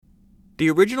The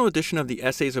original edition of the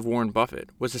Essays of Warren Buffett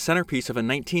was the centerpiece of a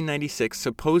 1996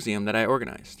 symposium that I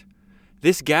organized.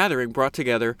 This gathering brought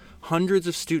together hundreds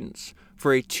of students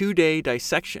for a 2-day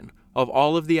dissection of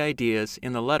all of the ideas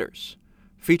in the letters,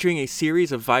 featuring a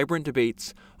series of vibrant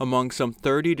debates among some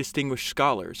 30 distinguished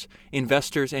scholars,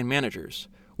 investors, and managers,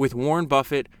 with Warren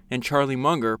Buffett and Charlie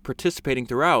Munger participating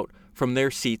throughout from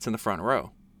their seats in the front row.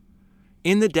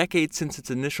 In the decades since its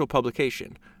initial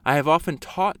publication, I have often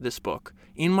taught this book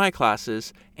in my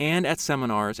classes and at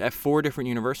seminars at 4 different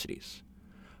universities.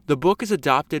 The book is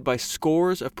adopted by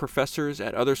scores of professors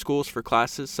at other schools for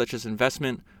classes such as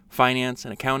investment, finance,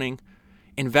 and accounting.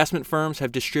 Investment firms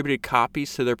have distributed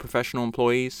copies to their professional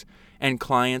employees and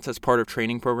clients as part of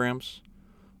training programs.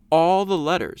 All the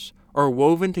letters are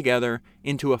woven together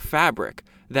into a fabric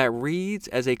that reads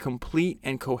as a complete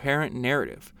and coherent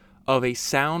narrative of a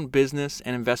sound business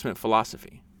and investment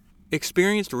philosophy.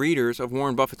 Experienced readers of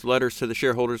Warren Buffett's letters to the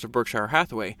shareholders of Berkshire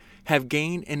Hathaway have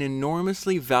gained an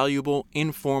enormously valuable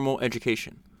informal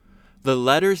education. The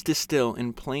letters distill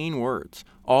in plain words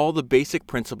all the basic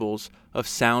principles of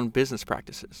sound business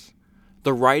practices.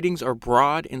 The writings are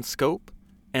broad in scope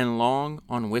and long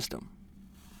on wisdom.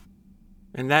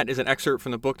 And that is an excerpt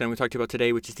from the book that I'm going to talk to you about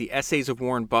today, which is The Essays of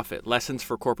Warren Buffett, Lessons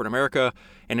for Corporate America,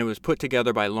 and it was put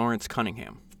together by Lawrence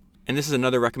Cunningham. And this is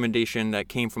another recommendation that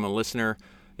came from a listener.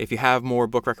 If you have more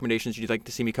book recommendations you'd like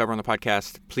to see me cover on the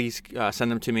podcast, please send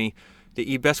them to me.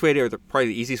 The best way to, probably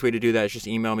the easiest way to do that is just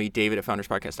email me,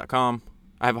 david@founderspodcast.com.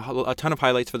 I have a ton of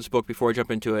highlights for this book before I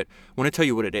jump into it. I want to tell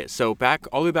you what it is. So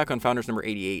all the way back on Founders number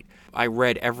 88, I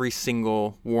read every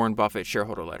single Warren Buffett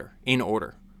shareholder letter in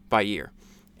order by year.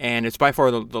 And it's by far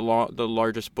the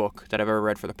largest book that I've ever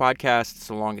read for the podcast. It's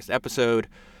the longest episode.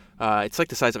 It's like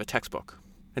the size of a textbook.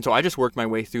 And so I just worked my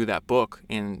way through that book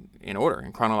in order,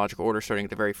 in chronological order, starting at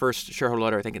the very first shareholder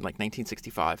letter, I think in like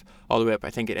 1965, all the way up, I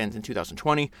think it ends in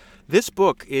 2020. This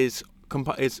book is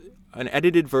an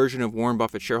edited version of Warren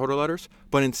Buffett's shareholder letters,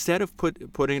 but instead of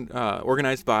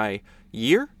organized by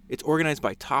year, it's organized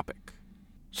by topic.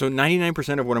 So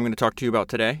 99% of what I'm going to talk to you about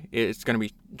today is going to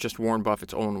be just Warren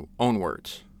Buffett's own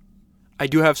words. I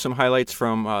do have some highlights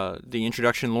from the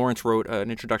introduction. Lawrence wrote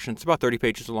an introduction. It's about 30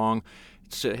 pages long.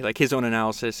 It's like his own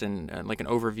analysis and like an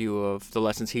overview of the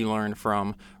lessons he learned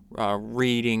from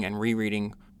reading and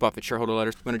rereading Buffett shareholder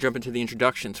letters. I'm going to jump into the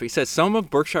introduction. So he says, some of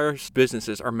Berkshire's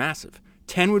businesses are massive.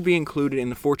 10 would be included in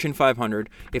the Fortune 500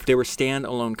 if they were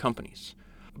standalone companies.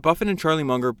 Buffett and Charlie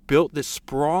Munger built this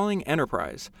sprawling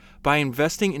enterprise by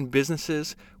investing in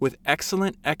businesses with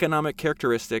excellent economic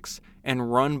characteristics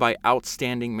and run by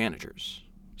outstanding managers.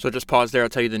 So just pause there. I'll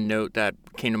tell you the note that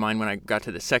came to mind when I got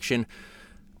to this section.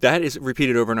 That is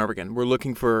repeated over and over again. We're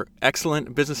looking for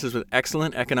excellent businesses with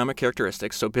excellent economic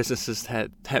characteristics, so businesses that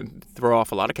throw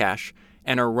off a lot of cash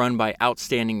and are run by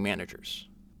outstanding managers.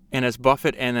 And as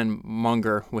Buffett and then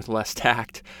Munger, with less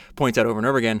tact, points out over and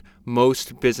over again,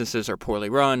 most businesses are poorly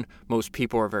run. Most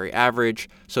people are very average.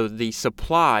 So the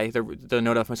supply, the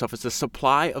note of myself is the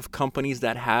supply of companies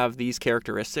that have these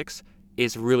characteristics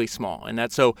is really small. And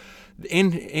that's so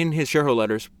in his shareholder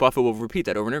letters, Buffett will repeat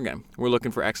that over and over again. We're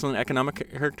looking for excellent economic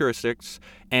characteristics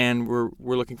and we're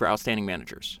looking for outstanding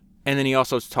managers. And then he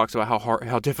also talks about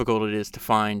how difficult it is to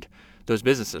find those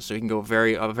businesses. So you can go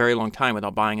a very long time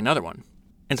without buying another one.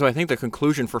 And so I think the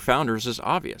conclusion for founders is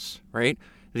obvious, right?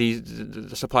 The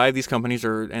supply of these companies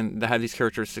and that have these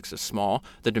characteristics is small.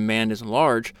 The demand is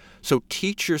large. So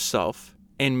teach yourself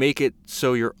and make it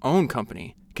so your own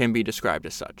company can be described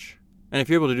as such. And if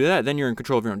you're able to do that, then you're in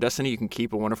control of your own destiny. You can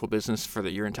keep a wonderful business for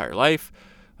your entire life.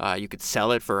 You could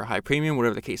sell it for a high premium,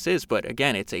 whatever the case is. But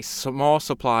again, it's a small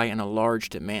supply and a large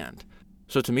demand.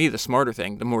 So to me, the smarter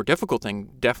thing, the more difficult thing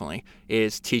definitely,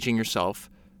 is teaching yourself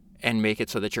and make it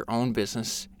so that your own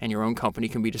business and your own company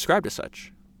can be described as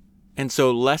such. And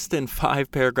so less than 5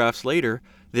 paragraphs later,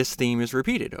 this theme is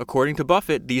repeated. According to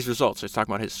Buffett, these results, he's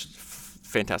talking about his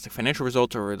fantastic financial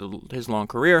results or his long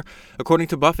career. According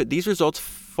to Buffett, these results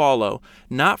follow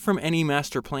not from any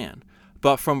master plan,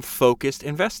 but from focused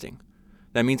investing.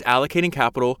 That means allocating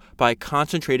capital by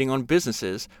concentrating on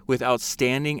businesses with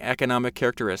outstanding economic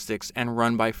characteristics and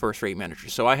run by first-rate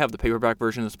managers. So I have the paperback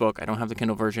version of this book. I don't have the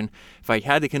Kindle version. If I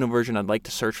had the Kindle version, I'd like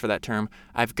to search for that term.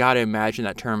 I've got to imagine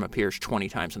that term appears 20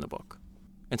 times in the book.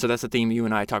 And so that's the theme you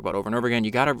and I talk about over and over again.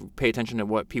 You got to pay attention to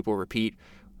what people repeat.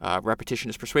 Repetition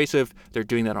is persuasive. They're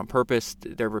doing that on purpose.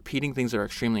 They're repeating things that are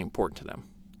extremely important to them,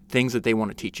 things that they want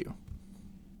to teach you.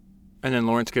 And then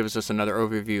Lawrence gives us another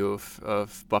overview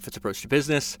of Buffett's approach to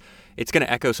business. It's going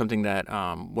to echo something that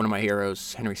one of my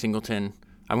heroes, Henry Singleton,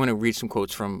 I'm going to read some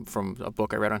quotes from a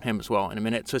book I read on him as well in a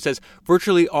minute. So it says,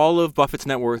 virtually all of Buffett's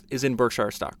net worth is in Berkshire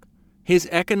stock. His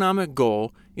economic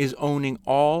goal is owning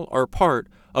all or part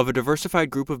of a diversified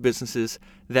group of businesses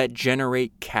that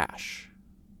generate cash.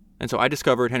 And so I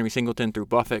discovered Henry Singleton through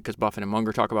Buffett because Buffett and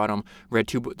Munger talk about him. Read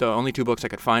the only two books I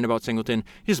could find about Singleton.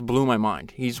 He just blew my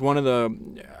mind. He's one of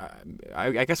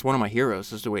I guess one of my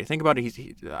heroes is the way to think about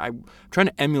it. I'm trying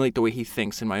to emulate the way he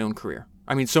thinks in my own career.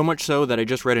 I mean, so much so that I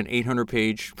just read an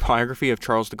 800-page biography of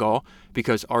Charles de Gaulle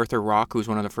because Arthur Rock, who's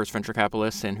one of the first venture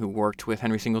capitalists and who worked with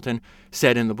Henry Singleton,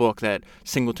 said in the book that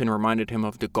Singleton reminded him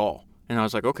of de Gaulle. And I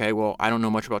was like, okay, well, I don't know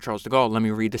much about Charles de Gaulle. Let me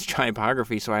read this giant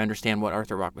biography so I understand what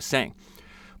Arthur Rock was saying.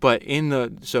 But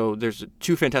so there's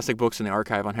two fantastic books in the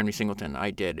archive on Henry Singleton. I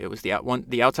did. It was The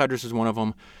Outsiders is one of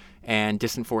them, and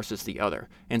Distant Forces the other.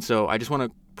 And so I just want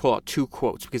to pull out two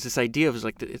quotes because this idea is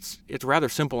like it's a rather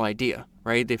simple idea,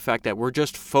 right? The fact that we're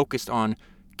just focused on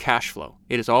cash flow.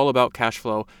 It is all about cash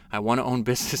flow. I want to own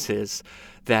businesses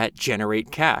that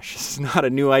generate cash. This is not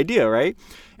a new idea, right?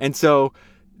 And so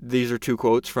these are two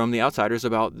quotes from The Outsiders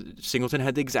about Singleton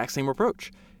had the exact same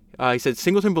approach. He said,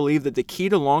 Singleton believed that the key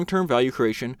to long-term value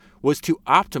creation was to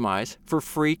optimize for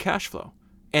free cash flow.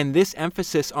 And this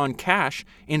emphasis on cash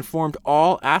informed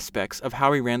all aspects of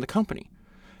how he ran the company.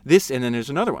 And then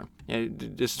there's another one.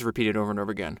 This is repeated over and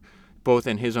over again, both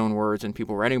in his own words and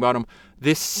people writing about him.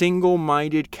 This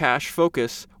single-minded cash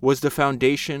focus was the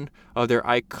foundation of their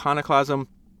iconoclasm,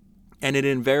 and it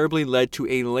invariably led to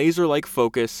a laser-like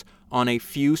focus on a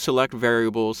few select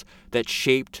variables that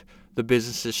shaped the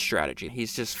business's strategy.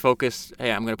 He's just focused,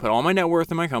 hey, I'm going to put all my net worth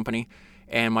in my company,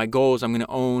 and my goal is I'm going to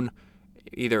own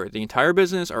either the entire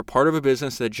business or part of a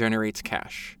business that generates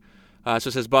cash. So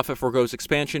it says Buffett forgoes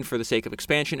expansion for the sake of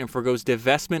expansion and forgoes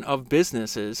divestment of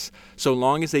businesses so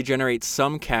long as they generate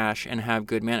some cash and have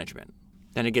good management.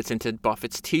 Then it gets into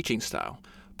Buffett's teaching style.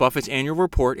 Buffett's annual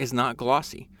report is not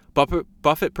glossy.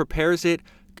 Buffett prepares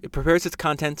its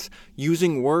contents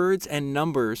using words and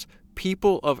numbers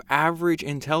people of average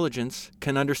intelligence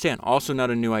can understand. Also not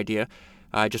a new idea.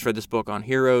 I just read this book on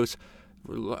heroes.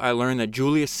 I learned that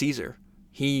Julius Caesar,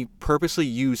 he purposely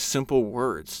used simple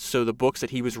words. So the books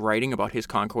that he was writing about his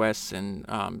conquests and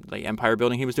the empire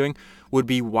building he was doing would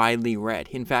be widely read.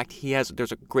 In fact,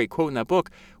 there's a great quote in that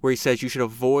book where he says you should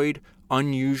avoid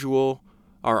unusual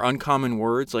or uncommon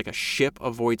words like a ship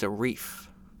avoids a reef.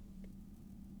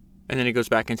 And then it goes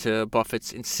back into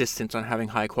Buffett's insistence on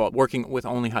having working with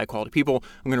only high quality people.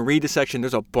 I'm going to read this section.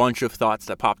 There's a bunch of thoughts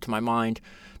that pop to my mind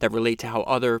that relate to how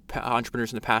other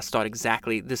entrepreneurs in the past thought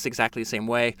exactly the same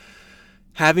way.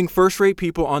 Having first-rate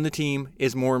people on the team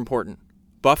is more important.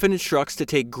 Buffett instructs to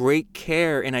take great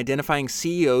care in identifying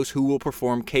CEOs who will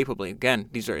perform capably. Again,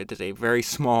 it is a very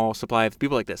small supply of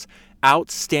people like this.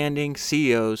 Outstanding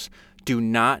CEOs do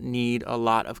not need a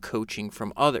lot of coaching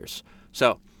from others.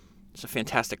 So, it's a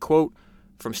fantastic quote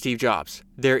from Steve Jobs.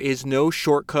 There is no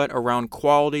shortcut around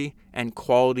quality, and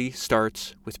quality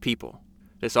starts with people.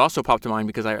 This also popped to mind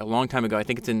because a long time ago, I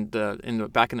think it's in the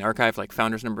back in the archive, like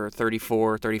Founders number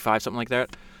 34, 35, something like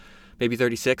that, maybe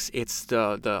 36. It's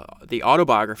the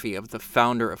autobiography of the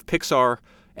founder of Pixar,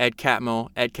 Ed Catmull.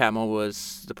 Ed Catmull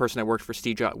was the person that worked for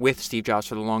Steve Jobs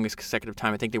for the longest consecutive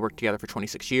time. I think they worked together for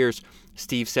 26 years.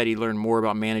 Steve said he learned more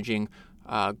about managing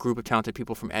a group of talented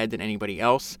people from Ed than anybody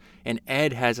else. And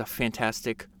Ed has a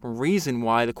fantastic reason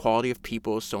why the quality of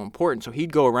people is so important. So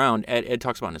he'd go around, Ed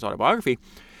talks about in his autobiography,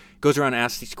 goes around and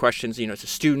asks these questions, to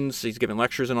students. He's giving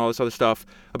lectures and all this other stuff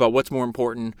about what's more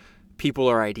important, people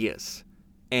or ideas.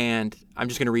 And I'm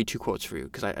just going to read two quotes for you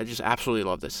because I just absolutely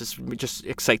love this. This just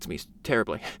excites me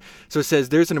terribly. So it says,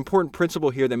 there's an important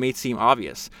principle here that may seem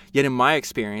obvious, yet in my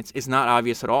experience is not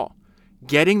obvious at all.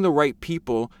 Getting the right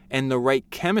people and the right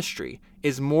chemistry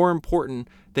is more important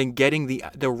than getting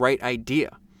the right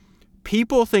idea.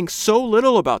 People think so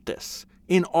little about this.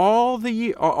 In all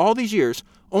these years,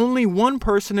 only one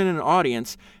person in an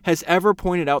audience has ever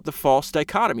pointed out the false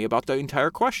dichotomy about the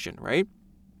entire question, right?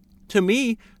 To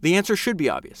me, the answer should be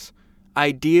obvious.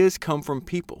 Ideas come from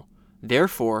people.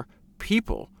 Therefore,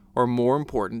 people are more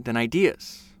important than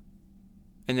ideas.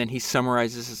 And then he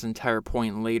summarizes his entire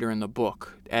point later in the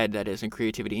book, Ed, that is, in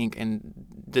Creativity Inc. And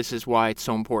this is why it's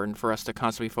so important for us to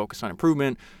constantly focus on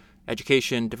improvement,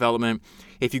 education, development.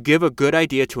 If you give a good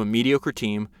idea to a mediocre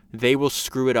team, they will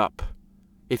screw it up.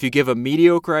 If you give a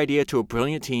mediocre idea to a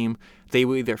brilliant team, they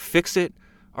will either fix it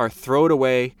or throw it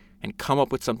away and come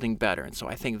up with something better. And so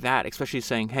I think that, especially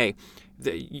saying, hey,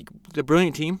 the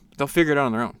brilliant team, they'll figure it out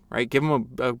on their own, right? Give them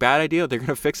a bad idea, they're going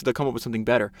to fix it, they'll come up with something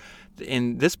better.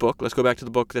 In this book, let's go back to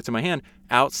the book that's in my hand,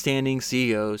 outstanding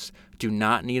CEOs do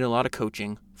not need a lot of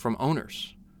coaching from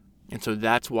owners. And so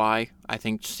that's why I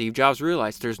think Steve Jobs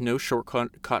realized there's no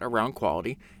shortcut around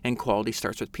quality, and quality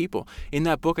starts with people. In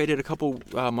that book I did a couple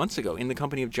months ago, In the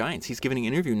Company of Giants, he's giving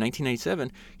an interview in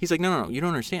 1997. He's like, no, you don't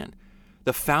understand.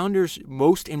 The founder's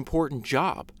most important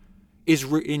job is,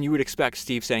 and you would expect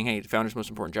Steve saying, hey, the founder's most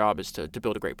important job is to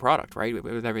build a great product, right,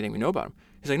 with everything we know about him.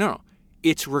 He's like, no,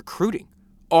 it's recruiting.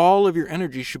 All of your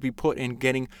energy should be put in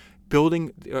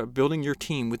building your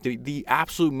team with the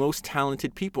absolute most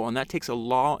talented people, and that takes a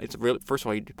lot. It's really, first of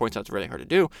all, he points out it's really hard to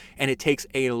do, and it takes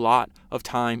a lot of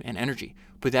time and energy.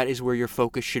 But that is where your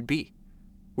focus should be,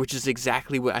 which is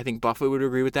exactly what I think Buffett would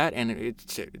agree with that. And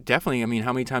it's definitely, I mean,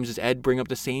 how many times does Ed bring up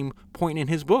the same point in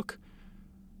his book?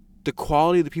 The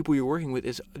quality of the people you're working with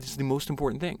is the most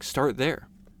important thing. Start there.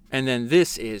 And then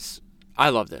I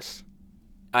love this.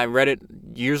 I read it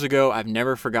years ago. I've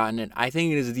never forgotten it. I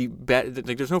think it is the best.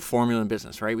 Like, there's no formula in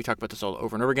business, right? We talk about this all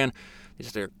over and over again.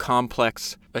 They're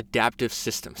complex, adaptive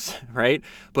systems, right?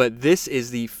 But this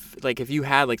is if you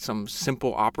had like some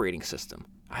simple operating system,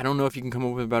 I don't know if you can come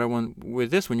up with a better one with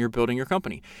this when you're building your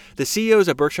company. The CEOs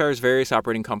of Berkshire's various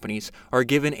operating companies are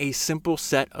given a simple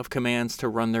set of commands to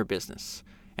run their business.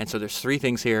 And so there's 3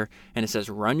 things here, and it says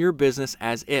run your business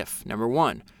as if, number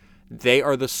 1, they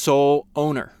are the sole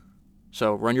owner.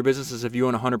 So run your business as if you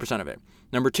own 100% of it.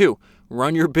 Number 2,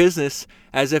 run your business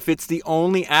as if it's the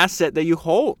only asset that you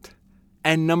hold.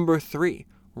 And number 3,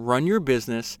 run your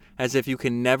business as if you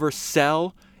can never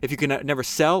sell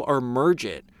or merge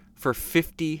it for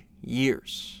 50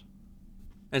 years.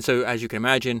 And so as you can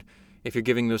imagine, if you're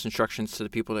giving those instructions to the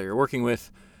people that you're working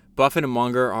with, Buffett and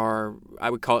Munger are, I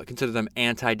would consider them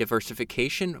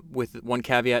anti-diversification, with one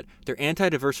caveat. They're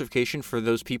anti-diversification for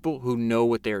those people who know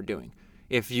what they're doing.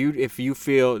 If you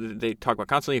feel, they talk about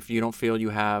constantly, if you don't feel you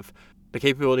have the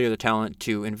capability or the talent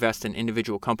to invest in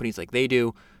individual companies like they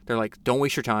do, they're like, don't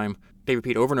waste your time. They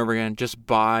repeat over and over again, just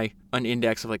buy an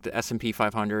index of like the S&P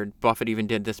 500. Buffett even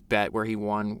did this bet where he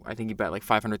won, I think he bet like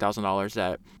 $500,000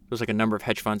 that there was like a number of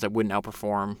hedge funds that wouldn't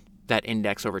outperform that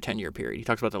index over a 10-year period. He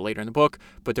talks about that later in the book,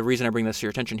 but the reason I bring this to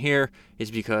your attention here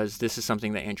is because this is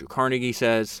something that Andrew Carnegie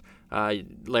says,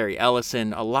 Larry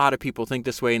Ellison, a lot of people think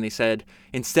this way, and they said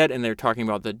instead, and they're talking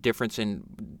about the difference in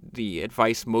the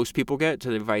advice most people get to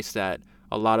the advice that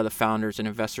a lot of the founders and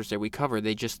investors that we cover,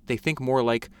 they think more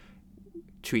like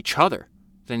to each other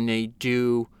than they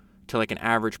do to like an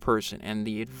average person. And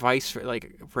the advice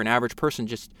for an average person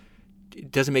just, it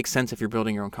doesn't make sense if you're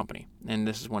building your own company. And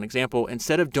this is one example.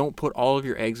 Instead of don't put all of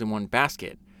your eggs in one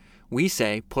basket, we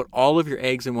say put all of your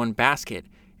eggs in one basket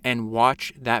and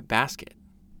watch that basket.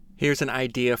 Here's an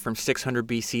idea from 600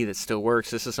 BC that still works.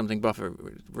 This is something Buffett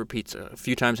repeats a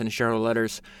few times in his shareholder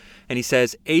letters. And he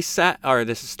says, this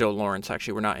is still Lawrence,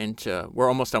 actually. We're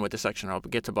almost done with this section. I'll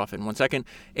get to Buffett in 1 second.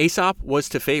 Aesop was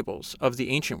to fables of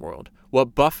the ancient world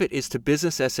what Buffett is to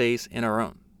business essays in our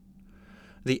own.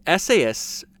 The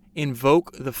essayists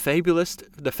invoke the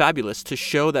fabulous to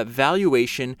show that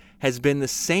valuation has been the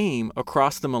same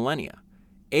across the millennia.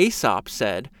 Aesop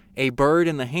said, a bird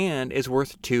in the hand is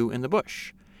worth 2 in the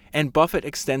bush. And Buffett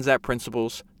extends that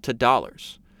principles to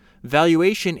dollars.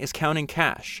 Valuation is counting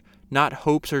cash, not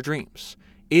hopes or dreams.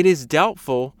 It is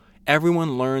doubtful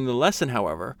everyone learned the lesson,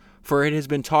 however, for it has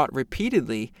been taught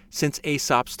repeatedly since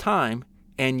Aesop's time,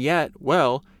 and yet,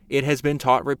 it has been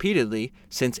taught repeatedly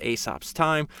since Aesop's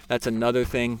time. That's another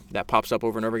thing that pops up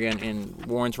over and over again in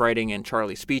Warren's writing and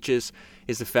Charlie's speeches,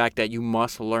 is the fact that you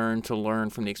must learn to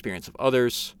learn from the experience of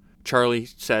others. Charlie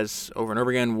says over and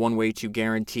over again, one way to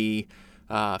guarantee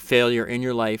failure in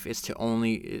your life is to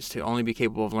only be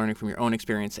capable of learning from your own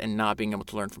experience and not being able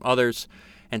to learn from others.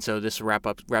 And so this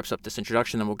wraps up this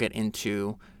introduction. Then we'll get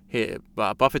into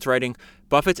Buffett's writing.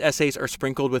 Buffett's essays are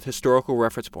sprinkled with historical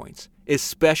reference points,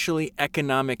 especially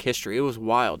economic history. It was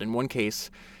wild. In one case,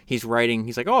 he's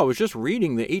like, I was just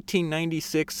reading the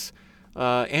 1896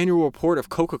 annual report of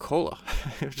Coca-Cola.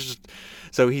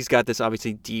 So he's got this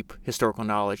obviously deep historical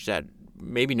knowledge that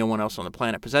maybe no one else on the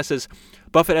planet possesses.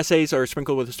 Buffett essays are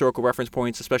sprinkled with historical reference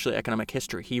points, especially economic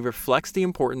history. He reflects the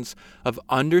importance of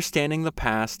understanding the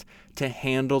past to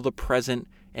handle the present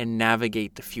and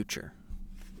navigate the future.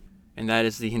 And that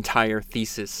is the entire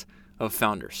thesis of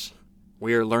founders.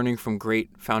 We are learning from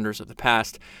great founders of the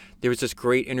past. There was this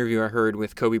great interview I heard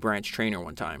with Kobe Bryant's trainer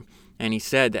one time, and he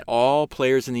said that all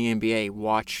players in the NBA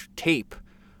watch tape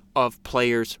of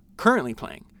players currently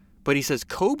playing, But he says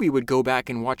Kobe would go back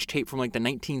and watch tape from like the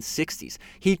 1960s.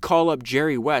 He'd call up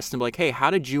Jerry West and be like, hey,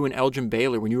 how did you and Elgin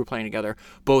Baylor, when you were playing together,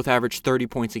 both average 30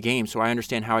 points a game? So I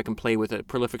understand how I can play with a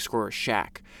prolific scorer,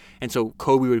 Shaq. And so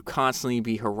Kobe would constantly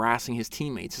be harassing his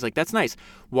teammates. It's like, that's nice.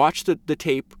 Watch the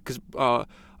tape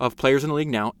of players in the league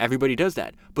now. Everybody does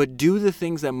that. But do the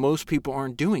things that most people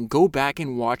aren't doing. Go back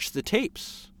and watch the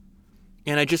tapes.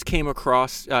 And I just came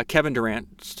across Kevin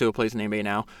Durant, still plays in the NBA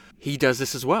now. He does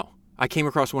this as well. I came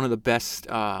across one of the best,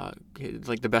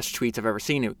 the best tweets I've ever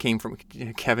seen. It came from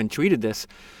Kevin tweeted this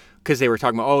because they were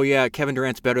talking about, oh yeah, Kevin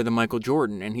Durant's better than Michael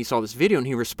Jordan. And he saw this video and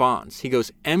he responds. He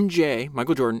goes, MJ,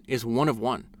 Michael Jordan, is one of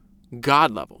one. God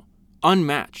level.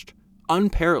 Unmatched.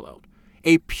 Unparalleled.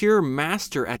 A pure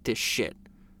master at this shit.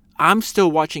 I'm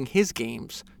still watching his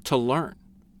games to learn.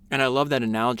 And I love that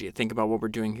analogy to think about what we're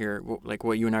doing here, like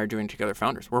what you and I are doing together,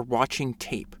 founders. We're watching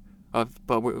tape.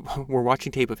 We're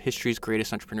watching tape of history's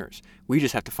greatest entrepreneurs. We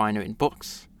just have to find it in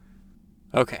books.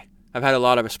 Okay, I've had a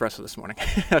lot of espresso this morning.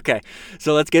 Okay,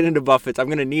 so let's get into Buffett's. I'm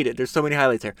going to need it. There's so many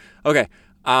highlights here. Okay,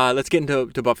 let's get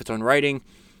into Buffett's own writing.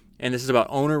 And this is about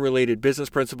owner-related business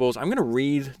principles. I'm going to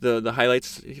read the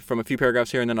highlights from a few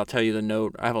paragraphs here, and then I'll tell you the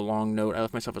note. I have a long note I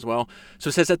left myself as well. So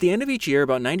it says, at the end of each year,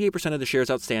 about 98% of the shares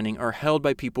outstanding are held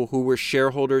by people who were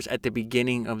shareholders at the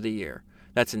beginning of the year.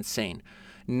 That's insane.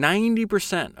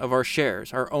 90% of our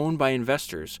shares are owned by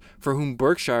investors for whom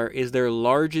Berkshire is their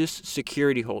largest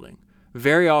security holding.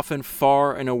 Very often,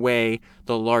 far and away,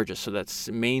 the largest. So that's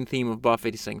the main theme of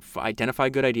Buffett. He's saying identify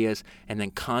good ideas and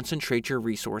then concentrate your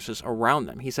resources around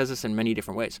them. He says this in many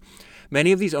different ways.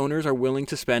 Many of these owners are willing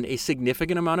to spend a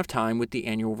significant amount of time with the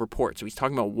annual report. So he's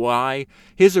talking about why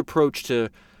his approach to,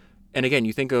 and again,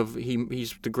 you think of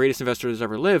he's the greatest investor that's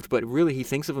ever lived, but really he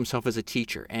thinks of himself as a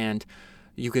teacher. And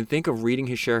you can think of reading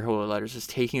his shareholder letters as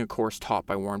taking a course taught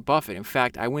by Warren Buffett. In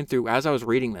fact, I went through, as I was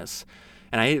reading this,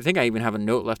 and I think I even have a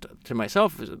note left to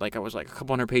myself, like I was like a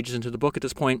couple hundred pages into the book at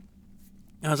this point,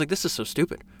 and I was like, this is so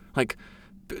stupid. Like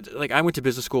I went to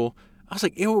business school. I was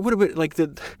like, it would have been like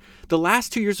the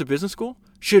last 2 years of business school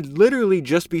should literally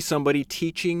just be somebody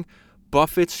teaching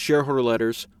Buffett's shareholder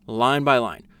letters line by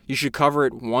line. You should cover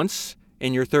it once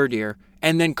in your third year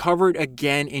and then cover it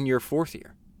again in your fourth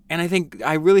year. And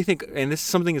I really think, and this is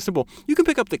something as simple, you can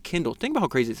pick up the Kindle. Think about how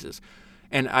crazy this is.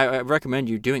 And I recommend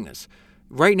you doing this.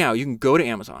 Right now, you can go to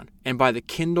Amazon and buy the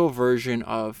Kindle version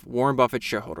of Warren Buffett's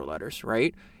shareholder letters,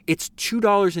 right? It's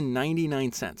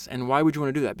 $2.99. And why would you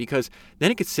want to do that? Because then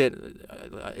it could sit,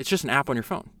 it's just an app on your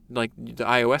phone, like the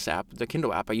iOS app, the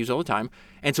Kindle app I use all the time.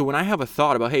 And so when I have a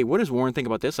thought about, hey, what does Warren think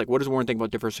about this? Like, what does Warren think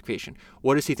about diversification?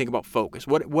 What does he think about focus?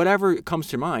 Whatever comes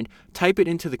to mind, type it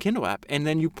into the Kindle app. And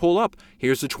then you pull up,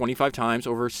 here's the 25 times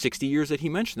over 60 years that he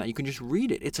mentioned that. You can just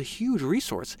read it. It's a huge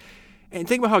resource. And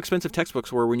think about how expensive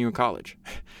textbooks were when you were in college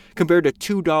compared to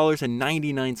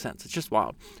 $2.99. It's just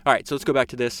wild. All right, so let's go back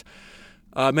to this.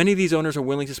 Many of these owners are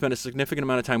willing to spend a significant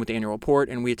amount of time with the annual report,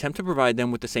 and we attempt to provide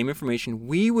them with the same information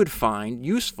we would find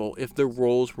useful if the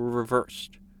roles were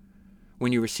reversed.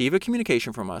 When you receive a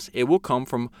communication from us, it will come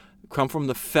from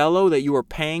the fellow that you are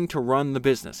paying to run the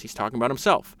business. He's talking about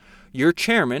himself. Your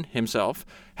chairman, himself,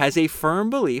 has a firm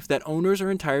belief that owners are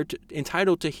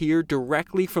entitled to hear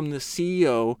directly from the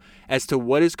CEO as to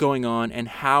what is going on and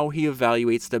how he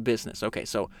evaluates the business. Okay,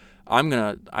 so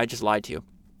I just lied to you.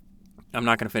 I'm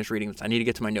not going to finish reading this. I need to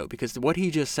get to my note because what he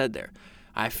just said there,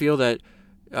 I feel that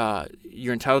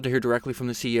you're entitled to hear directly from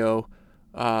the CEO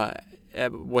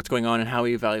what's going on and how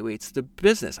he evaluates the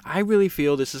business. I really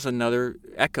feel this is another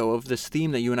echo of this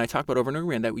theme that you and I talk about over and over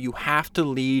again, that you have to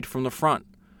lead from the front.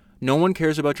 No one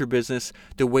cares about your business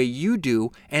the way you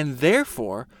do, and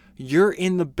therefore, you're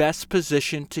in the best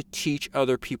position to teach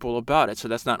other people about it. So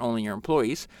that's not only your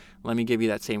employees. Let me give you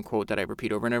that same quote that I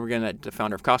repeat over and over again that the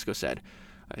founder of Costco said.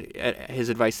 His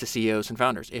advice to CEOs and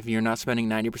founders: if you're not spending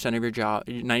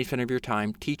 90% of your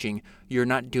time teaching, you're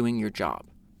not doing your job.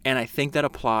 And I think that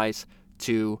applies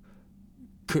to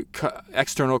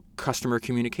external customer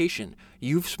communication.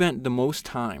 You've spent the more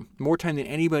time than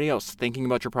anybody else, thinking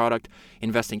about your product,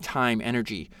 investing time,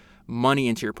 energy, money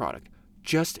into your product.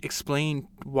 Just explain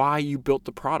why you built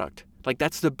the product. Like,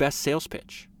 that's the best sales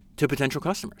pitch to potential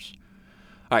customers.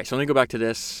 All right, so let me go back to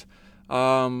this.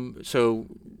 So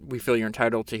we feel you're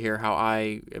entitled to hear how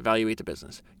I evaluate the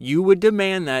business. You would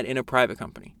demand that in a private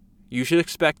company. You should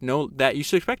expect no less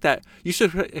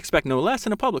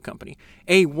in a public company.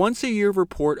 A once-a-year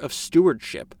report of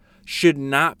stewardship should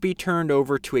not be turned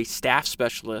over to a staff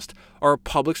specialist or a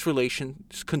public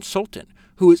relations consultant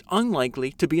who is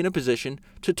unlikely to be in a position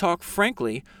to talk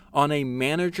frankly on a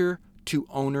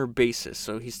manager-to-owner basis.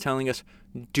 So he's telling us,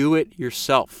 do it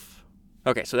yourself.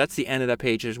 Okay, so that's the end of that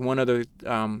page. There's one other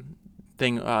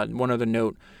one other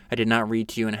note I did not read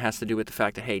to you, and it has to do with the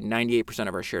fact that, hey, 98%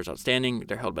 of our shares outstanding,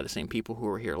 they're held by the same people who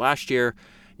were here last year.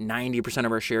 90%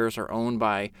 of our shares are owned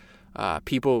by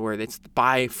people where it's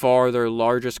by far their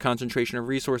largest concentration of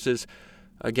resources.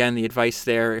 Again, the advice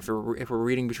there, if we're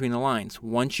reading between the lines,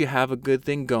 once you have a good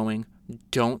thing going,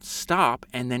 don't stop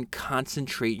and then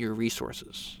concentrate your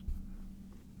resources.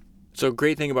 So a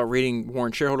great thing about reading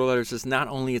Warren shareholder letters is not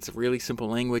only it's really simple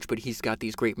language, but he's got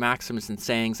these great maxims and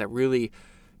sayings that really,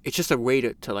 it's just a way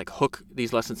to like hook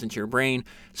these lessons into your brain.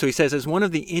 So he says, as one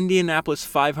of the Indianapolis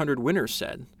 500 winners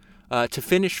said, to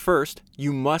finish first,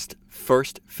 you must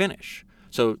first finish.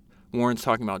 So Warren's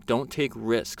talking about don't take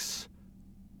risks.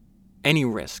 Any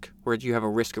risk, where you have a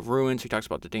risk of ruin. So he talks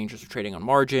about the dangers of trading on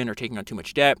margin or taking on too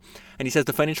much debt. And he says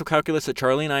the financial calculus that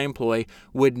Charlie and I employ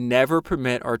would never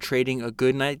permit our trading a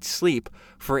good night's sleep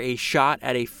for a shot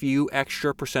at a few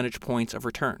extra percentage points of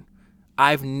return.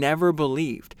 I've never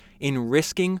believed in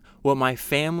risking what my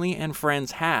family and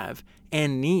friends have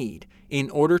and need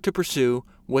in order to pursue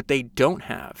what they don't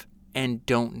have and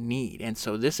don't need. And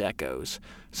so this echoes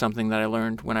something that I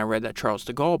learned when I read that Charles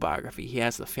de Gaulle biography. He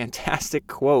has the fantastic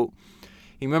quote.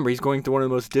 Remember, he's going through one of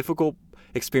the most difficult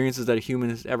experiences that a human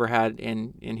has ever had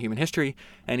in human history.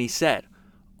 And he said,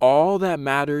 all that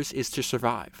matters is to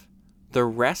survive. The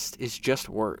rest is just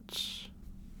words.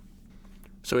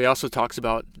 So he also talks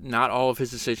about not all of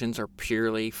his decisions are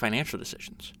purely financial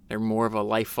decisions. They're more of a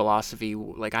life philosophy.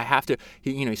 Like I have to,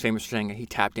 he's famous for saying he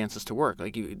tap dances to work.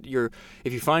 Like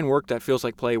if you find work that feels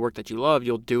like play, work that you love,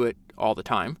 you'll do it all the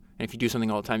time. And if you do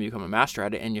something all the time, you become a master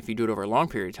at it. And if you do it over a long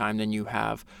period of time, then you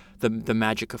have the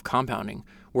magic of compounding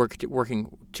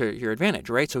working to your advantage,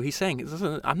 right? So he's saying,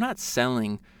 listen, I'm not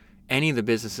selling any of the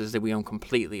businesses that we own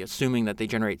completely, assuming that they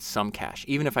generate some cash.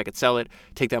 Even if I could sell it,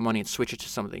 take that money and switch it to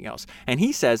something else. And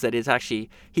he says that it's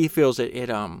actually, he feels that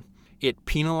it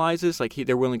penalizes, like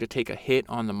they're willing to take a hit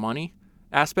on the money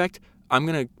aspect. I'm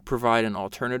going to provide an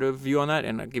alternative view on that,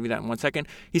 and I'll give you that in 1 second.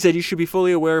 He said, you should be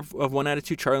fully aware of one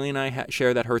attitude Charlie and I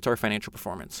share that hurts our financial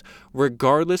performance.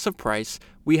 Regardless of price,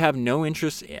 we have no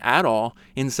interest at all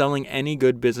in selling any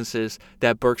good businesses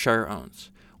that Berkshire owns.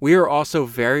 We are also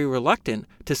very reluctant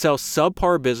to sell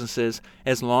subpar businesses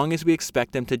as long as we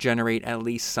expect them to generate at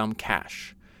least some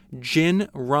cash. Gin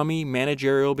rummy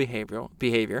managerial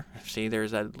behavior, see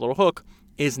there's that little hook,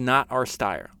 is not our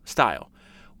style.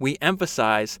 We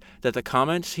emphasize that the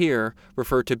comments here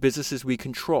refer to businesses we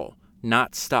control,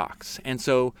 not stocks. And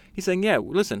so he's saying, yeah,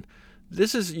 listen,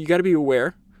 you got to be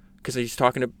aware, because he's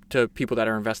talking to people that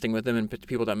are investing with him and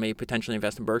people that may potentially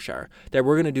invest in Berkshire, that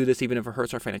we're going to do this even if it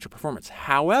hurts our financial performance.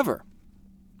 However,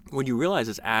 what you realize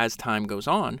is as time goes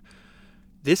on,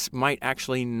 this might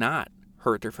actually not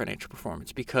hurt their financial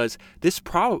performance because this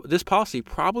policy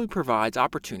probably provides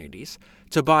opportunities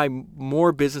to buy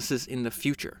more businesses in the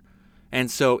future. And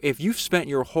so if you've spent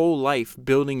your whole life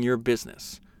building your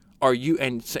business,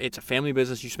 and it's a family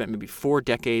business, you spent maybe 4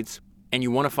 decades, and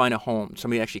you want to find a home,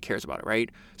 somebody actually cares about it, right?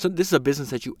 So this is a business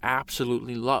that you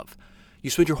absolutely love. You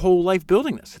spent your whole life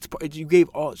building this. You gave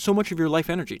so much of your life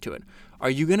energy to it. Are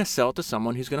you going to sell it to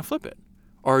someone who's going to flip it?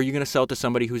 Or are you going to sell it to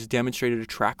somebody who's demonstrated a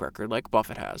track record like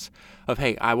Buffett has of,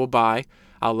 hey, I will buy,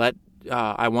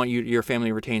 I want your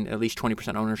family to retain at least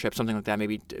 20% ownership, something like that.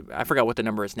 Maybe, I forgot what the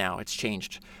number is now. It's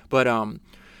changed. But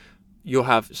you'll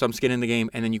have some skin in the game,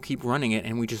 and then you keep running it,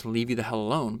 and we just leave you the hell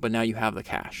alone. But now you have the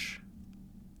cash.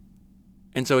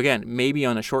 And so again, maybe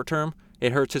on the short term,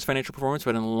 it hurts his financial performance,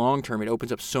 but in the long term, it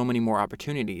opens up so many more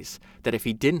opportunities that if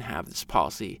he didn't have this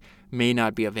policy, may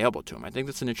not be available to him. I think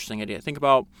that's an interesting idea. Think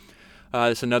about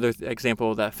this another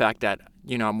example of the fact that,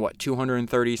 I'm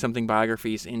 230-something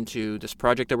biographies into this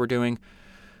project that we're doing.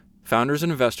 Founders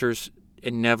and investors,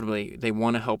 inevitably, they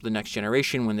want to help the next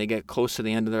generation. When they get close to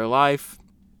the end of their life,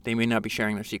 they may not be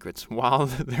sharing their secrets while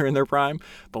they're in their prime,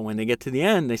 but when they get to the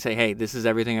end, they say, hey, this is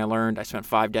everything I learned. I spent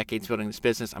 5 decades building this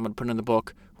business. I'm going to put it in the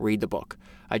book, read the book.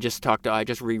 I just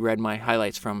reread my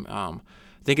highlights from, I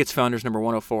think it's Founders number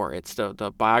 104. It's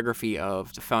the biography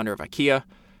of the founder of IKEA.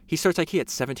 He starts IKEA at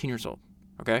 17 years old,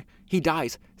 okay? He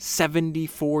dies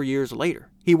 74 years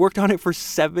later. He worked on it for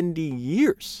 70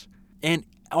 years. And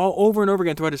all over and over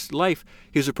again throughout his life,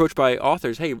 he was approached by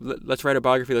authors, hey, let's write a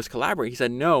biography, let's collaborate. He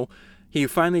said no. He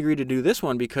finally agreed to do this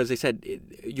one because they said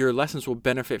your lessons will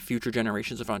benefit future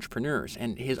generations of entrepreneurs.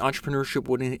 And his entrepreneurship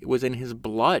was in his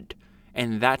blood.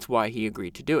 And that's why he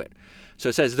agreed to do it. So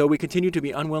it says, though we continue to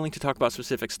be unwilling to talk about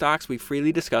specific stocks, we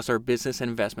freely discuss our business and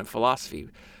investment philosophy.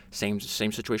 Same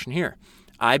situation here.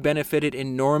 I benefited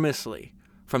enormously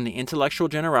from the intellectual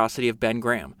generosity of Ben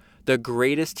Graham, the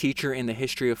greatest teacher in the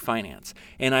history of finance,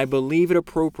 and I believe it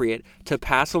appropriate to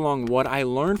pass along what I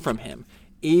learned from him,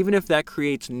 even if that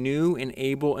creates new and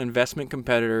able investment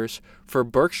competitors for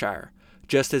Berkshire,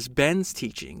 just as Ben's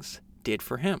teachings did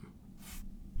for him.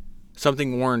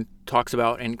 Something Warren talks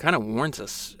about and kind of warns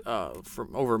us for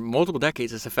over multiple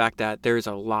decades is the fact that there is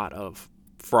a lot of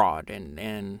fraud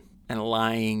and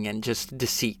lying and just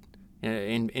deceit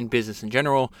in business in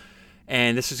general.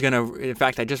 And this is going to, in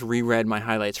fact, I just reread my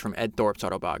highlights from Ed Thorp's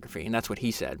autobiography, and that's what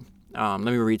he said. Let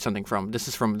me read something this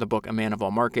is from the book A Man of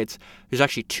All Markets. There's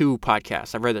actually 2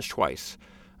 podcasts. I've read this twice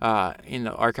in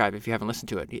the archive if you haven't listened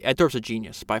to it. Ed Thorp's a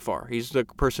genius by far. He's the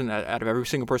person out of every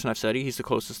single person I've studied, he's the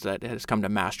closest that has come to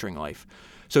mastering life.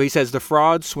 So he says the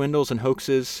frauds, swindles, and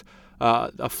hoaxes,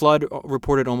 a flood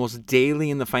reported almost daily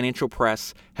in the financial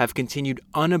press, have continued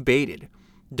unabated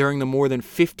during the more than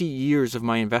 50 years of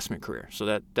my investment career.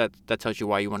 So that tells you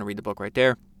why you want to read the book right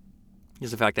there,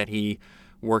 is the fact that he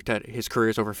worked at his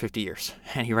careers over 50 years,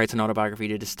 and he writes an autobiography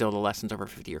to distill the lessons of a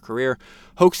 50-year career.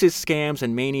 Hoaxes, scams,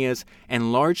 and manias,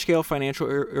 and large-scale financial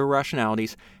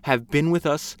irrationalities have been with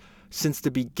us since the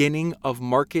beginning of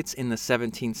markets in the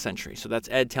 17th century. So that's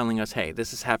Ed telling us, hey, this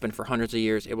has happened for hundreds of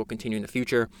years. It will continue in the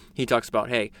future. He talks about,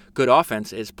 hey, good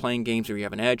offense is playing games where you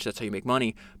have an edge. That's how you make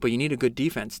money. But you need a good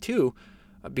defense, too,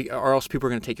 or else people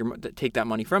are going to take that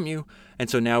money from you.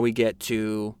 And so now we get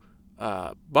to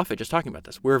Buffett just talking about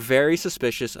this. We're very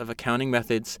suspicious of accounting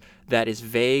methods that is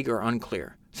vague or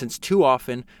unclear, since too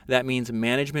often that means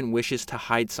management wishes to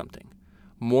hide something.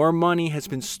 More money has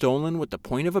been stolen with the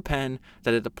point of a pen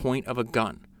than at the point of a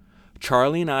gun.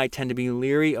 Charlie and I tend to be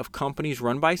leery of companies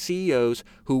run by CEOs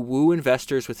who woo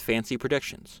investors with fancy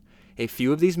predictions. A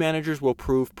few of these managers will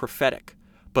prove prophetic,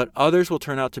 but others will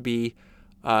turn out to be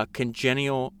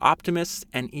congenial optimists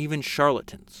and even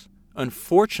charlatans.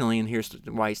 Unfortunately, and here's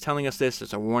why he's telling us this,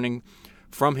 it's a warning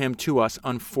from him to us,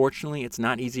 unfortunately, it's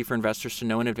not easy for investors to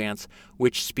know in advance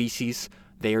which species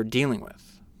they are dealing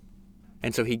with.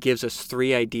 And so he gives us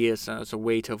 3 ideas as a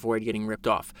way to avoid getting ripped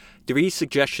off. 3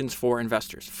 suggestions for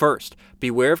investors. First,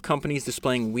 beware of companies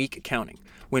displaying weak accounting.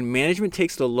 When management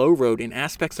takes the low road in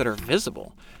aspects that are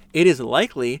visible, it is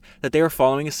likely that they are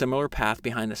following a similar path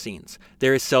behind the scenes.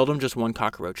 There is seldom just one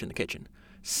cockroach in the kitchen.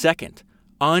 Second,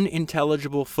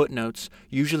 unintelligible footnotes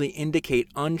usually indicate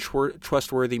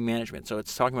untrustworthy management. So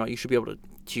it's talking about you should be able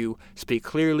to speak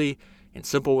clearly in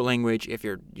simple language. If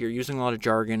you're using a lot of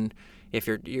jargon, if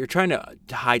you're trying to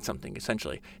hide something,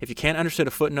 essentially. If you can't understand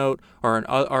a footnote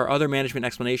or other management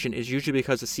explanation, is usually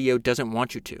because the CEO doesn't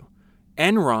want you to.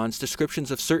 Enron's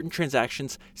descriptions of certain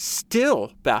transactions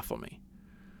still baffle me.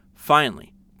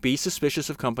 Finally, be suspicious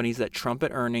of companies that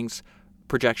trumpet earnings,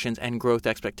 projections, and growth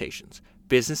expectations.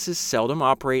 Businesses seldom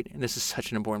operate, and this is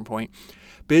such an important point,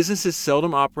 businesses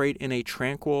seldom operate in a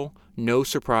tranquil,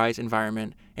 no-surprise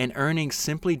environment, and earnings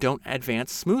simply don't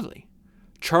advance smoothly.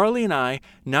 Charlie and I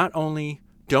not only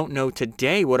don't know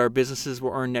today what our businesses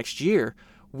will earn next year,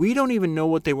 we don't even know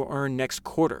what they will earn next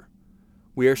quarter.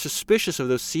 We are suspicious of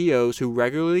those CEOs who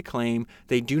regularly claim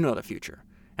they do know the future,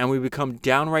 and we become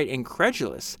downright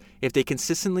incredulous if they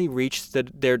consistently reach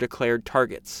their declared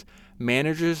targets.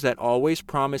 Managers that always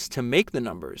promise to make the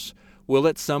numbers will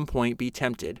at some point be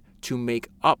tempted to make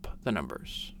up the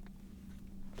numbers.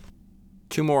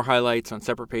 2 more highlights on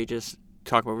separate pages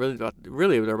talk about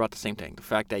really they're about the same thing. The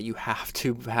fact that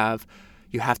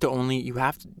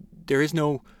there is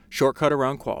no shortcut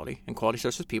around quality, and quality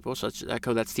starts with people. So let's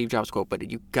echo that Steve Jobs quote,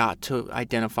 but you got to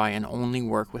identify and only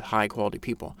work with high quality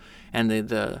people. And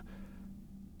the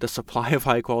supply of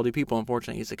high-quality people,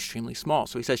 unfortunately, is extremely small.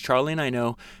 So he says, Charlie and I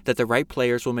know that the right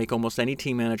players will make almost any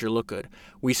team manager look good.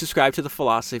 We subscribe to the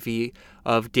philosophy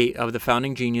of the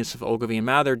founding genius of Ogilvy and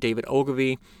Mather, David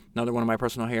Ogilvy, another one of my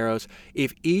personal heroes.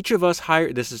 If each of us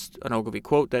this is an Ogilvy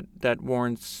quote that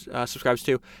Warren subscribes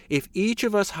to, if each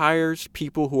of us hires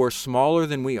people who are smaller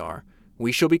than we are,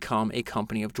 we shall become a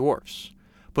company of dwarfs.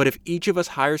 But if each of us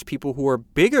hires people who are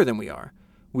bigger than we are,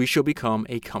 we shall become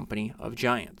a company of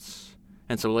giants.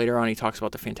 And so later on, he talks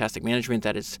about the fantastic management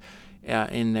that is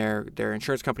in their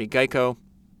insurance company, Geico.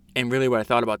 And really what I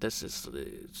thought about this is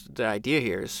the idea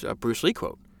here is a Bruce Lee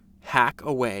quote, hack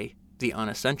away the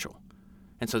unessential.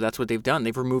 And so that's what they've done.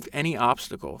 They've removed any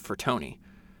obstacle for Tony,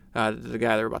 the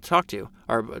guy they're about to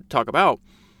talk about.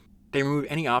 They remove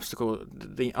any obstacle,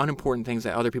 the unimportant things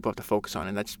that other people have to focus on,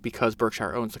 and that's because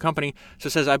Berkshire owns the company. So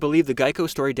it says, I believe the Geico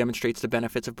story demonstrates the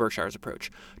benefits of Berkshire's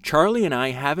approach. Charlie and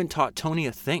I haven't taught Tony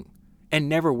a thing, and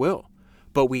never will.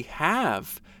 but we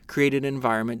have created an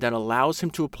environment that allows him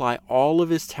to apply all of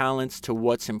his talents to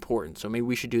what's important. So maybe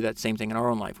we should do that same thing in our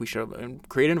own life. We should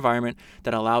create an environment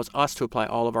that allows us to apply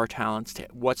all of our talents to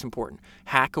what's important.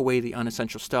 Hack away the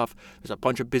unessential stuff. There's a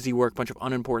bunch of busy work, bunch of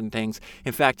unimportant things.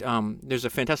 In fact, there's a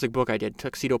fantastic book I did,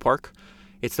 Tuxedo Park.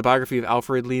 It's the biography of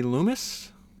Alfred Lee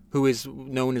Loomis, who is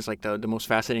known as like the most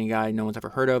fascinating guy no one's ever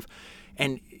heard of.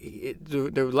 And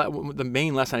the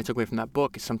main lesson I took away from that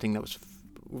book is something that was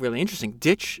really interesting.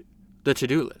 Ditch the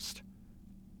to-do list.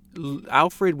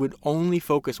 Alfred would only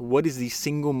focus, what is the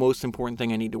single most important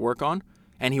thing I need to work on?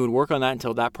 And he would work on that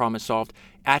until that problem is solved,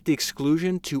 at the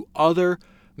exclusion to other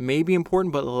maybe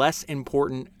important but less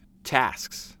important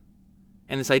tasks.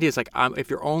 And this idea is like, if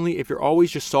you're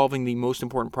always just solving the most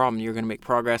important problem, you're going to make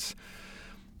progress.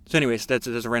 So anyways, that's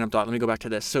a random thought. Let me go back to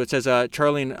this. So it says,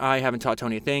 Charlie and I haven't taught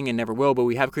Tony a thing and never will, but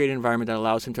we have created an environment that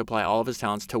allows him to apply all of his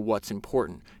talents to what's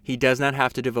important. He does not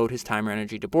have to devote his time or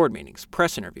energy to board meetings,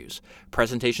 press interviews,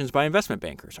 presentations by investment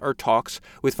bankers, or talks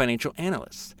with financial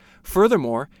analysts.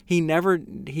 Furthermore, he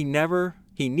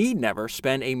need never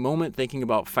spend a moment thinking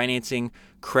about financing,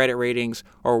 credit ratings,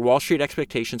 or Wall Street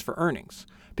expectations for earnings.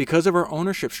 Because of our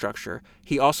ownership structure,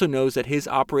 he also knows that his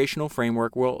operational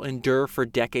framework will endure for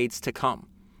decades to come.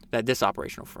 This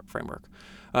operational framework.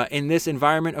 In this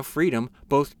environment of freedom,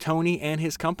 both Tony and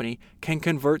his company can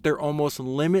convert their almost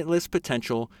limitless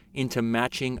potential into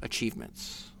matching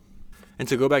achievements. And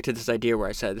so go back to this idea where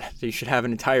I said that you should have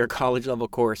an entire college-level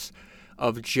course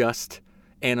of just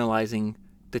analyzing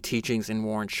the teachings in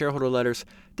Warren's shareholder letters.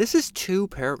 This is 2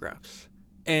 paragraphs.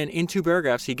 And in 2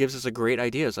 paragraphs, he gives us a great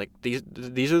idea. It's like,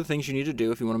 these are the things you need to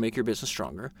do if you want to make your business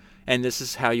stronger. And this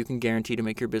is how you can guarantee to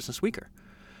make your business weaker.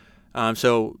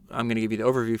 So I'm going to give you the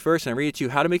overview first, and I read it to you.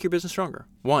 How to make your business stronger.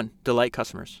 1, delight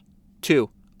customers. 2,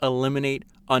 eliminate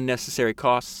unnecessary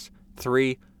costs.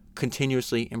 3,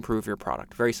 continuously improve your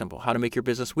product. Very simple. How to make your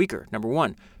business weaker. Number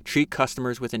 1, treat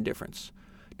customers with indifference.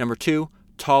 Number 2,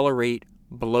 tolerate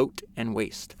bloat and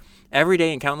waste. Every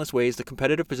day in countless ways, the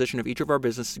competitive position of each of our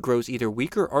businesses grows either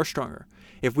weaker or stronger.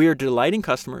 If we are delighting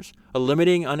customers,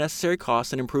 eliminating unnecessary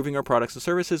costs, and improving our products and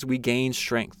services, we gain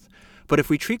strength. But if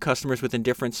we treat customers with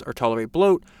indifference or tolerate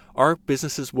bloat, our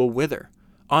businesses will wither.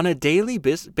 On a daily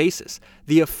basis,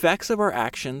 the effects of our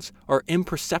actions are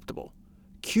imperceptible.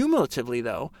 Cumulatively,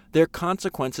 though, their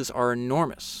consequences are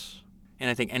enormous. And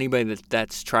I think anybody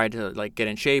that's tried to get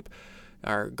in shape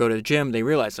or go to the gym, they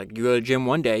realize you go to the gym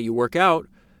one day, you work out,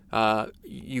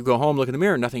 you go home, look in the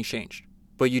mirror, nothing's changed.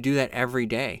 But you do that every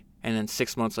day. And then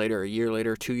 6 months later, a year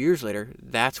later, 2 years later,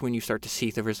 that's when you start to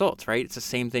see the results, right? It's the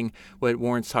same thing what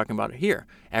Warren's talking about here.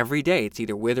 Every day, it's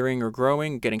either withering or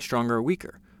growing, getting stronger or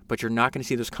weaker. But you're not going to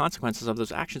see those consequences of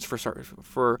those actions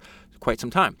for quite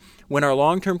some time. When our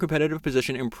long-term competitive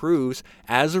position improves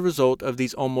as a result of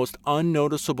these almost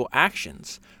unnoticeable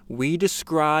actions, we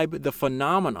describe the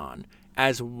phenomenon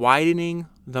as widening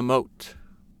the moat.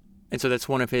 And so that's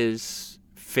one of his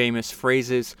famous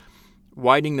phrases.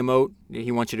 Widening the moat,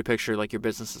 he wants you to picture your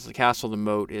business as a castle. The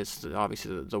moat is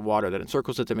obviously the water that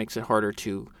encircles it that makes it harder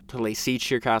to lay siege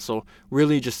to your castle.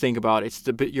 Really just think about it's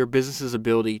your business's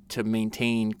ability to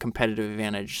maintain competitive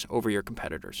advantage over your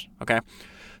competitors, okay?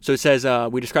 So it says,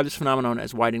 we describe this phenomenon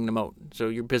as widening the moat. So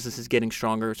your business is getting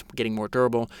stronger, it's getting more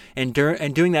durable. And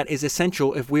doing that is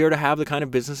essential if we are to have the kind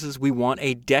of businesses we want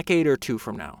a decade or 2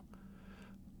 from now.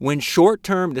 When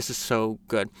short-term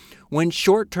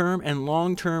and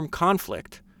long-term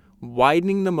conflict,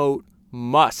 widening the moat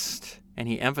must, and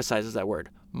he emphasizes that word,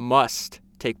 must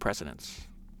take precedence.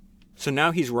 So now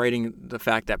he's writing the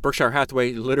fact that Berkshire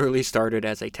Hathaway literally started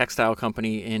as a textile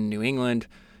company in New England,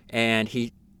 and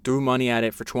he threw money at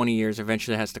it for 20 years,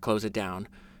 eventually has to close it down.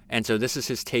 And so this is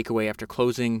his takeaway after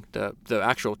closing the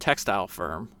actual textile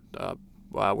firm,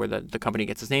 where the company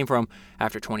gets its name from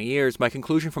after 20 years. My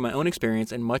conclusion from my own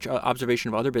experience and much observation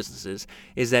of other businesses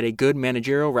is that a good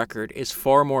managerial record is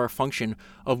far more a function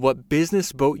of what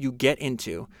business boat you get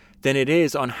into than it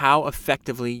is on how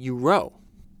effectively you row.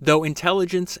 Though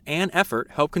intelligence and effort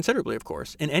help considerably, of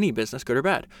course, in any business, good or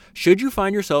bad. Should you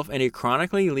find yourself in a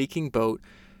chronically leaking boat,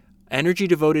 energy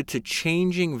devoted to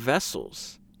changing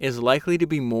vessels is likely to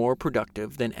be more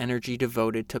productive than energy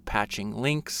devoted to patching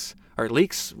leaks.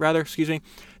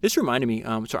 This reminded me,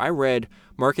 so I read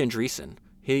Mark Andreessen.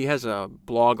 He has a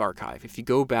blog archive. If you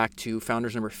go back to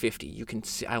Founders number 50, you can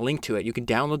see, I linked to it. You can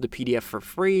download the PDF for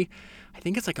free. I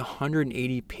think it's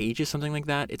 180 pages, something like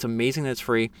that. It's amazing that it's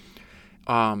free.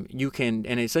 You can,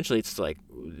 and essentially it's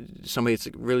somebody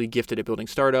that's really gifted at building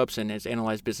startups and has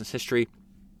analyzed business history.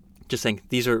 Just saying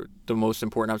these are the most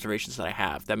important observations that I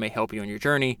have that may help you on your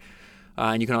journey.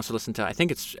 And you can also listen to, I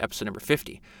think it's episode number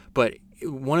 50. But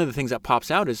one of the things that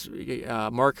pops out is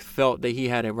Mark felt that he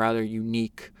had a rather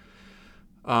unique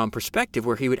perspective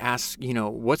where he would ask,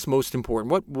 what's most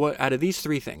important? What out of these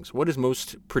three things, what is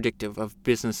most predictive of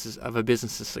a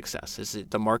business's success? Is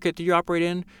it the market that you operate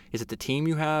in? Is it the team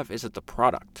you have? Is it the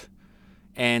product?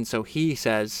 And so he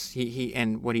says, he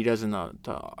and what he does in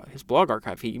his blog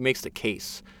archive, he makes the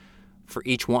case for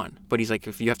each one. But he's like,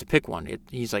 if you have to pick one,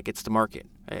 he's like, it's the market.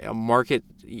 A market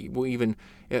will even,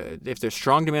 if there's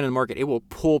strong demand in the market, it will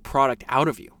pull product out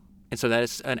of you. And so that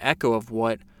is an echo of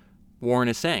what Warren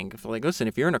is saying. Listen,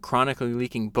 if you're in a chronically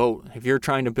leaking boat, if you're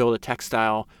trying to build a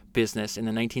textile business in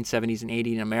the 1970s and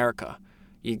 80s in America,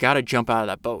 you got to jump out of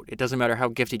that boat. It doesn't matter how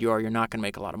gifted you are, you're not going to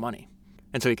make a lot of money.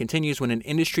 And so he continues, when an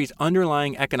industry's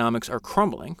underlying economics are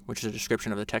crumbling, which is a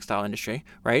description of the textile industry,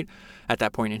 right? At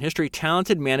that point in history,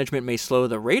 talented management may slow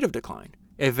the rate of decline.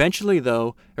 Eventually,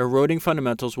 though, eroding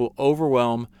fundamentals will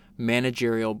overwhelm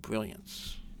managerial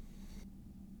brilliance.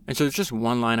 And so there's just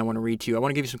one line I want to read to you. I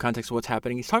want to give you some context of what's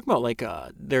happening. He's talking about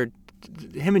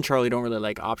him and Charlie don't really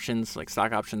like options, like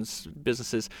stock options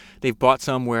businesses. They've bought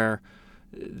some where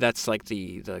that's like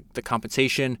the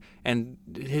compensation. And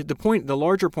the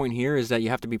larger point here is that you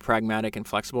have to be pragmatic and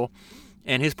flexible.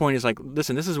 And his point is like,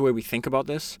 listen, this is the way we think about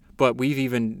this, but we've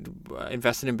even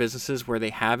invested in businesses where they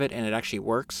have it and it actually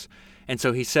works. And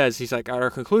so he's like, our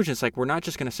conclusion is like, we're not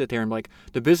just going to sit there and like,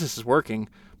 the business is working,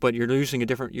 but you're using a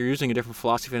different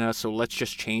philosophy than us, so let's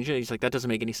just change it. He's like, that doesn't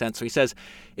make any sense. So he says,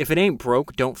 if it ain't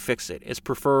broke, don't fix it. It's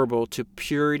preferable to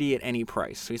purity at any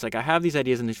price. So he's like, I have these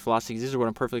ideas and these philosophies. These are what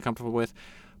I'm perfectly comfortable with.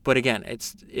 But again,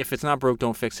 if it's not broke,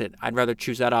 don't fix it. I'd rather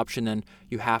choose that option than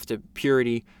you have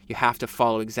to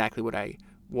follow exactly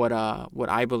what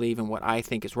I believe and what I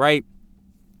think is right.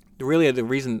 Really, the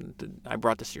reason that I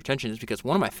brought this to your attention is because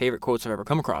one of my favorite quotes I've ever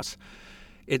come across,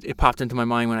 it popped into my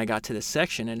mind when I got to this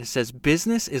section, and it says,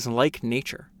 business is like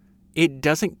nature. It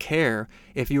doesn't care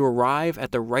if you arrive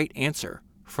at the right answer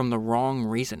from the wrong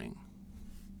reasoning.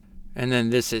 And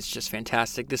then this is just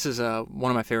fantastic. This is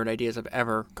one of my favorite ideas I've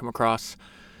ever come across.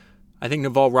 I think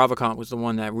Naval Ravikant was the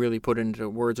one that really put it into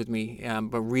words with me.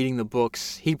 But reading the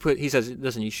books, he says,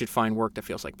 listen, you should find work that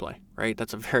feels like play, right?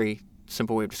 That's a very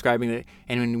simple way of describing it.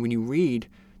 And when you read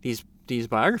these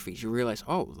biographies, you realize,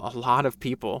 a lot of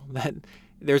people that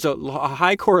there's a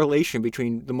high correlation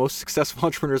between the most successful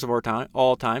entrepreneurs of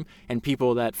all time and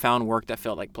people that found work that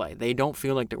felt like play. They don't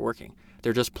feel like they're working.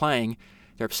 They're just playing.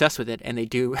 They're obsessed with it, and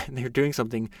they're doing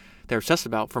something they're obsessed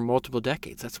about for multiple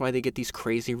decades. That's why they get these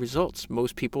crazy results.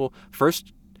 Most people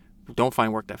first don't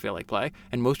find work that feel like play,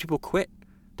 and most people quit.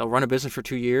 They'll run a business for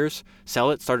 2 years,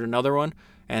 sell it, start another one,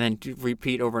 and then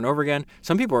repeat over and over again.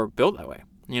 Some people are built that way.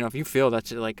 If you feel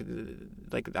that's like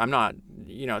I'm not,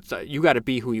 you got to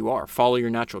be who you are. Follow your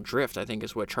natural drift, I think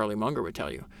is what Charlie Munger would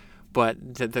tell you.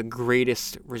 But the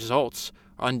greatest results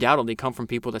undoubtedly come from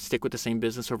people that stick with the same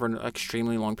business over an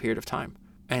extremely long period of time.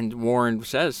 And Warren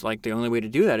says, like, the only way to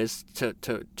do that is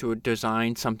to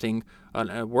design something,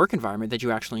 a work environment that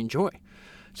you actually enjoy.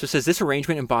 So it says, this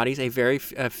arrangement embodies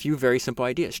a few very simple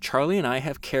ideas. Charlie and I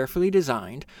have carefully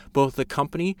designed both the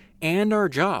company and our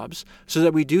jobs so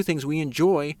that we do things we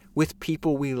enjoy with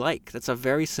people we like. That's a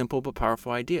very simple but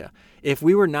powerful idea. If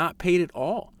we were not paid at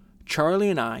all, Charlie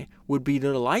and I would be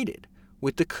delighted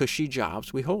with the cushy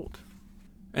jobs we hold.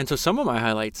 And so some of my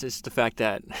highlights is the fact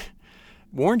that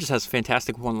Warren just has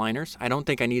fantastic one-liners. I don't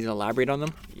think I need to elaborate on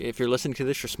them. If you're listening to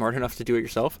this, you're smart enough to do it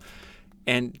yourself.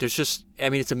 And there's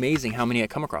it's amazing how many I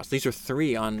come across. These are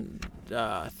three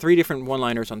different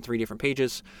one-liners on 3 different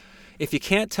pages. If you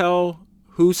can't tell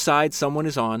whose side someone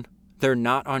is on, they're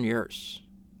not on yours.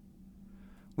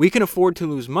 We can afford to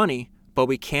lose money, but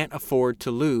we can't afford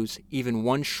to lose even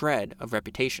one shred of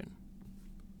reputation.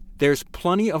 There's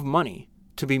plenty of money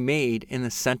to be made in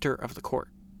the center of the court.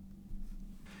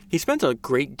 He spends a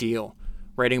great deal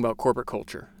writing about corporate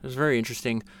culture. It was very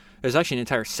interesting. There's actually an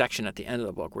entire section at the end of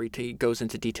the book where he goes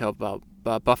into detail about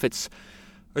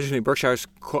Berkshire's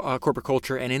corporate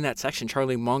culture. And in that section,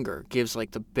 Charlie Munger gives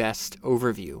like the best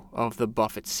overview of the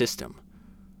Buffett system.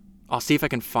 I'll see if I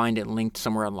can find it linked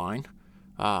somewhere online.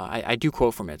 I do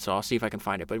quote from it, so I'll see if I can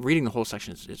find it. But reading the whole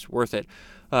section is worth it.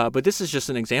 But this is just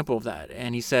an example of that.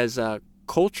 And he says,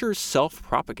 cultures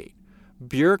self-propagate.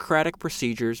 Bureaucratic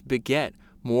procedures beget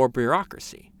more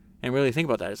bureaucracy. And really think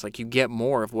about that. It's like you get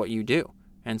more of what you do.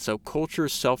 And so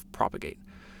cultures self-propagate.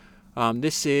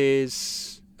 This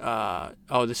is going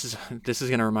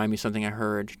to remind me of something I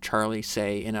heard Charlie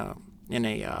say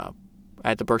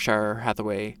at the Berkshire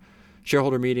Hathaway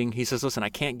shareholder meeting. He says, listen, I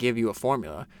can't give you a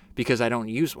formula because I don't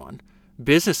use one.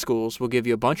 Business schools will give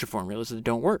you a bunch of formulas that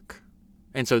don't work.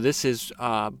 And so this is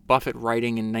Buffett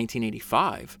writing in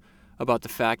 1985 about the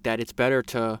fact that it's better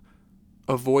to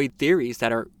avoid theories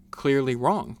that are clearly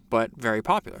wrong, but very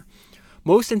popular.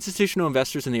 Most institutional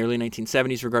investors in the early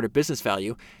 1970s regarded business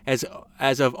value as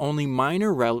of only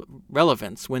minor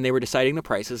relevance when they were deciding the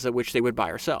prices at which they would buy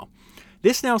or sell.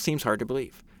 This now seems hard to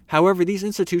believe. However, these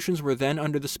institutions were then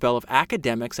under the spell of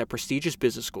academics at prestigious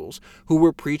business schools who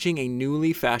were preaching a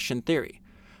newly fashioned theory.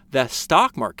 The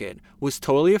stock market was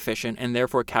totally efficient, and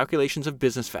therefore calculations of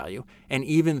business value and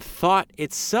even thought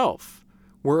itself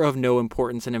were of no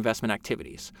importance in investment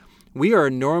activities. We are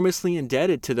enormously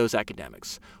indebted to those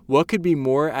academics. What could be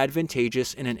more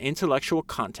advantageous in an intellectual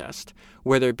contest,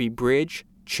 whether it be bridge,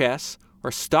 chess,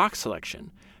 or stock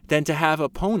selection, than to have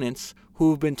opponents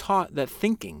who have been taught that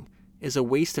thinking is a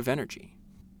waste of energy?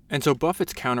 And so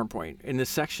Buffett's counterpoint in this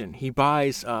section, he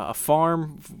buys a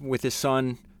farm with his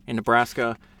son in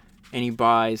Nebraska, and he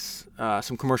buys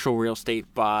some commercial real estate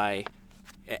by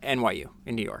NYU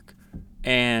in New York.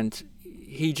 And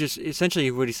he just, essentially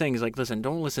what he's saying is like, listen,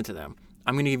 don't listen to them.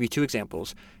 I'm going to give you two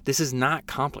examples. This is not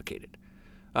complicated.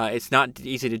 It's not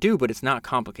easy to do, but it's not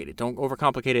complicated. Don't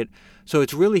overcomplicate it. So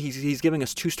it's really, he's giving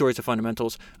us two stories of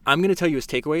fundamentals. I'm going to tell you his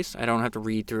takeaways. I don't have to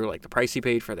read through like the price he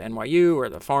paid for the NYU or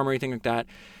the farm or anything like that.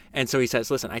 And so he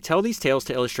says, listen, I tell these tales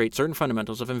to illustrate certain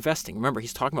fundamentals of investing. Remember,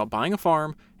 he's talking about buying a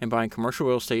farm and buying commercial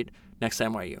real estate next to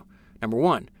NYU. Number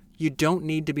one, you don't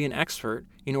need to be an expert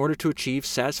in order to achieve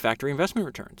satisfactory investment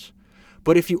returns.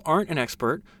 But if you aren't an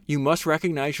expert, you must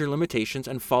recognize your limitations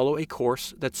and follow a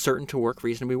course that's certain to work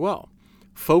reasonably well.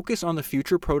 Focus on the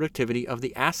future productivity of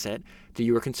the asset that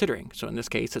you are considering. So in this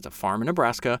case, it's a farm in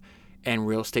Nebraska and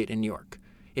real estate in New York.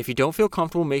 If you don't feel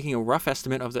comfortable making a rough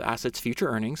estimate of the asset's future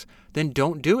earnings, then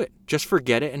don't do it. Just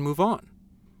forget it and move on.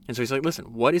 And so he's like,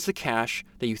 listen, what is the cash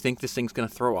that you think this thing's going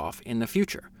to throw off in the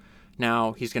future?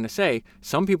 Now, he's going to say,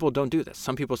 some people don't do this.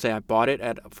 Some people say, I bought it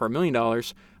for $1 million.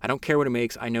 I don't care what it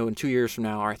makes. I know in 2 years from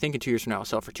now, or I think in 2 years from now, I'll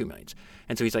sell it for $2 million.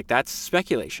 And so he's like, that's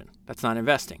speculation. That's not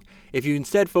investing. If you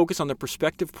instead focus on the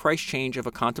prospective price change of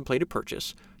a contemplated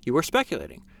purchase, you are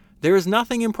speculating. There is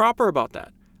nothing improper about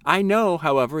that. I know,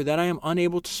 however, that I am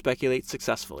unable to speculate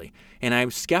successfully, and I am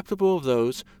skeptical of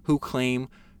those who claim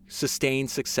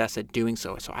sustained success at doing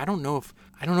so. So I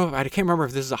can't remember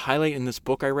if this is a highlight in this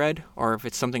book I read or if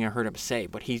it's something I heard him say,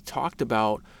 but he talked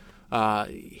about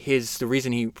the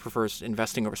reason he prefers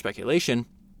investing over speculation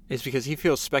is because he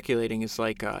feels speculating is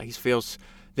like he feels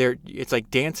it's like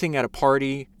dancing at a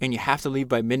party and you have to leave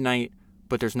by midnight,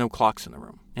 but there's no clocks in the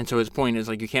room. And so his point is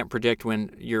like you can't predict when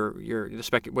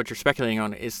what you're speculating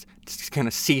on is going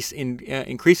to cease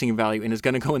increasing in value and is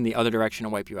going to go in the other direction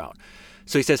and wipe you out.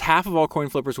 So he says half of all coin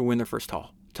flippers will win their first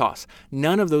toss.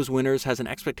 None of those winners has an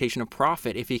expectation of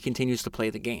profit if he continues to play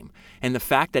the game. And the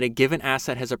fact that a given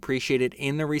asset has appreciated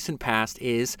in the recent past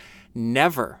is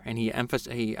never, and he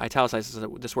italicizes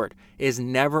this word, is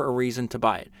never a reason to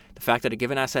buy it. The fact that a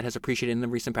given asset has appreciated in the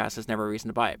recent past is never a reason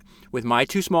to buy it. With my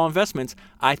two small investments,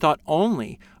 I thought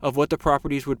only of what the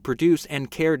properties would produce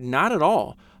and cared not at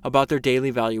all about their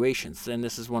daily valuations. And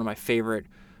this is one of my favorite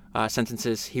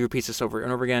sentences. He repeats this over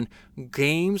and over again.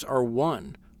 Games are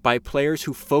won by players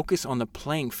who focus on the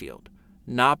playing field,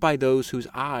 not by those whose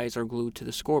eyes are glued to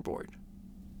the scoreboard.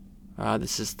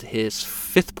 This is his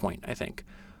fifth point, I think.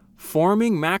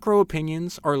 Forming macro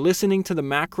opinions or listening to the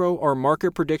macro or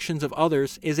market predictions of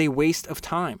others is a waste of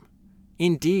time.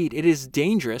 Indeed, it is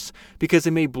dangerous because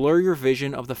it may blur your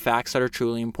vision of the facts that are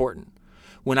truly important.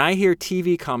 When I hear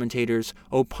TV commentators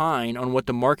opine on what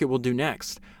the market will do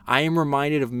next, I am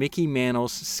reminded of Mickey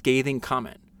Mantle's scathing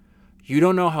comment. You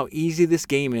don't know how easy this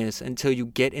game is until you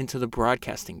get into the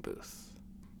broadcasting booth.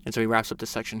 And so he wraps up this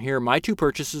section here. My two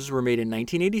purchases were made in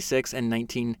 1986 and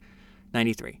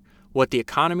 1993. What the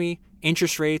economy,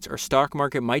 interest rates, or stock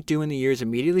market might do in the years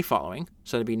immediately following,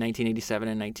 so that'd be 1987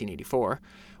 and 1984,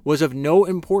 was of no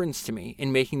importance to me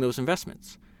in making those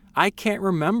investments. I can't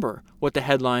remember what the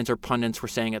headlines or pundits were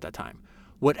saying at that time.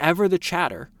 Whatever the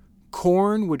chatter,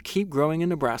 corn would keep growing in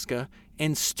Nebraska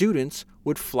and students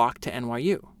would flock to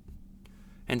NYU.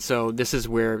 And so this is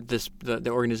where the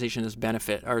organization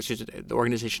the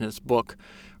organization of this book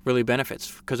really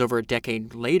benefits, because over a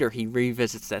decade later he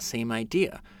revisits that same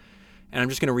idea. And I'm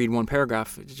just going to read one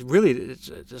paragraph. It's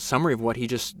a summary of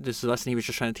this lesson he was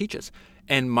just trying to teach us.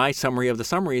 And my summary of the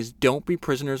summary is, don't be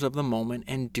prisoners of the moment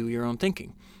and do your own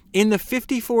thinking. In the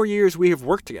 54 years we have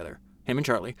worked together, him and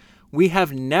Charlie, we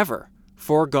have never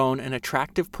foregone an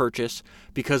attractive purchase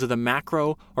because of the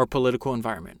macro or political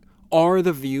environment or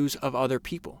the views of other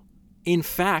people. In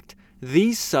fact,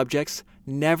 these subjects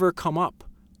never come up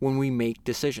when we make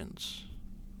decisions.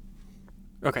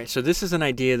 Okay, so this is an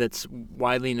idea that's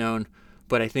widely known,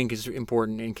 but I think is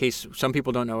important in case some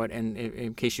people don't know it, and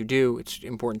in case you do, it's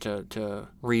important to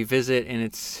revisit. And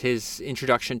it's his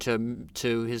introduction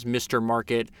to his Mr.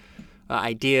 Market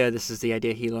idea. This is the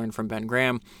idea he learned from Ben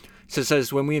Graham. So it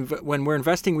says, when we're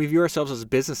investing, we view ourselves as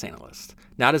business analysts,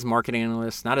 not as market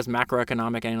analysts, not as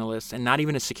macroeconomic analysts, and not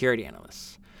even as security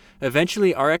analysts.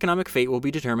 Eventually, our economic fate will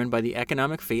be determined by the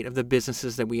economic fate of the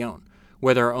businesses that we own,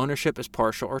 whether our ownership is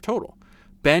partial or total.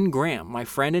 Ben Graham, my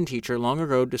friend and teacher, long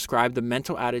ago described the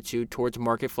mental attitude towards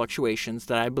market fluctuations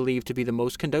that I believe to be the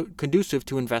most conducive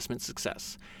to investment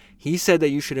success. He said that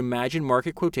you should imagine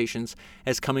market quotations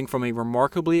as coming from a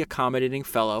remarkably accommodating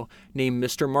fellow named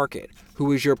Mr. Market,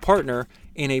 who is your partner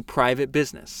in a private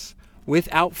business.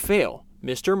 Without fail,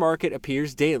 Mr. Market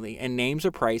appears daily and names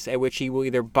a price at which he will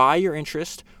either buy your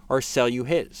interest or sell you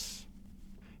his.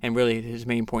 And really, his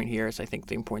main point here is, I think,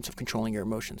 the importance of controlling your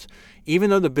emotions. Even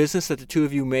though the business that the two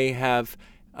of you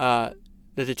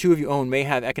own may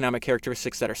have economic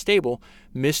characteristics that are stable,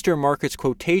 Mr. Market's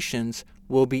quotations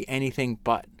will be anything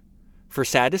but. For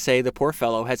sad to say, the poor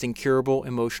fellow has incurable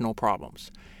emotional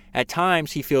problems. At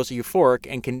times, he feels euphoric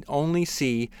and can only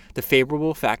see the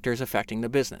favorable factors affecting the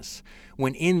business.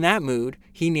 When in that mood,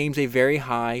 he names a very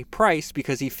high price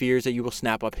because he fears that you will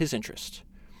snap up his interest.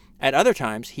 At other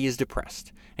times, he is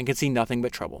depressed and can see nothing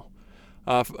but trouble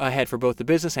ahead for both the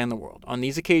business and the world. On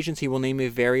these occasions, he will name a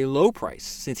very low price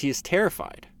since he is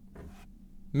terrified.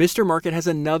 Mr. Market has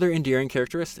another endearing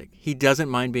characteristic. He doesn't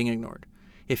mind being ignored.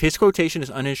 If his quotation is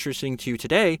uninteresting to you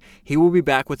today, he will be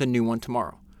back with a new one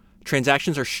tomorrow.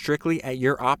 Transactions are strictly at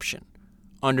your option.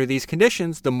 Under these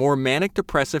conditions, the more manic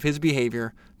depressive his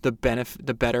behavior, the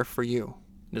better for you.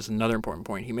 This is another important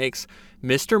point he makes.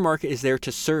 Mr. Market is there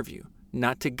to serve you,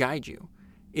 not to guide you.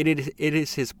 It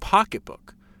is his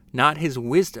pocketbook, not his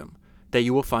wisdom, that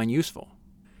you will find useful.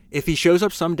 If he shows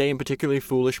up someday in particularly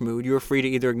foolish mood, you are free to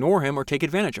either ignore him or take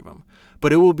advantage of him.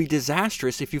 But it will be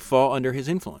disastrous if you fall under his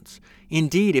influence.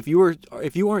 Indeed, if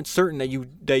you aren't certain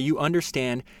that you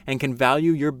understand and can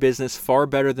value your business far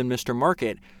better than Mr.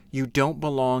 Market, you don't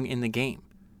belong in the game.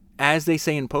 As they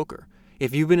say in poker,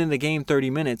 if you've been in the game 30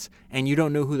 minutes and you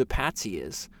don't know who the patsy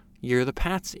is, you're the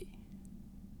patsy.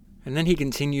 And then he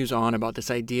continues on about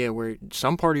this idea where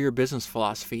some part of your business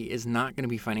philosophy is not going to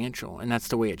be financial, and that's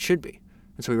the way it should be.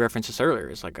 And so we referenced this earlier.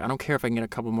 It's like, I don't care if I can get a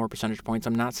couple more percentage points.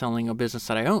 I'm not selling a business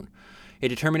that I own. A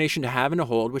determination to have and to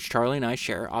hold, which Charlie and I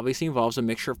share, obviously involves a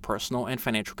mixture of personal and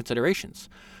financial considerations.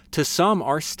 To some,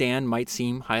 our stand might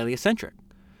seem highly eccentric.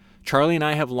 Charlie and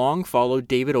I have long followed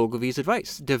David Ogilvy's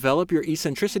advice. Develop your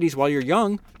eccentricities while you're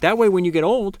young. That way, when you get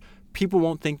old, people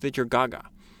won't think that you're gaga.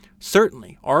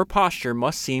 Certainly, our posture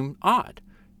must seem odd.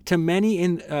 To many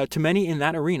in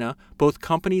that arena, both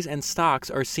companies and stocks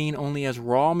are seen only as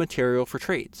raw material for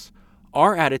trades.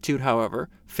 Our attitude, however,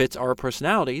 fits our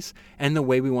personalities and the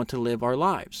way we want to live our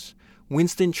lives.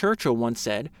 Winston Churchill once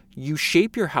said, "You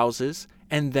shape your houses,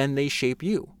 and then they shape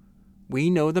you."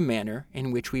 We know the manner in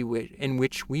which we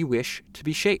wish to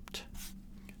be shaped.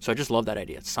 So I just love that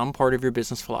idea. Some part of your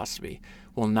business philosophy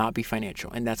will not be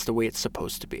financial, and that's the way it's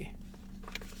supposed to be.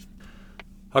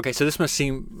 Okay, so this might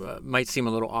seem a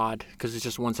little odd because it's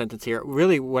just one sentence here.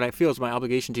 Really, what I feel is my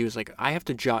obligation to you is like I have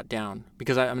to jot down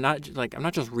because I'm not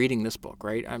just reading this book,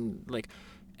 right? I'm like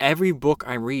every book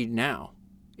I read now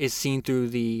is seen through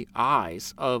the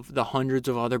eyes of the hundreds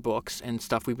of other books and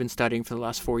stuff we've been studying for the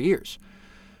last 4 years.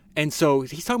 And so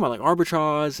he's talking about like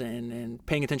arbitrage and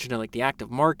paying attention to like the active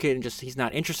market and just he's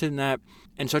not interested in that.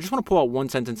 And so I just want to pull out one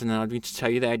sentence and then I'll just tell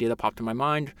you the idea that popped in my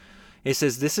mind. It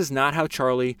says, "This is not how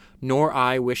Charlie nor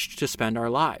I wished to spend our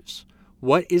lives.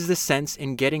 What is the sense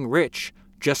in getting rich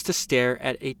just to stare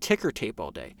at a ticker tape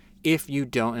all day? If you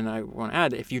don't," and I want to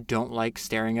add, if you don't like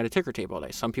staring at a ticker tape all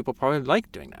day. Some people probably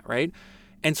like doing that, right?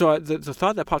 And so the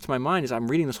thought that popped to my mind is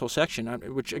I'm reading this whole section,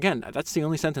 which again, that's the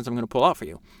only sentence I'm going to pull out for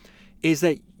you, is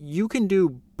that you can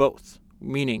do both.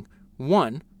 Meaning,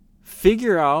 one,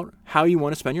 figure out how you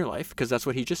want to spend your life, because that's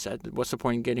what he just said. What's the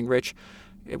point in getting rich?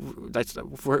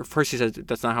 First he says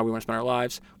that's not how we want to spend our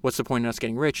lives. What's the point in us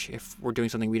getting rich if we're doing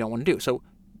something we don't want to do? So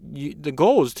the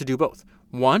goal is to do both.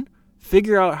 One,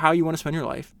 figure out how you want to spend your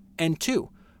life. And two,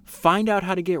 find out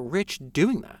how to get rich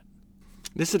doing that.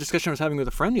 This is a discussion I was having with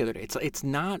a friend the other day. It's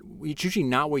usually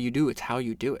not what you do, it's how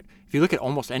you do it. If you look at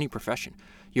almost any profession,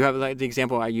 you have like the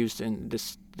example I used in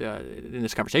this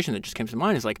conversation that just came to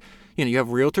mind is like, you have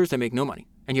realtors that make no money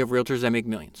and you have realtors that make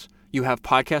millions. You have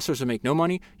podcasters that make no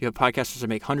money. You have podcasters that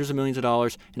make hundreds of millions of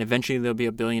dollars, and eventually they'll be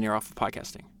a billionaire off of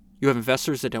podcasting. You have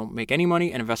investors that don't make any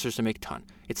money and investors that make a ton.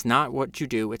 It's not what you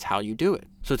do, it's how you do it.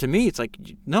 So to me, it's like,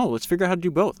 no, let's figure out how to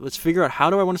do both. Let's figure out how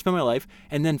do I want to spend my life,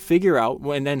 and then figure out,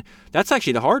 and then that's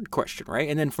actually the hard question, right?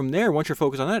 And then from there, once you're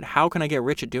focused on that, how can I get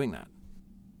rich at doing that?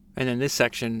 And then this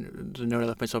section, the note I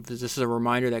left myself, is this is a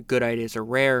reminder that good ideas are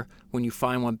rare. When you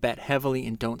find one, bet heavily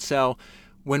and don't sell.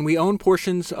 When we own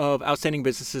portions of outstanding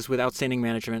businesses with outstanding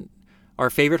management,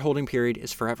 our favorite holding period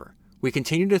is forever. We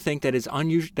continue to think that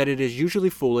it is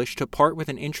usually foolish to part with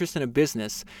an interest in a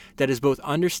business that is both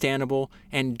understandable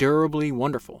and durably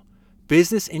wonderful.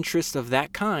 Business interests of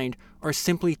that kind are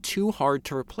simply too hard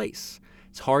to replace.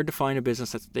 It's hard to find a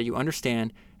business that you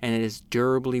understand and it is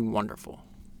durably wonderful.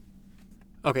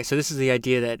 Okay, so this is the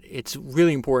idea that it's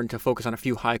really important to focus on a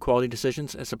few high-quality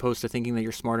decisions as opposed to thinking that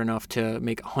you're smart enough to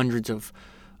make hundreds of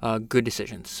good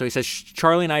decisions. So he says,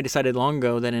 Charlie and I decided long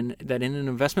ago that in an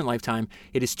investment lifetime,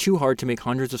 it is too hard to make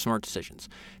hundreds of smart decisions.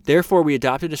 Therefore, we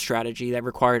adopted a strategy that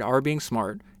required our being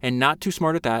smart, and not too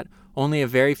smart at that, only a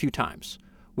very few times.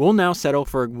 We'll now settle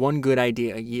for one good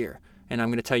idea a year. And I'm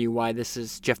going to tell you why this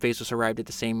is Jeff Bezos arrived at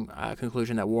the same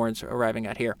conclusion that Warren's arriving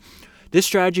at here. This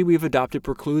strategy we've adopted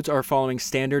precludes our following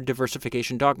standard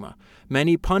diversification dogma.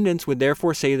 Many pundits would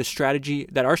therefore say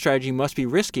that our strategy must be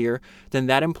riskier than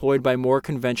that employed by more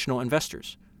conventional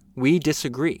investors. We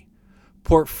disagree.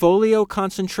 Portfolio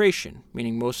concentration,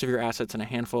 meaning most of your assets in a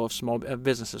handful of small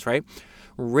businesses, right,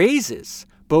 raises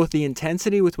both the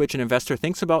intensity with which an investor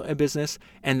thinks about a business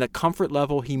and the comfort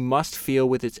level he must feel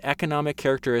with its economic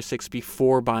characteristics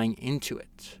before buying into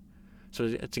it. So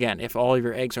it's, again, if all of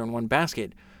your eggs are in one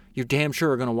basket, you damn sure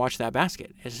are going to watch that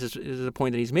basket. This is the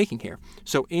point that he's making here.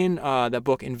 So in that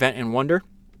book, Invent and Wander,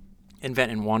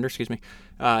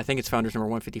 I think it's Founders number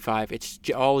 155. It's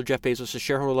all of Jeff Bezos'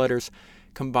 shareholder letters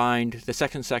combined. The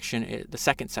second section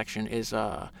is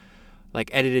like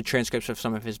edited transcripts of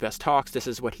some of his best talks. This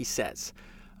is what he says.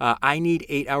 I need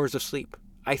 8 hours of sleep.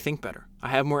 I think better. I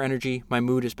have more energy. My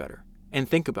mood is better. And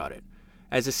think about it.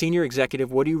 As a senior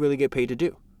executive, what do you really get paid to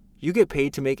do? You get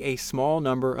paid to make a small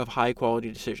number of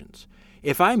high-quality decisions.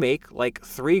 If I make like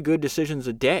 3 good decisions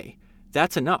a day,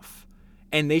 that's enough.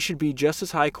 And they should be just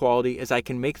as high quality as I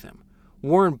can make them.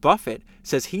 Warren Buffett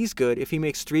says he's good if he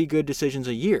makes 3 good decisions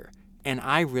a year. And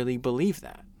I really believe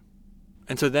that.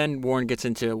 And so then Warren gets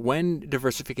into when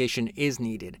diversification is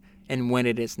needed and when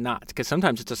it is not. Because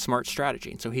sometimes it's a smart strategy.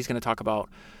 And so he's going to talk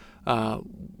about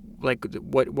like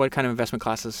what kind of investment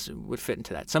classes would fit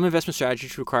into that. Some investment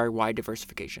strategies require wide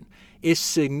diversification. If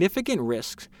significant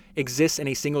risk exists in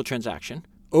a single transaction,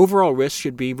 overall risk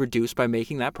should be reduced by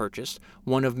making that purchase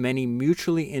one of many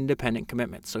mutually independent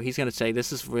commitments. So he's going to say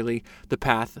this is really the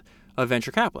path of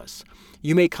venture capitalists.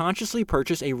 You may consciously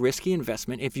purchase a risky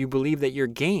investment if you believe that your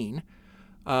gain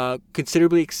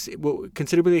considerably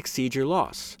exceed your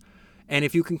loss, and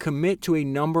if you can commit to a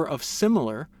number of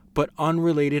similar but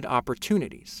unrelated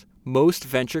opportunities. Most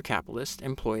venture capitalists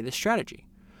employ this strategy.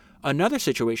 Another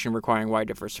situation requiring wide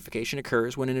diversification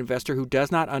occurs when an investor who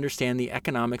does not understand the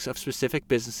economics of specific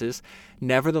businesses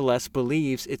nevertheless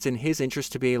believes it's in his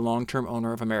interest to be a long-term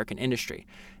owner of American industry.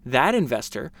 That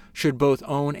investor should both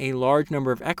own a large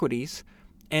number of equities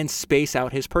and space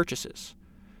out his purchases.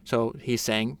 So he's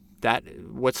saying that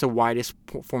what's the widest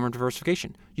form of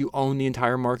diversification? You own the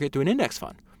entire market through an index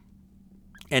fund.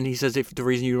 And he says if the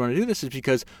reason you want to do this is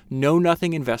because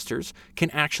know-nothing investors can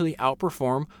actually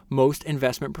outperform most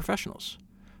investment professionals.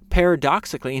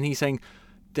 Paradoxically, and he's saying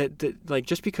that like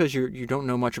just because you don't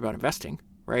know much about investing,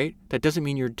 right, that doesn't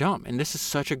mean you're dumb. And this is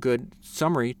such a good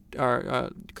summary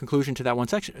or conclusion to that one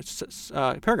section,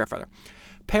 paragraph rather.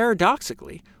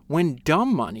 Paradoxically, when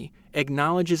dumb money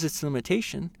acknowledges its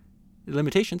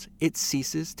limitations, it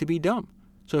ceases to be dumb.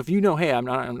 So if you know, hey,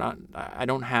 I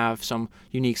don't have some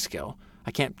unique skill. I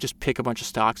can't just pick a bunch of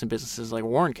stocks and businesses like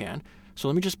Warren can. So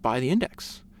let me just buy the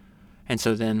index. And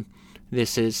so then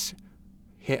this is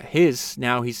his.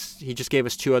 Now he just gave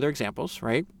us 2 other examples,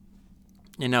 right?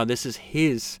 And now this is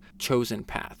his chosen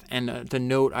path. And the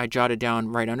note I jotted down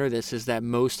right under this is that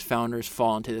most founders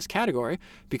fall into this category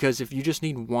because if you just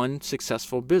need one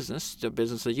successful business, the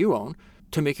business that you own,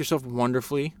 to make yourself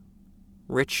wonderfully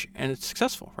rich and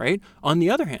successful, right? On the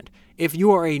other hand, if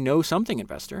you are a know-something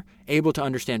investor, able to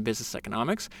understand business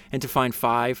economics and to find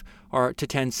 5 or to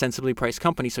 10 sensibly priced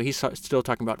companies, so he's still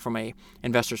talking about from a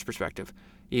investor's perspective.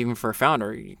 Even for a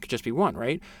founder, it could just be one,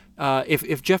 right?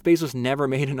 If Jeff Bezos never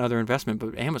made another investment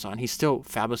but Amazon, he's still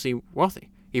fabulously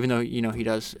wealthy, even though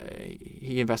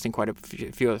he invests in quite a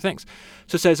few other things.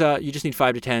 So it says you just need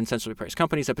 5 to 10 sensibly priced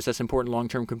companies that possess important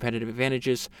long-term competitive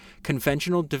advantages.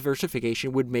 Conventional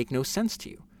diversification would make no sense to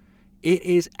you. it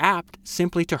is apt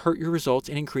simply to hurt your results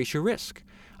and increase your risk.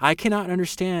 I cannot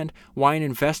understand why an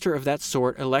investor of that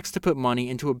sort elects to put money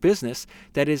into a business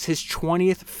that is his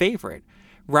 20th favorite,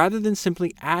 rather than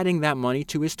simply adding that money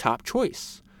to his top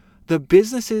choice. The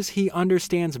businesses he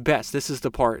understands best, this is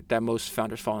the part that most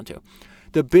founders fall into,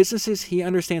 the businesses he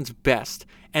understands best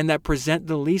and that present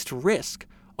the least risk,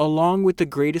 along with the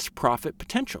greatest profit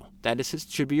potential.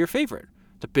 Should be your favorite.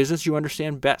 The business you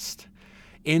understand best.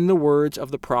 In the words of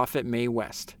the prophet Mae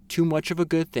West, too much of a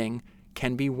good thing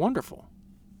can be wonderful.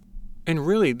 And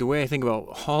really, the way I think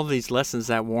about all these lessons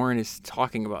that Warren is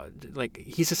talking about, like,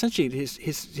 he's essentially,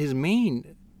 his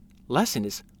main lesson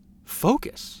is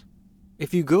focus.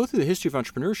 If you go through the history of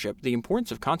entrepreneurship, the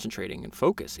importance of concentrating and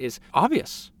focus is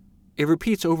obvious. It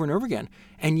repeats over and over again.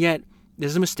 And yet,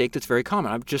 this is a mistake that's very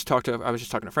common. I was just talking to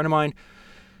a friend of mine.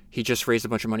 He just raised a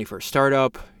bunch of money for a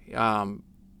startup.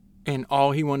 And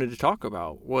all he wanted to talk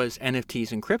about was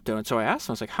NFTs and crypto. And so I asked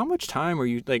him, I was like, how much time are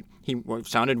you, like, he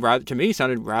sounded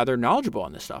rather knowledgeable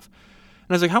on this stuff. And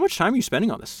I was like, how much time are you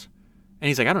spending on this? And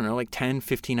he's like, I don't know, like 10,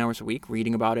 15 hours a week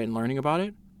reading about it and learning about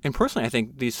it. And personally, I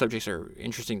think these subjects are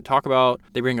interesting to talk about.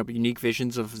 They bring up unique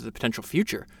visions of the potential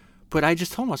future. But I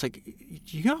just told him, I was like,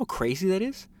 you know how crazy that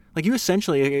is? Like, you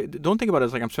essentially, don't think about it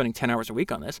as like I'm spending 10 hours a week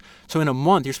on this. So in a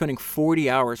month, you're spending 40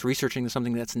 hours researching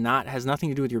something has nothing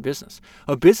to do with your business.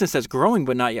 A business that's growing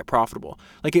but not yet profitable.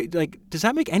 Does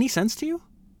that make any sense to you?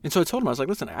 And so I told him, I was like,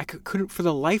 listen, I couldn't, for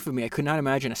the life of me, I could not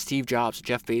imagine a Steve Jobs, a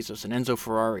Jeff Bezos, an Enzo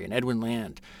Ferrari, an Edwin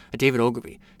Land, a David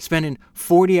Ogilvy spending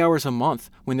 40 hours a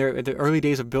month when they're at the early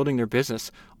days of building their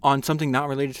business on something not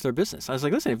related to their business. I was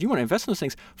like, listen, if you want to invest in those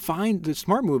things, the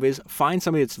smart move is find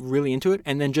somebody that's really into it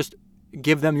and then just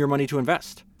give them your money to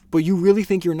invest. But you really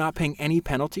think you're not paying any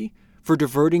penalty for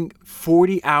diverting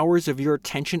 40 hours of your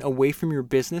attention away from your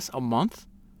business a month?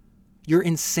 You're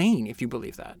insane if you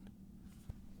believe that.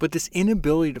 But this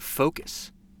inability to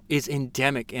focus is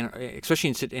endemic,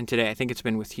 especially in today. I think it's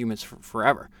been with humans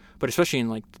forever, but especially in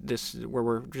like this, where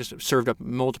we're just served up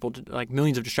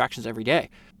millions of distractions every day.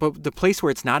 But the place where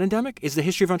it's not endemic is the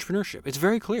history of entrepreneurship. It's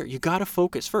very clear. You got to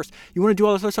focus first. You want to do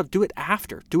all this other stuff, do it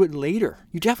after, do it later.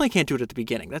 You definitely can't do it at the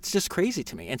beginning. That's just crazy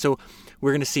to me. And so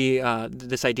we're going to see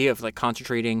this idea of like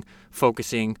concentrating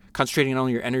not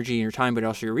only your energy and your time, but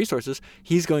also your resources.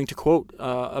 He's going to quote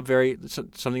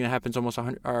something that happens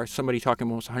somebody talking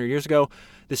almost 100 years ago.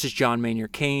 This is John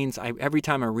Maynard Keynes. Every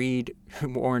time I read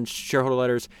Warren's shareholder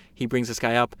letters, he brings this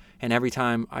guy up. And every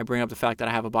time I bring up the fact that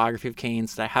I have a biography of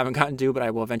Keynes that I haven't gotten to, but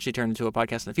I will eventually turn into a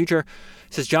podcast in the future,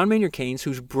 it says John Maynard Keynes,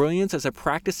 whose brilliance as a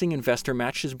practicing investor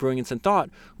matched his brilliance in thought,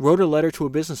 wrote a letter to a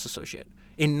business associate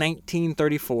in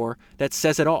 1934 that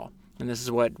says it all. And this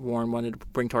is what Warren wanted to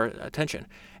bring to our attention.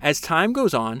 As time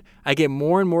goes on, I get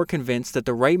more and more convinced that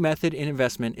the right method in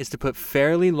investment is to put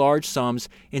fairly large sums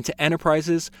into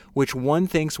enterprises which one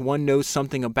thinks one knows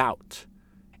something about,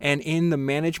 and in the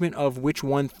management of which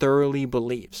one thoroughly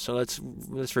believes. So let's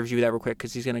review that real quick,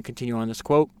 because he's going to continue on this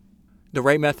quote. The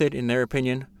right method, in their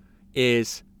opinion,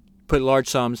 is put large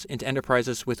sums into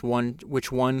enterprises which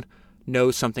one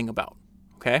knows something about.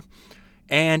 Okay?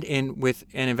 And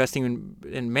investing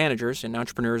in managers and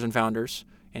entrepreneurs and founders,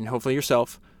 and hopefully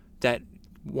yourself, that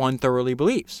one thoroughly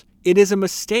believes. It is a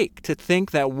mistake to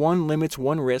think that one limits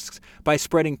one risks by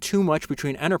spreading too much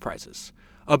between enterprises,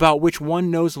 about which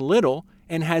one knows little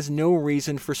and has no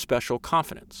reason for special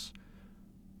confidence.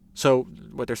 So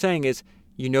what they're saying is,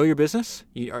 you know your business,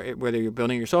 whether you're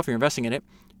building it yourself or you're investing in it,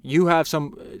 you have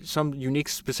some unique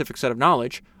specific set of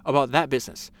knowledge about that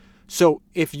business. So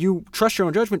if you trust your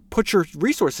own judgment, put your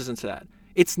resources into that.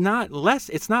 It's not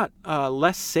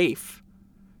less safe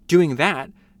doing that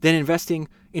than investing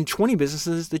in 20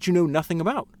 businesses that you know nothing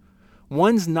about.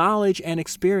 One's knowledge and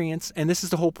experience, and this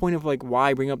is the whole point of like why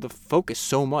I bring up the focus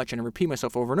so much and I repeat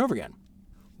myself over and over again.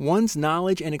 One's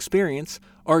knowledge and experience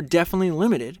are definitely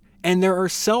limited, and there are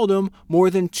seldom more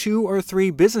than 2 or 3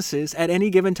 businesses at any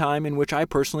given time in which I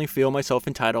personally feel myself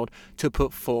entitled to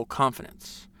put full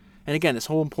confidence. And again, this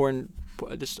whole point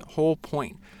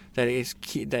that is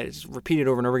key, that is repeated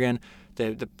over and over again,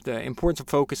 the importance of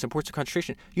focus, importance of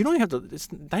concentration. You don't even have to.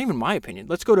 It's not even my opinion.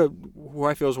 Let's go to who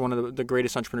I feel is one of the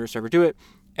greatest entrepreneurs to ever do it.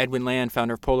 Edwin Land,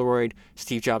 founder of Polaroid,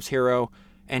 Steve Jobs' hero,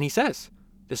 and he says,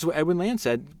 this is what Edwin Land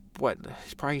said.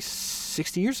 Probably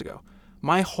 60 years ago.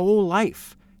 My whole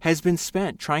life has been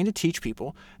spent trying to teach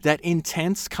people that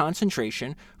intense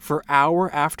concentration for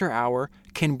hour after hour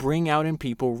can bring out in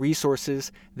people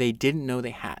resources they didn't know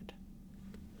they had.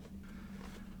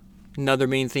 Another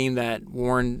main theme that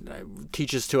Warren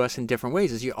teaches to us in different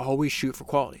ways is you always shoot for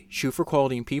quality. Shoot for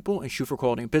quality in people and shoot for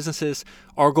quality in businesses.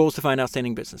 Our goal is to find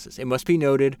outstanding businesses. It must be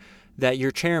noted that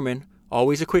your chairman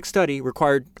always a quick study,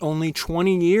 required only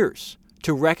 20 years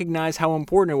to recognize how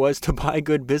important it was to buy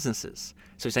good businesses.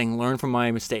 So he's saying, learn from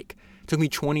my mistake. It took me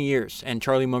 20 years and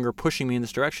Charlie Munger pushing me in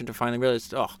this direction to finally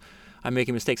realize, I'm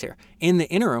making mistakes here. In the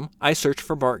interim, I searched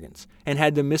for bargains and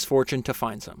had the misfortune to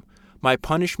find some. My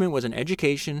punishment was an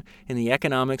education in the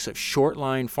economics of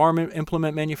short-line farm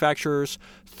implement manufacturers,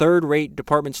 third-rate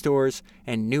department stores,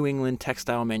 and New England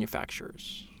textile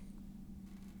manufacturers.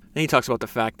 Then he talks about the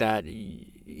fact that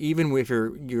even if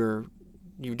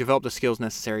you develop the skills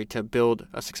necessary to build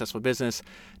a successful business,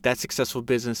 that successful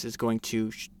business is going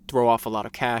to throw off a lot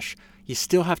of cash. You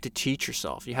still have to teach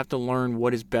yourself. You have to learn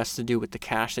what is best to do with the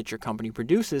cash that your company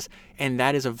produces, and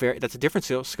that's a different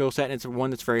skill set, and it's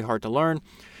one that's very hard to learn.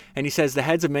 And he says the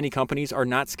heads of many companies are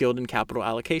not skilled in capital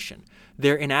allocation.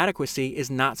 Their inadequacy is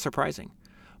not surprising.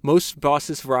 Most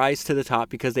bosses rise to the top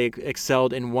because they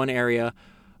excelled in one area,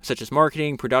 such as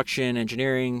marketing, production,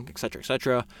 engineering, etc.,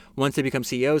 etc. Once they become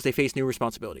CEOs, they face new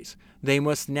responsibilities. They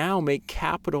must now make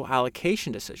capital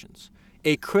allocation decisions,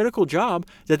 a critical job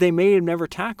that they may have never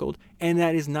tackled and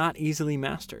that is not easily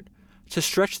mastered. To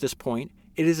stretch this point,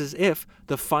 it is as if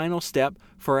the final step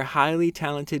for a highly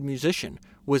talented musician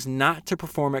was not to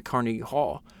perform at Carnegie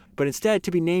Hall, but instead to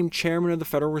be named chairman of the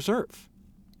Federal Reserve.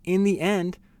 In the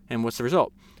end, and what's the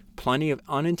result? Plenty of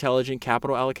unintelligent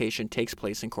capital allocation takes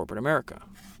place in corporate America.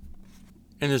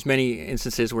 And there's many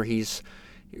instances where he's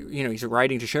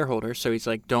writing to shareholders, so he's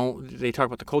like, they talk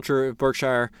about the culture of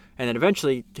Berkshire, and then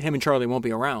eventually him and Charlie won't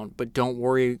be around, but don't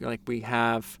worry, like we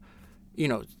have,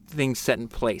 things set in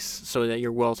place so that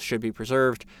your wealth should be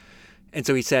preserved. And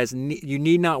so he says, you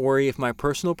need not worry if my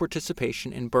personal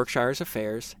participation in Berkshire's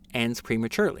affairs ends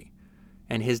prematurely.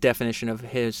 And his definition of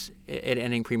it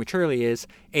ending prematurely is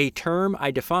a term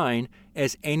I define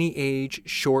as any age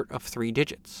short of 3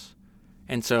 digits.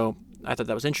 And so I thought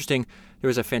that was interesting. There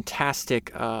was a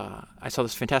fantastic, I saw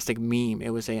this fantastic meme.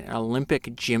 It was an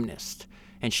Olympic gymnast,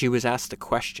 and she was asked a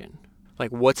question,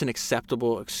 like, what's an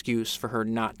acceptable excuse for her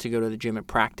not to go to the gym and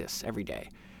practice every day?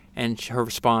 And her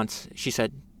response, she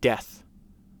said, death.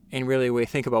 And really, when we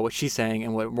think about what she's saying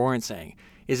and what Warren's saying,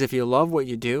 is if you love what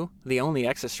you do, the only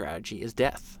exit strategy is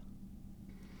death.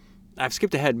 I've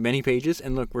skipped ahead many pages,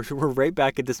 and look, we're right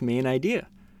back at this main idea.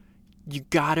 You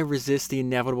gotta resist the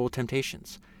inevitable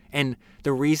temptations. And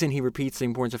the reason he repeats the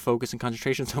importance of focus and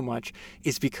concentration so much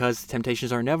is because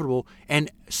temptations are inevitable,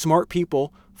 and smart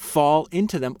people fall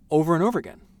into them over and over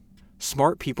again.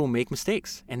 Smart people make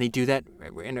mistakes, and they do that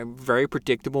in a very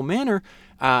predictable manner.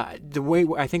 The way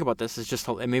I think about this is just,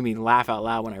 it made me laugh out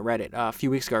loud when I read it. A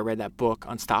few weeks ago, I read that book,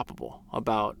 Unstoppable,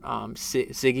 about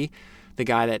Ziggy, the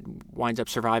guy that winds up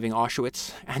surviving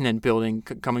Auschwitz and then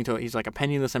he's like a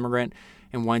penniless immigrant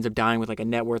and winds up dying with like a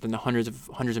net worth in the hundreds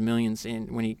of millions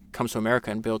when he comes to America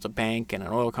and builds a bank and an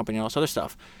oil company and all this other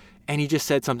stuff. And he just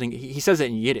said something, he says it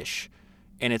in Yiddish,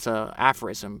 and it's a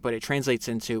aphorism, but it translates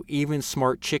into even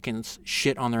smart chickens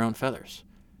shit on their own feathers.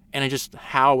 And I just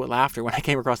howled with laughter when I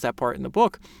came across that part in the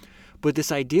book. But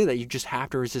this idea that you just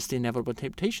have to resist the inevitable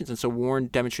temptations. And so Warren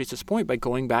demonstrates this point by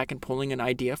going back and pulling an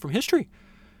idea from history.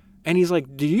 And he's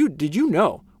like, did you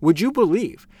know, would you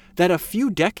believe that a few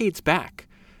decades back,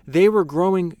 they were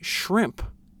growing shrimp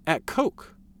at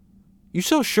Coke? You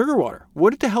sell sugar water.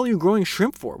 What the hell are you growing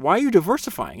shrimp for? Why are you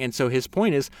diversifying? And so his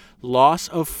point is loss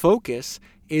of focus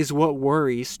is what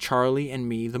worries Charlie and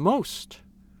me the most.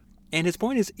 And his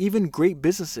point is even great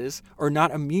businesses are not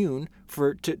immune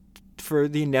for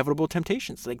the inevitable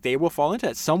temptations. Like they will fall into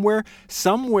that.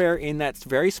 Somewhere in that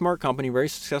very smart company, very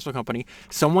successful company,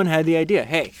 someone had the idea,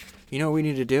 hey, you know what we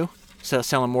need to do? Instead of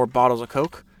selling more bottles of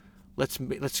Coke,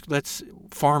 let's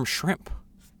farm shrimp.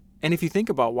 And if you think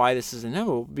about why this is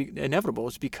inevitable,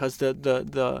 it's because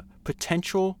the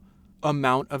potential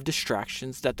amount of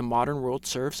distractions that the modern world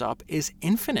serves up is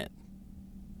infinite.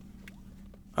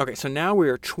 Okay, so now we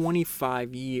are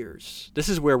 25 years. This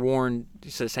is where Warren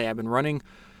says, hey, I've been running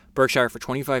Berkshire for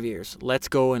 25 years. Let's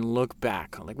go and look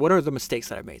back. Like, what are the mistakes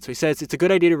that I've made? So he says it's a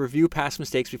good idea to review past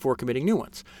mistakes before committing new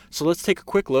ones. So let's take a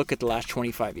quick look at the last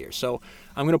 25 years. So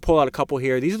I'm going to pull out a couple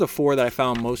here. These are the 4 that I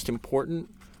found most important.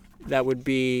 That would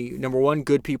be, number 1,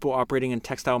 good people operating in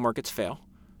textile markets fail.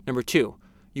 Number 2,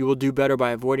 you will do better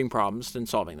by avoiding problems than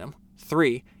solving them.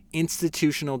 3,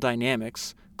 institutional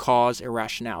dynamics cause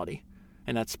irrationality,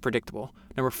 and that's predictable.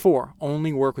 Number 4,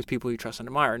 only work with people you trust and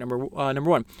admire. Number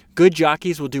 1, good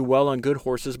jockeys will do well on good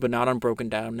horses but not on broken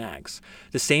down nags.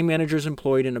 The same managers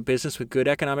employed in a business with good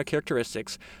economic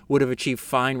characteristics would have achieved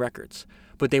fine records,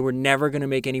 but they were never going to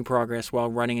make any progress while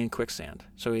running in quicksand.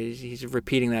 So he's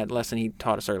repeating that lesson he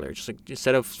taught us earlier. Just like,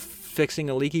 instead of fixing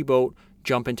a leaky boat,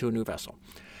 jump into a new vessel.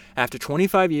 After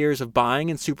 25 years of buying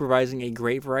and supervising a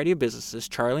great variety of businesses,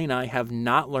 Charlie and I have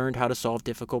not learned how to solve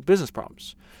difficult business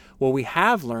problems. What we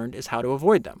have learned is how to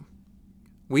avoid them.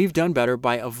 We've done better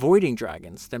by avoiding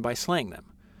dragons than by slaying them.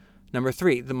 Number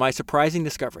 3, my surprising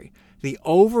discovery, the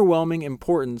overwhelming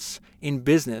importance in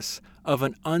business of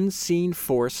an unseen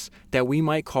force that we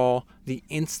might call the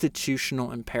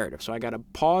institutional imperative. So I got to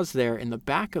pause there. In the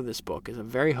back of this book is a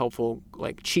very helpful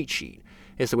cheat sheet,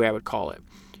 is the way I would call it.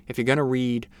 If you're going to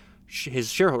read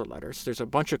his shareholder letters, there's a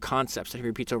bunch of concepts that he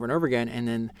repeats over and over again, and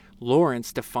then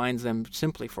Lawrence defines them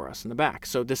simply for us in the back.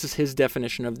 So this is his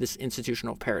definition of this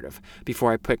institutional imperative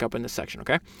before I pick up in this section,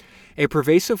 okay? A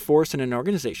pervasive force in an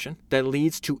organization that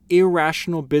leads to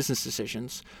irrational business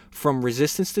decisions, from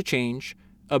resistance to change,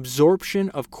 absorption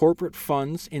of corporate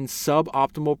funds in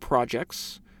suboptimal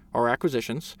projects or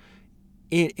acquisitions,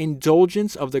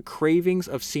 indulgence of the cravings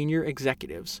of senior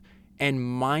executives, and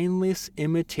mindless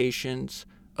imitations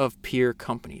of peer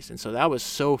companies. And so that was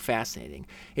so fascinating.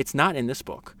 It's not in this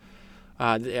book.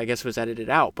 I guess it was edited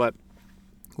out. But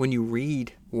when you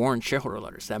read Warren's shareholder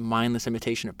letters, that mindless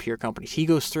imitation of peer companies, he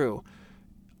goes through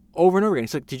over and over again.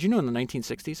 He's like, did you know in the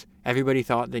 1960s, everybody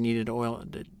thought they needed to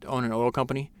own an oil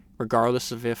company,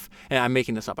 regardless of if, and I'm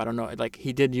making this up, I don't know,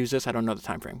 he did use this, I don't know the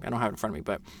time frame, I don't have it in front of me,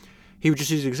 but he would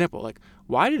just use an example,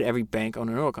 why did every bank own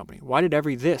an oil company? Why did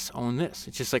every this own this?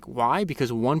 It's just why?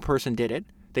 Because one person did it.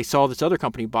 They saw this other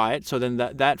company buy it, so then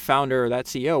that founder or that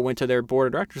CEO went to their board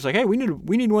of directors hey, we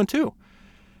need one too.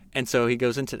 And so he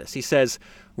goes into this. He says,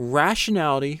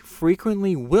 rationality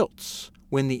frequently wilts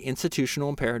when the institutional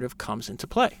imperative comes into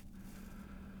play.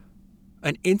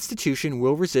 An institution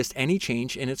will resist any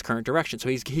change in its current direction. So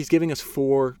he's giving us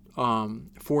four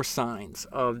signs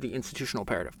of the institutional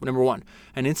imperative. Number 1,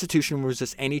 an institution will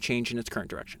resist any change in its current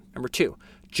direction. Number 2,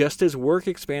 just as work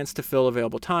expands to fill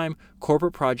available time,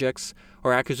 corporate projects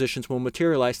or acquisitions will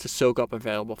materialize to soak up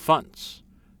available funds.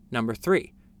 Number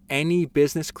 3, any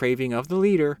business craving of the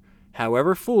leader,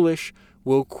 however foolish,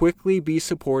 will quickly be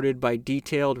supported by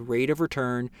detailed rate of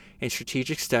return and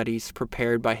strategic studies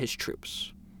prepared by his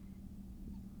troops.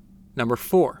 Number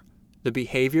 4, the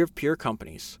behavior of peer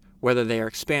companies, whether they are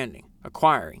expanding,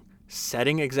 acquiring,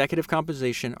 setting executive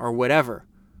compensation, or whatever,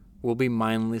 will be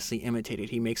mindlessly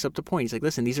imitated. He makes up the point. He's like,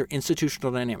 listen, these are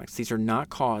institutional dynamics. These are not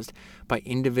caused by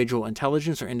individual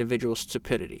intelligence or individual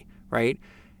stupidity, right?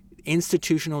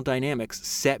 Institutional dynamics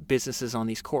set businesses on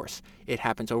these course. It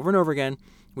happens over and over again.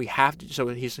 We have to, so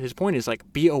his point is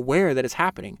be aware that it's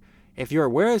happening. If you're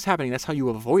aware it's happening, that's how you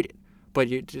avoid it. But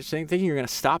you're just thinking you're going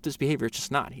to stop this behavior. It's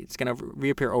just not. It's going to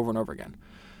reappear over and over again.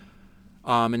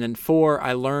 And then 4,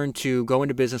 I learned to go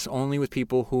into business only with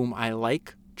people whom I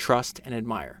like, trust, and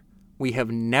admire. We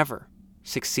have never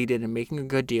succeeded in making a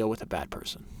good deal with a bad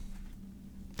person.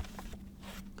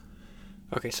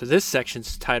 Okay, so this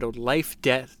section's titled Life,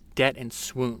 Death, and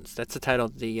Swoons. That's the title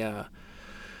the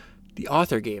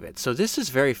author gave it. So this is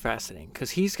very fascinating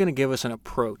because he's going to give us an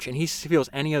approach, and he feels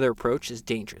any other approach is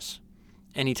dangerous.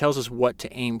 And he tells us what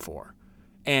to aim for.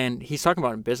 And he's talking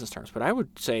about it in business terms, but I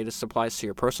would say this applies to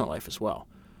your personal life as well.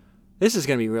 This is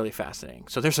going to be really fascinating.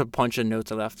 So there's a bunch of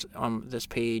notes I left on this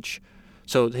page.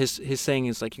 So his saying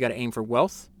is you got to aim for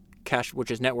wealth, cash,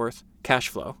 which is net worth, cash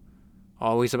flow.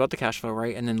 Always about the cash flow,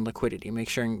 right? And then liquidity. Make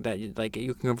sure that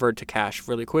you can convert to cash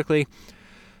really quickly.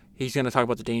 He's going to talk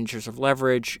about the dangers of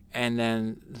leverage. And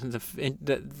then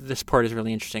this part is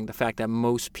really interesting. The fact that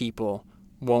most people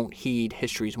won't heed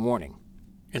history's warning.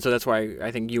 And so that's why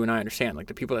I think you and I understand,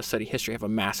 the people that study history have a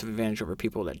massive advantage over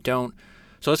people that don't.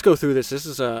 So let's go through this. This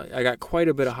is I got quite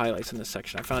a bit of highlights in this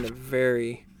section. I found it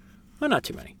not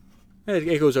too many.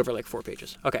 It goes over 4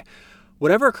 pages. Okay.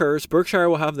 Whatever occurs, Berkshire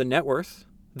will have the net worth,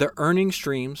 the earning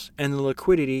streams, and the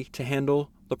liquidity to handle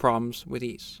the problems with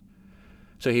ease.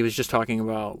 So he was just talking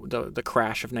about the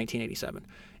crash of 1987.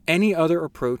 Any other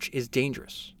approach is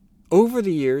dangerous. Over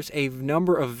the years, a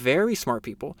number of very smart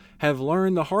people have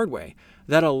learned the hard way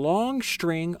that a long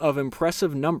string of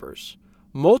impressive numbers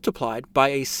multiplied by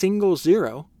a single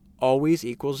zero always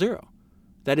equals 0.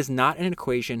 That is not an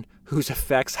equation whose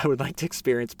effects I would like to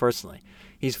experience personally.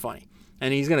 He's funny.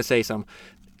 And he's going to say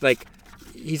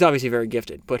he's obviously very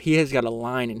gifted, but he has got a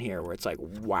line in here where it's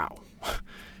wow.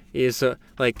 He's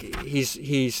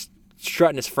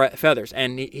strutting his feathers,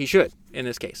 and he should in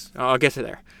this case. I'll get to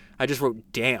there. I just wrote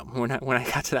damn when I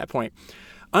got to that point.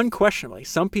 Unquestionably,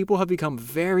 some people have become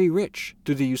very rich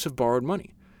through the use of borrowed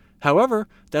money. However,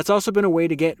 that's also been a way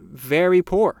to get very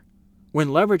poor.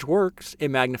 When leverage works,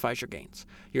 it magnifies your gains.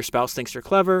 Your spouse thinks you're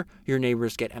clever, your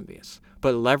neighbors get envious.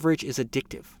 But leverage is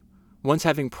addictive. Once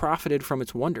having profited from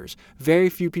its wonders, very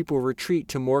few people retreat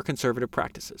to more conservative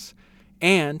practices.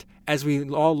 And as we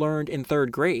all learned in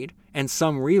third grade, and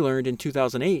some relearned in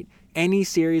 2008, any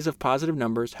series of positive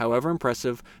numbers, however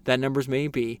impressive that numbers may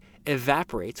be,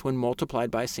 evaporates when multiplied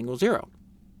by a single zero.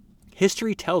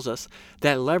 History tells us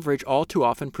that leverage all too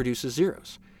often produces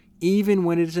zeros, even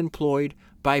when it is employed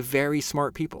by very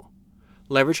smart people.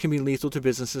 Leverage can be lethal to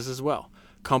businesses as well.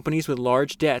 Companies with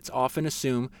large debts often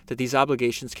assume that these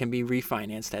obligations can be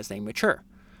refinanced as they mature.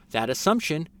 That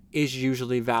assumption is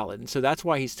usually valid. And so that's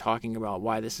why he's talking about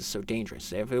why this is so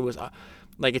dangerous. If it was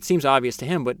it seems obvious to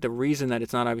him, but the reason that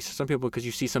it's not obvious to some people is because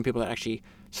you see some people that actually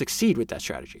succeed with that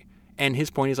strategy. And his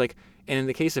point is and in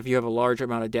the case if you have a large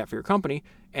amount of debt for your company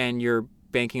and you're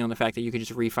banking on the fact that you can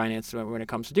just refinance when it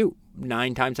comes to due,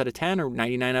 9 times out of 10 or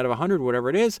 99 out of 100, whatever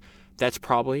it is, that's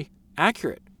probably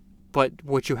accurate. But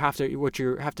what you have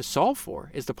to solve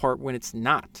for is the part when it's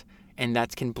not. And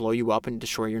that can blow you up and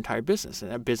destroy your entire business,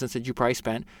 and a business that you probably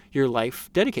spent your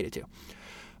life dedicated to.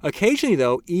 Occasionally,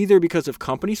 though, either because of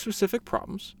company-specific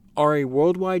problems or a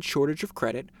worldwide shortage of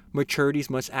credit, maturities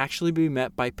must actually be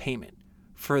met by payment.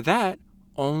 For that,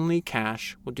 only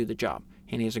cash will do the job.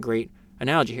 And he has a great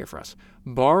analogy here for us.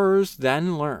 Borrowers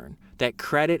then learn that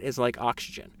credit is like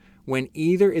oxygen. When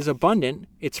either is abundant,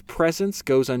 its presence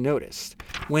goes unnoticed.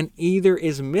 When either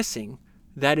is missing,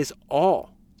 that is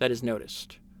all that is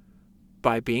noticed.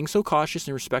 By being so cautious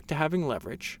in respect to having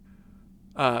leverage,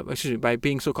 by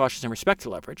being so cautious in respect to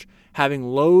leverage, having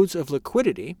loads of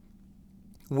liquidity,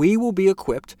 we will be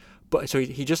equipped. But so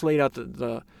he just laid out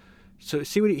so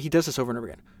see what he does this over and over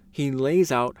again. He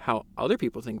lays out how other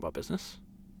people think about business,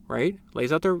 right?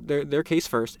 Lays out their case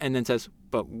first, and then says,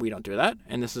 but we don't do that,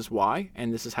 and this is why,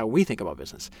 and this is how we think about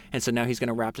business. And so now he's going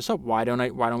to wrap this up. Why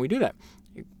don't we do that?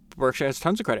 Berkshire has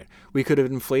tons of credit. We could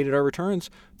have inflated our returns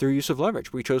through use of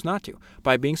leverage. We chose not to.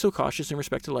 By being so cautious in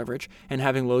respect to leverage and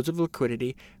having loads of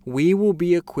liquidity, we will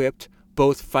be equipped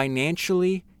both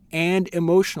financially and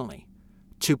emotionally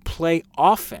to play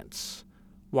offense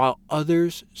while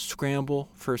others scramble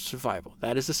for survival.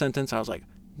 That is the sentence I was like,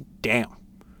 damn.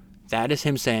 That is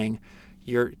him saying,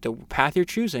 the path you're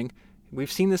choosing,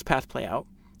 we've seen this path play out.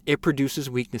 It produces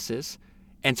weaknesses.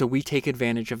 And so we take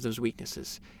advantage of those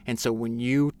weaknesses. And so when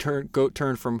you turn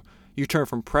from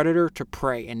predator to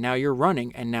prey, and now you're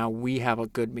running, and now we have a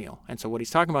good meal. And so what he's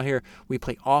talking about here, we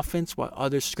play offense while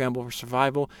others scramble for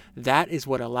survival. That is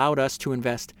what allowed us to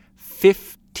invest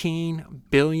 $15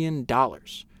 billion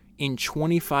in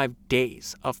 25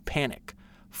 days of panic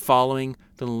following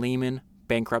the Lehman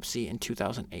bankruptcy in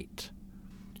 2008.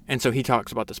 And so he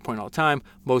talks about this point all the time.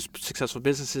 Most successful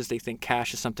businesses, they think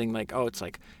cash is something like,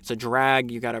 it's a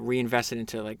drag. You got to reinvest it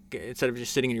into instead of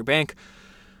just sitting in your bank.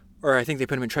 Or I think they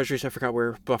put them in treasuries. I forgot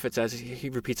where Buffett says. He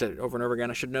repeats it over and over again.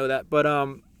 I should know that. But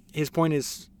his point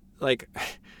is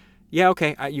yeah,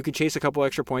 okay, you could chase a couple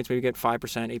extra points, maybe get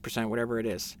 5%, 8%, whatever it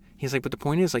is. He's like, but the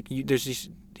point is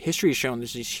history has shown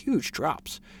there's these huge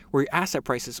drops where your asset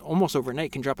prices almost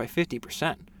overnight can drop by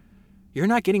 50%. You're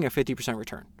not getting a 50%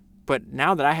 return. But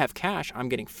now that I have cash, I'm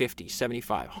getting 50,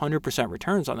 75, 100%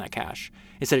 returns on that cash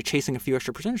instead of chasing a few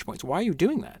extra percentage points. Why are you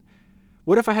doing that?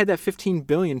 What if I had that $15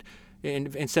 billion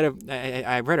instead of,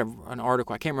 I read an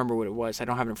article, I can't remember what it was. I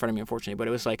don't have it in front of me, unfortunately, but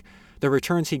it was like the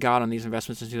returns he got on these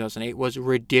investments in 2008 was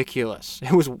ridiculous.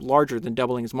 It was larger than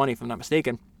doubling his money, if I'm not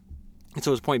mistaken. And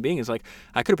so his point being is I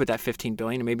could have put that $15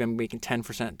 billion and maybe I'm making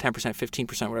 10%,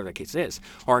 15%, whatever the case is.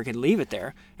 Or I could leave it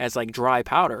there as dry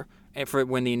powder. And for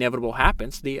when the inevitable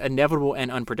happens, the inevitable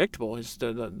and unpredictable is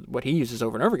what he uses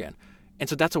over and over again. And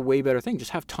so that's a way better thing.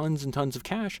 Just have tons and tons of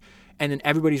cash, and then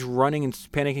everybody's running and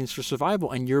panicking for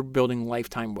survival, and you're building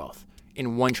lifetime wealth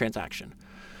in one transaction.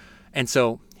 And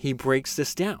so he breaks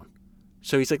this down.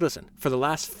 So he's like, listen, for the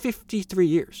last 53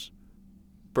 years,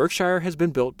 Berkshire has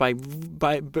been built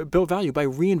built value by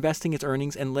reinvesting its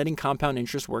earnings and letting compound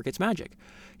interest work its magic.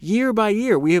 Year by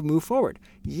year, we have moved forward.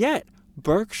 Yet,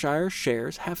 Berkshire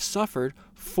shares have suffered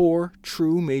 4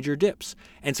 true major dips.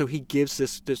 And so he gives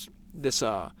this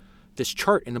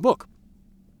chart in the book.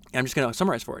 And I'm just going to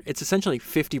summarize for it. It's essentially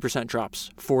 50%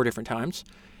 drops 4 different times.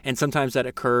 And sometimes that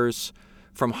occurs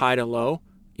from high to low,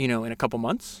 in a couple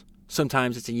months.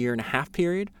 Sometimes it's a 1.5 year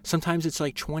period. Sometimes it's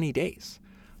 20 days.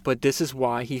 But this is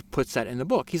why he puts that in the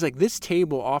book. He's like, this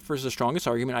table offers the strongest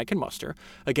argument I can muster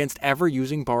against ever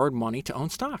using borrowed money to own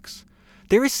stocks.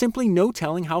 There is simply no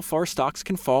telling how far stocks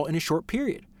can fall in a short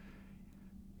period.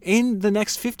 In the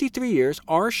next 53 years,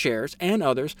 our shares and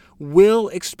others will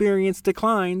experience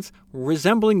declines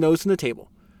resembling those in the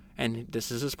table. And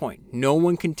this is his point. No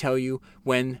one can tell you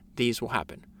when these will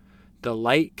happen. The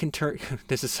light can turn...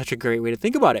 This is such a great way to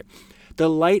think about it. The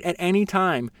light at any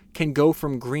time can go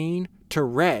from green to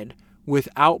red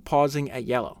without pausing at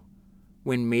yellow.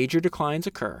 When major declines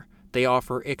occur, they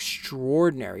offer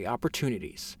extraordinary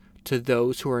opportunities to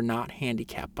those who are not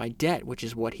handicapped by debt, which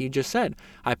is what he just said.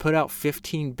 I put out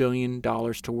 $15 billion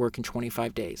to work in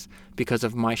 25 days because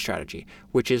of my strategy,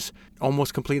 which is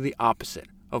almost completely opposite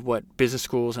of what business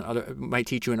schools and other might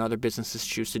teach you and other businesses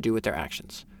choose to do with their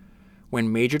actions.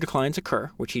 When major declines occur,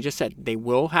 which he just said, they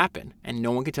will happen, and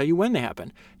no one can tell you when they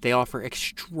happen, they offer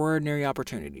extraordinary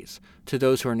opportunities to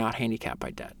those who are not handicapped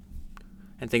by debt.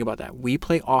 And think about that. We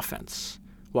play offense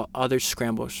while others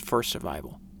scramble for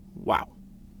survival. Wow.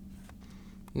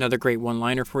 Another great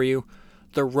one-liner for you.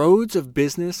 The roads of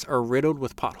business are riddled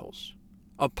with potholes.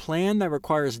 A plan that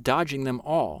requires dodging them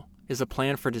all is a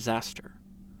plan for disaster.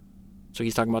 So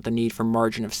he's talking about the need for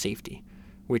margin of safety,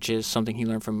 which is something he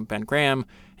learned from Ben Graham.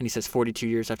 And he says 42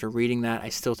 years after reading that, I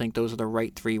still think those are the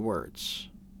right 3 words.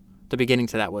 The beginning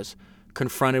to that was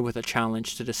confronted with a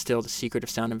challenge to distill the secret of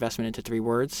sound investment into 3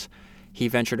 words. He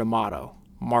ventured a motto,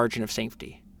 margin of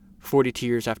safety. 42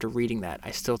 years after reading that,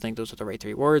 I still think those are the right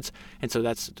 3 words. And so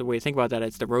that's the way to think about that.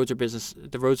 It's the roads of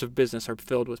business are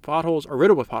filled with potholes, or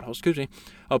riddled with potholes,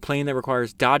 A plan that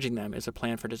requires dodging them is a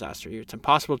plan for disaster. It's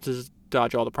impossible to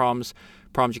dodge all the problems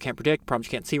you can't predict, problems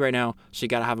you can't see right now, so you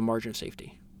got to have a margin of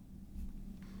safety.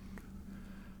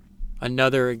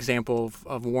 Another example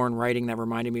of Warren writing that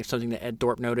reminded me of something that Ed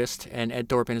Thorpe noticed, and Ed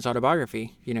Thorpe in his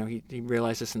autobiography, he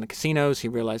realized this in the casinos, he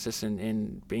realized this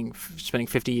in spending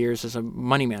 50 years as a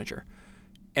money manager.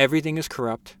 Everything is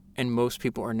corrupt, and most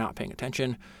people are not paying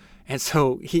attention. And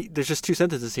so there's just 2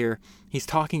 sentences here. He's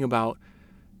talking about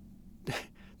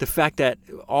the fact that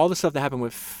all the stuff that happened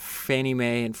with Fannie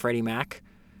Mae and Freddie Mac,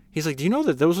 he's like, do you know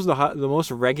that those were the most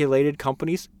regulated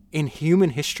companies in human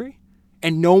history?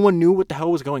 And no one knew what the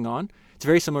hell was going on. It's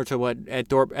very similar to what Ed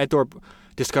Thorpe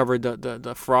discovered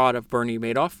the fraud of Bernie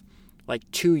Madoff, like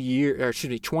 20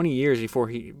 years before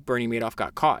Bernie Madoff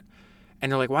got caught.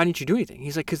 And they're like, why didn't you do anything?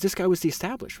 He's like, because this guy was the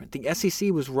establishment. The SEC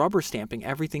was rubber stamping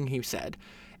everything he said,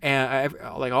 and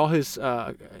all his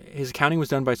accounting was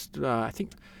done by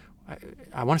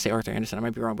I want to say Arthur Andersen. I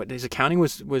might be wrong, but his accounting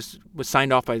was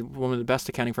signed off by one of the best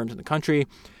accounting firms in the country.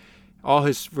 All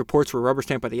his reports were rubber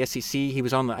stamped by the SEC. He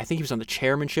was on the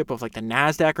chairmanship of like the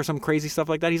NASDAQ or some crazy stuff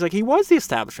like that. He's like, he was the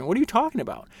establishment. What are you talking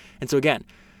about? And so again,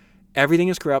 everything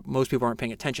is corrupt. Most people aren't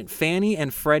paying attention. Fannie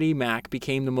and Freddie Mac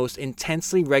became the most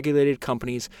intensely regulated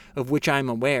companies of which I'm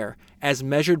aware, as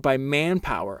measured by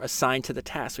manpower assigned to the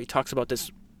task. So he talks about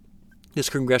this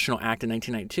congressional act in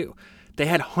 1992. They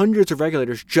had hundreds of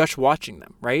regulators just watching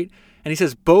them, right? And he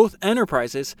says both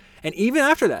enterprises, and even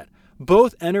after that,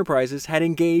 both enterprises had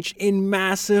engaged in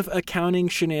massive accounting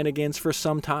shenanigans for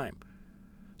some time.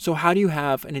 So how do you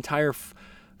have an entire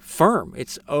firm?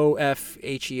 It's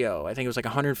OFHEO. I think it was like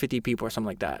 150 people or something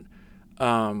like that.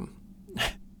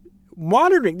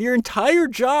 Monitoring your entire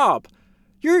job.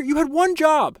 You had one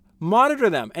job. Monitor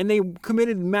them. And they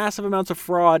committed massive amounts of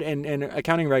fraud and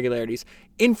accounting irregularities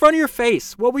in front of your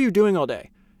face. What were you doing all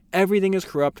day? Everything is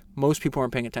corrupt. Most people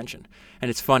aren't paying attention. And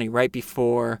it's funny, right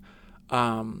before...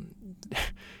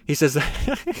 he says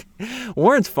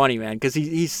Warren's funny, man, because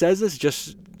he says this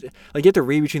just like you have to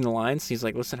read between the lines. He's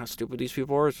like, listen how stupid these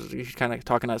people are. He's kind of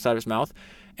talking outside of his mouth,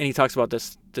 and he talks about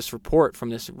this report from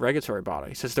this regulatory body.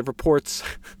 He says the report's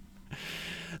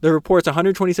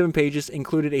 127 pages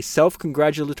included a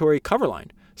self-congratulatory cover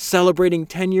line celebrating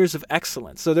 10 years of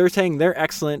excellence. So they're saying they're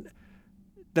excellent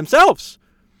themselves.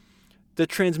 The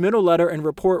transmittal letter and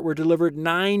report were delivered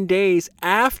 9 days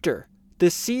after the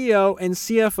CEO and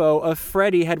CFO of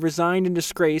Freddie had resigned in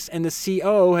disgrace and the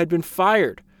COO had been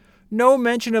fired. No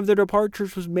mention of their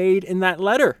departures was made in that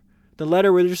letter. The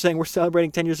letter where they're just saying we're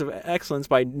celebrating 10 years of excellence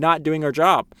by not doing our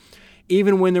job.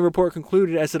 Even when the report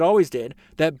concluded, as it always did,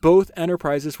 that both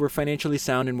enterprises were financially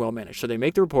sound and well managed. So they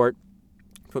make the report,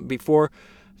 but before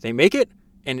they make it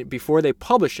and before they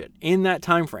publish it in that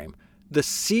time frame, the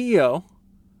CEO,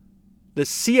 the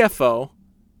CFO,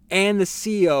 and the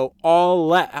CEO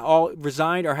all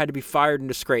resigned or had to be fired in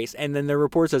disgrace. And then the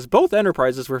report says both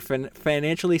enterprises were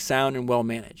financially sound and well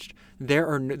managed.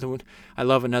 I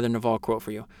love another Naval quote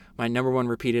for you. My number one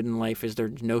repeated in life is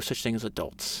there's no such thing as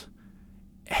adults.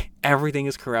 Everything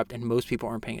is corrupt and most people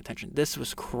aren't paying attention. This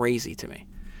was crazy to me.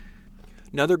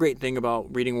 Another great thing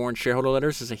about reading Warren's shareholder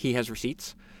letters is that he has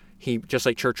receipts. He, just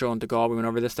like Churchill and de Gaulle, we went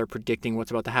over this, they're predicting what's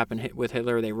about to happen with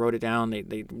Hitler. They wrote it down.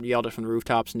 They yelled it from the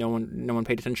rooftops. No one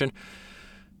paid attention.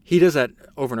 He does that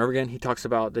over and over again. He talks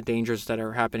about the dangers that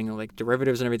are happening in like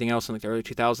derivatives and everything else in like the early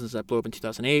 2000s that blew up in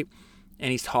 2008.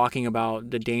 And he's talking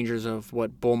about the dangers of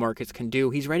what bull markets can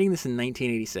do. He's writing this in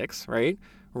 1986, right?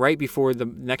 Right before the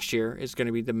next year is going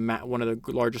to be one of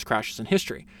the largest crashes in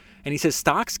history. And he says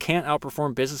stocks can't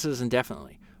outperform businesses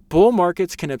indefinitely. Bull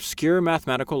markets can obscure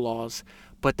mathematical laws,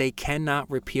 but they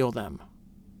cannot repeal them.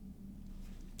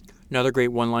 Another great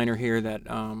one-liner here that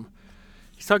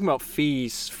he's talking about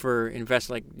fees for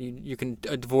like you can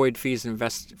avoid fees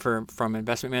from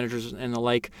investment managers and the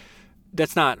like.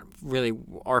 That's not really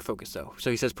our focus though.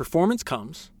 So he says performance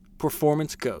comes,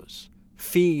 performance goes.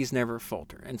 Fees never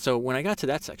falter. And so when I got to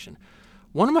that section,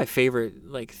 one of my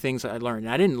favorite things that I learned,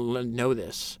 and I didn't know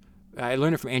this, I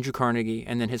learned it from Andrew Carnegie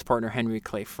and then his partner Henry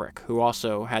Clay Frick, who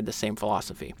also had the same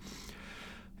philosophy.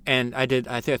 And I think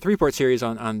a 3-part series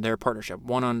on their partnership.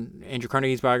 One on Andrew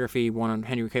Carnegie's biography, one on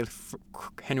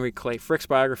Henry Clay Frick's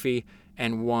biography,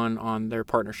 and one on their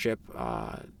partnership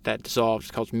that dissolved.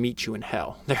 It's called Meet You in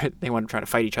Hell. They want to try to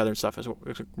fight each other and stuff. It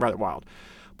was rather wild.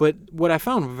 But what I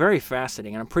found very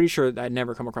fascinating, and I'm pretty sure I'd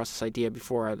never come across this idea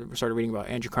before I started reading about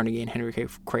Andrew Carnegie and Henry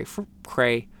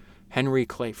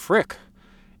Clay Frick,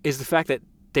 is the fact that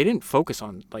they didn't focus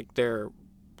on their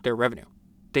revenue.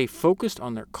 They focused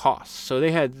on their costs. So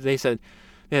they had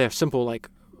a simple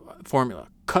formula: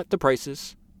 cut the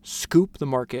prices, scoop the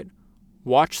market,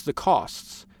 watch the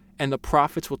costs, and the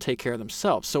profits will take care of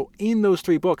themselves. So in those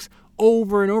 3 books,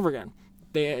 over and over again,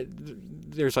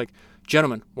 there's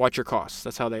gentlemen, watch your costs.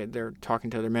 That's how they're talking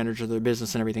to their managers of their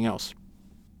business and everything else.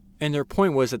 And their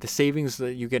point was that the savings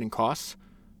that you get in costs,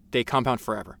 they compound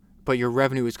forever. But your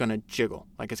revenue is going to jiggle.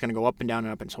 It's going to go up and down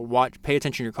and up. And so pay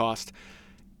attention to your cost.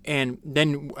 And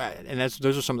then,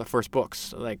 those are some of the first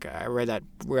books. I read that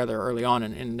rather early on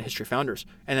in the history of founders,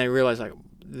 and I realized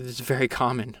this is very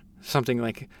common.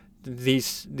 Something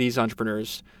these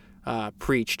entrepreneurs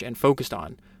preached and focused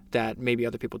on that maybe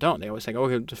other people don't. They always think,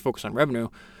 okay, just focus on revenue.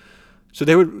 So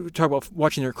they would talk about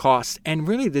watching their costs, and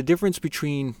really the difference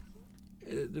between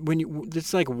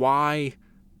it's why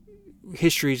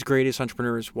history's greatest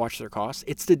entrepreneurs watch their costs.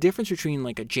 It's the difference between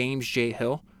a James J.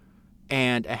 Hill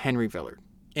and a Henry Villard.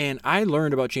 And I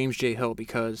learned about James J. Hill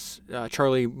because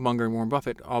Charlie Munger and Warren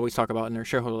Buffett always talk about in their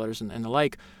shareholder letters and the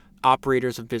like,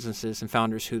 operators of businesses and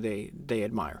founders who they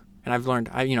admire. And I've learned,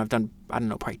 I've done,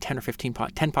 probably 10 or 10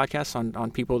 podcasts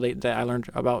on people that I learned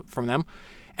about from them.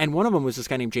 And one of them was this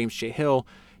guy named James J. Hill.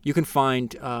 You can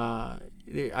find, I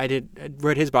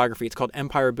read his biography. It's called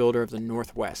Empire Builder of the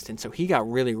Northwest. And so he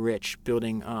got really rich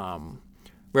building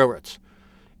railroads.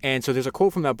 And so there's a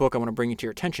quote from that book I want to bring to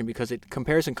your attention because it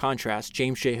compares and contrasts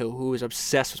James J. Hill, who was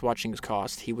obsessed with watching his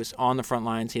cost. He was on the front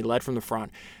lines. He led from the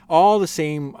front. All the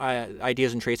same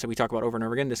ideas and traits that we talk about over and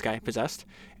over again, this guy possessed.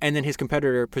 And then his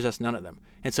competitor possessed none of them.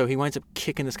 And so he winds up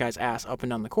kicking this guy's ass up and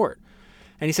down the court.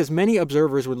 And he says many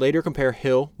observers would later compare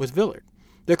Hill with Villard.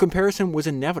 The comparison was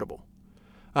inevitable.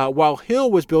 While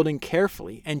Hill was building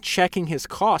carefully and checking his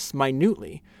costs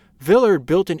minutely, Villard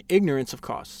built in ignorance of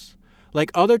costs. Like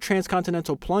other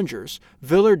transcontinental plungers,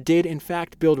 Villard did in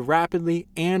fact build rapidly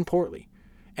and poorly.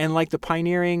 And like the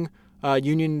pioneering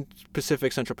Union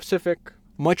Pacific, Central Pacific,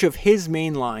 much of his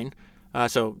main line,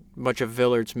 so much of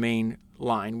Villard's main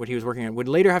line, what he was working on, would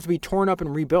later have to be torn up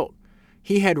and rebuilt.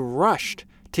 He had rushed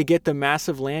to get the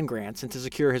massive land grants and to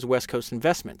secure his West Coast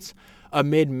investments.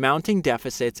 Amid mounting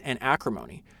deficits and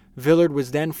acrimony, Villard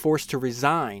was then forced to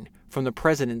resign from the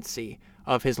presidency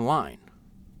of his line.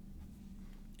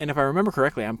 And if I remember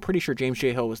correctly, I'm pretty sure James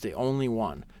J. Hill was the only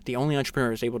entrepreneur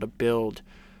who was able to build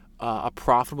a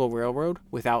profitable railroad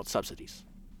without subsidies.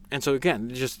 And so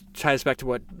again, it just ties back to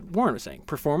what Warren was saying.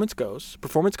 Performance goes,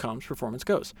 performance comes, performance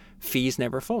goes. Fees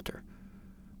never falter.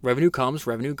 Revenue comes,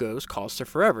 revenue goes, costs are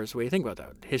forever is the way you think about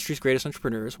that. History's greatest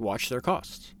entrepreneurs watch their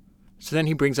costs. So then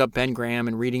he brings up Ben Graham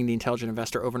and reading The Intelligent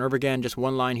Investor over and over again. Just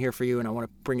one line here for you, and I want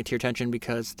to bring it to your attention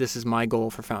because this is my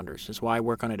goal for founders. This is why I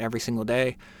work on it every single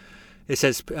day. It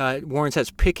says, Warren says,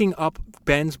 picking up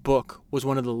Ben's book was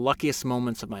one of the luckiest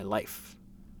moments of my life.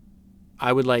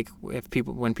 I would like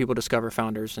when people discover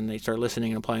founders and they start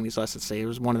listening and applying these lessons, say it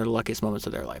was one of the luckiest moments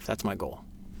of their life. That's my goal.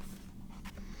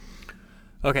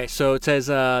 Okay, so it says,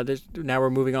 now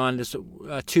we're moving on. There's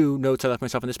 2 notes I left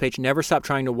myself on this page. Never stop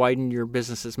trying to widen your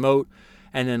business's moat.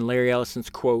 And then Larry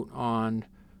Ellison's quote on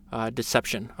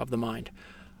deception of the mind.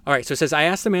 All right, so it says, I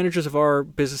asked the managers of our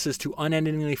businesses to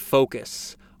unendingly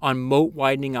focus on moat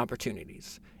widening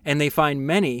opportunities. And they find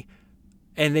many,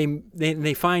 and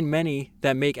they find many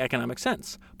that make economic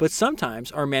sense. But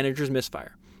sometimes our managers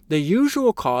misfire. The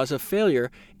usual cause of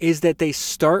failure is that they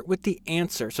start with the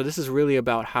answer. So this is really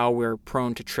about how we're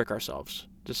prone to trick ourselves.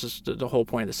 This is the whole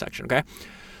point of this section, okay?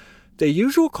 The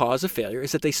usual cause of failure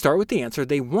is that they start with the answer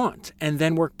they want and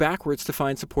then work backwards to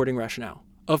find supporting rationale.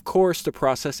 Of course, the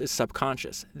process is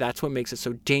subconscious. That's what makes it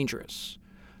so dangerous.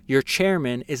 Your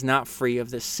chairman is not free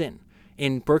of this sin.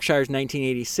 In Berkshire's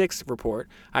 1986 report,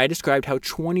 I described how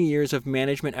 20 years of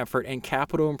management effort and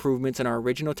capital improvements in our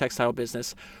original textile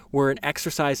business were an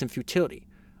exercise in futility.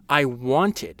 I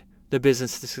wanted the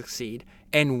business to succeed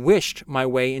and wished my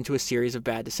way into a series of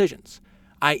bad decisions.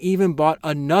 I even bought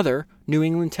another New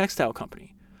England textile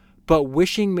company. But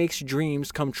wishing makes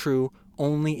dreams come true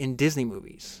only in Disney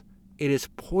movies. It is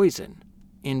poison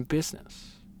in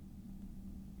business.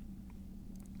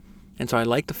 And so I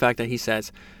like the fact that he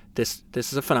says, this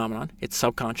is a phenomenon. It's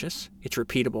subconscious. It's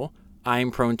repeatable. I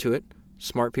am prone to it.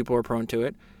 Smart people are prone to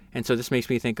it. And so this makes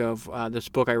me think of this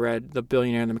book I read, The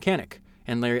Billionaire and the Mechanic.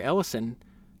 And Larry Ellison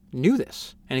knew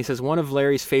this. And he says one of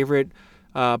Larry's favorite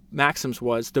maxims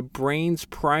was, the brain's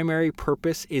primary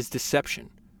purpose is deception.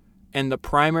 And the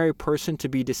primary person to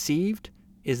be deceived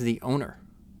is the owner.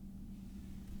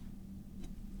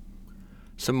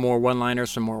 Some more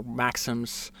one-liners, some more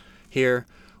maxims here.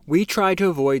 We try to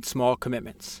avoid small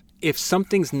commitments. If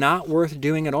something's not worth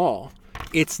doing at all,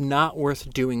 it's not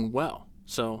worth doing well.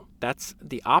 So that's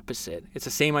the opposite. It's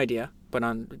the same idea, but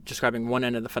on describing one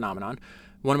end of the phenomenon.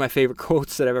 One of my favorite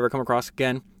quotes that I've ever come across,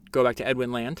 again, go back to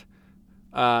Edwin Land.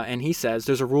 And he says,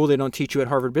 there's a rule they don't teach you at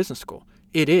Harvard Business School.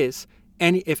 It is,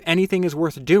 if anything is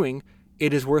worth doing,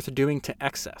 it is worth doing to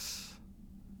excess.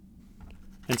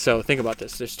 And so think about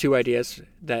this. There's two ideas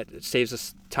that saves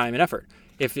us time and effort.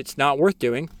 If it's not worth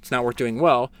doing, it's not worth doing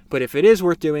well. But if it is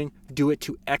worth doing, do it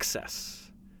to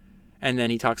excess. And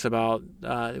then he talks about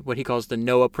what he calls the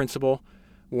Noah principle.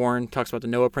 Warren talks about the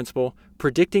Noah principle.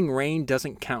 Predicting rain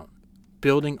doesn't count.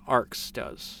 Building arcs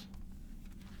does.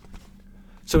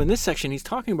 So in this section, he's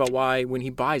talking about why when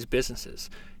he buys businesses,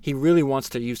 he really wants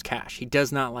to use cash. He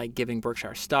does not like giving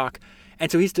Berkshire stock.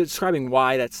 And so he's describing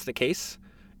why that's the case.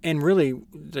 And really,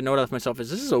 the note I left myself is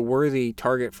this is a worthy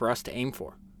target for us to aim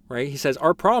for, right? He says,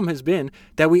 our problem has been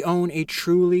that we own a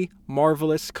truly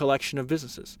marvelous collection of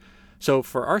businesses. So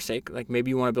for our sake, like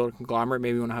maybe you want to build a conglomerate,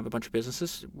 maybe you want to have a bunch of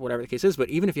businesses, whatever the case is, but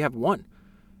even if you have one,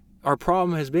 our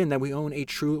problem has been that we own a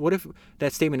true, what if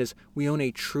that statement is, we own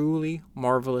a truly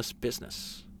marvelous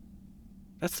business?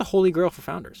 That's the holy grail for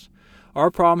founders. Our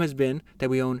problem has been that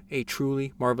we own a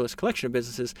truly marvelous collection of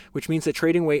businesses, which means that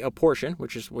trading away a portion,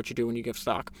 which is what you do when you give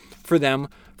stock, for them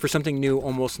for something new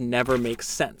almost never makes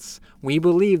sense. We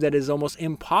believe that it is almost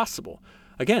impossible.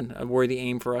 Again, a worthy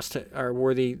aim for us to, or a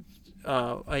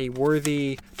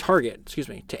worthy target,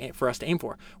 for us to aim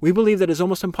for. We believe that it is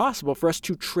almost impossible for us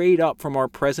to trade up from our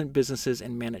present businesses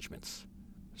and managements.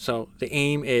 So the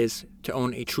aim is to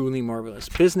own a truly marvelous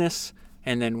business,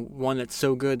 and then one that's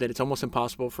so good that it's almost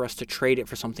impossible for us to trade it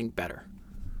for something better.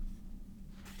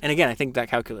 And again, I think that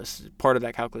part of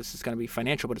that calculus is going to be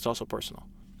financial, but it's also personal.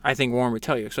 I think Warren would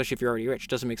tell you, especially if you're already rich, it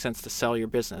doesn't make sense to sell your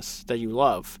business that you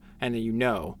love and that you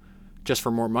know just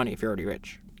for more money if you're already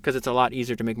rich. Because it's a lot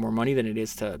easier to make more money than it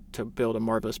is to build a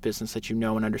marvelous business that you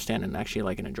know and understand and actually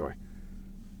like and enjoy.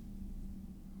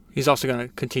 He's also going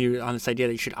to continue on this idea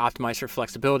that you should optimize for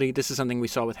flexibility. This is something we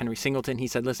saw with Henry Singleton. He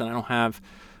said, listen, I don't have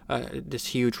this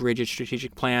huge, rigid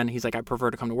strategic plan. He's like, I prefer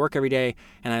to come to work every day,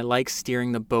 and I like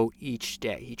steering the boat each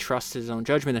day. He trusts his own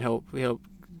judgment that he'll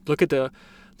look at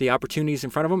the opportunities in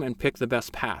front of him and pick the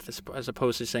best path, as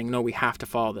opposed to saying, no, we have to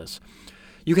follow this.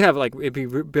 You can have it be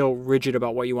real rigid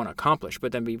about what you want to accomplish,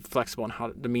 but then be flexible on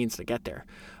how the means to get there.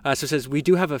 So it says, we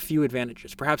do have a few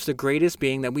advantages, perhaps the greatest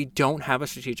being that we don't have a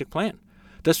strategic plan.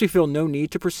 Thus, we feel no need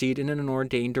to proceed in an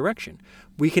ordained direction.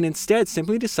 We can instead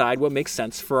simply decide what makes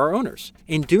sense for our owners.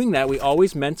 In doing that, we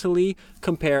always mentally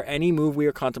compare any move we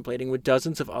are contemplating with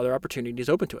dozens of other opportunities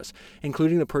open to us,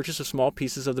 including the purchase of small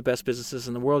pieces of the best businesses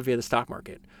in the world via the stock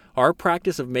market. Our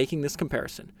practice of making this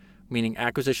comparison, meaning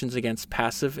acquisitions against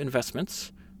passive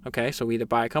investments, okay, so we either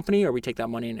buy a company or we take that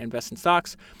money and invest in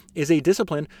stocks, is a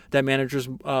discipline that managers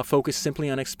focus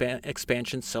simply on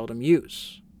expansion seldom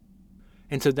use.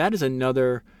 And so that is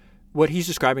another, what he's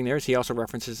describing there is he also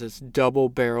references this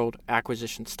double-barreled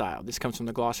acquisition style. This comes from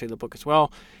the glossary of the book as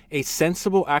well. A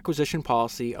sensible acquisition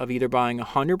policy of either buying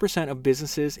 100% of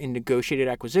businesses in negotiated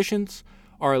acquisitions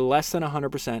or less than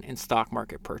 100% in stock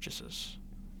market purchases.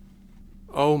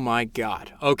 Oh my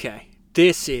God. Okay.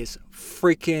 This is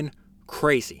freaking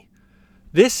crazy.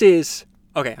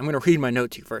 I'm going to read my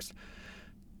note to you first.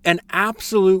 An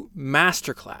absolute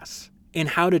masterclass in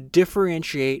how to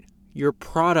differentiate your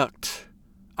product.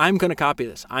 I'm going to copy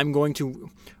this. I'm going to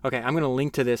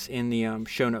link to this in the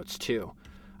show notes too.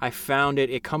 I found it.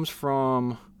 It comes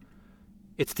from,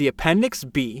 it's the Appendix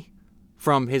B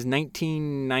from his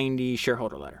 1990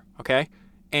 shareholder letter. Okay.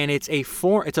 And it's a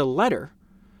letter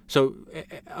So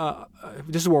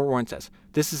this is what Warren says.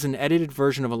 This is an edited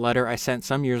version of a letter I sent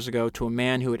some years ago to a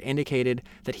man who had indicated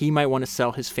that he might want to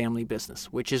sell his family business,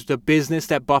 which is the business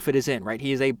that Buffett is in, right?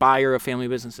 He is a buyer of family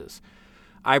businesses.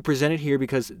 I present it here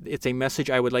because it's a message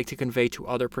I would like to convey to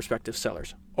other prospective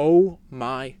sellers. Oh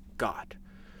my God.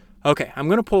 Okay, I'm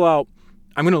going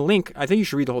to link, I think you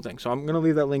should read the whole thing. So I'm going to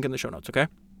leave that link in the show notes, okay?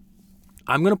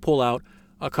 I'm going to pull out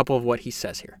a couple of what he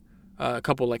says here, a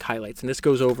couple like highlights. And this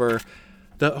goes over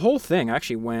the whole thing. I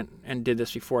actually went and did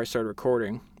this before I started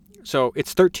recording. So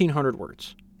it's 1,300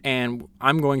 words. And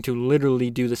I'm going to literally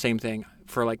do the same thing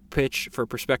for like pitch for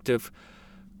prospective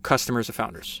customers of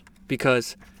founders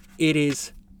because it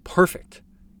is perfect.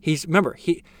 He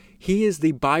is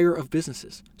the buyer of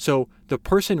businesses. So the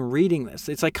person reading this,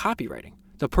 it's like copywriting.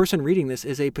 The person reading this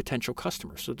is a potential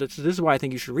customer. So this is why I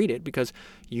think you should read it, because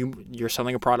you're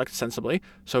selling a product sensibly.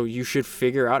 So you should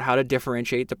figure out how to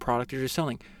differentiate the product that you're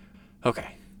selling.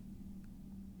 Okay.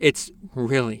 It's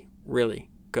really, really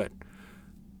good.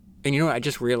 And you know what? I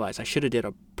just realized I should have did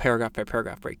a paragraph by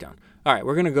paragraph breakdown. All right,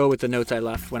 we're going to go with the notes I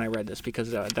left when I read this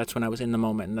because that's when I was in the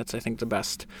moment, and that's, I think, the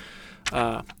best.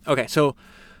 Okay, so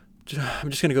I'm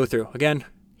just going to go through. Again,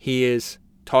 he is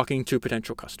talking to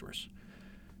potential customers.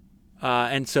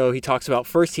 And so he talks about,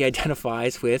 first he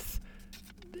identifies with,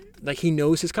 like he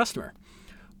knows his customer.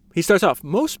 He starts off,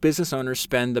 most business owners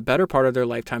spend the better part of their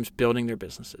lifetimes building their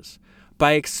businesses.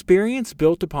 By experience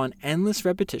built upon endless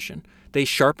repetition, they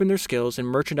sharpen their skills in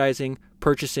merchandising,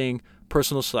 purchasing,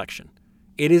 personal selection.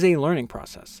 It is a learning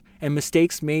process, and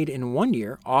mistakes made in one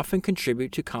year often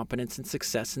contribute to competence and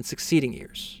success in succeeding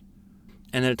years.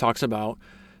 And then it talks about,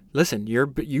 listen,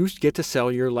 you get to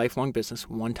sell your lifelong business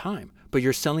one time, but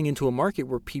you're selling into a market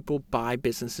where people buy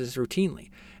businesses routinely.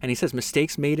 And he says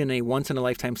mistakes made in a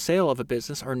once-in-a-lifetime sale of a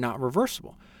business are not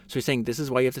reversible. So he's saying this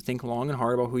is why you have to think long and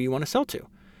hard about who you want to sell to.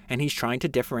 And he's trying to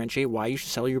differentiate why you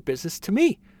should sell your business to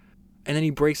me. And then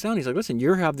he breaks down. He's like, listen,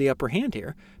 you have the upper hand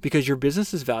here because your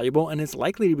business is valuable and it's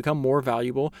likely to become more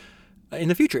valuable in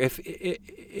the future. If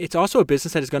it's also a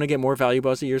business that is going to get more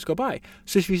valuable as the years go by.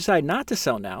 So if you decide not to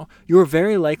sell now, you're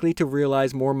very likely to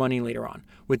realize more money later on.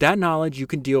 With that knowledge, you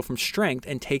can deal from strength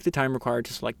and take the time required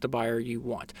to select the buyer you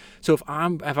want. So if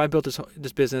I built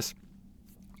this business,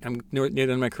 I'm near the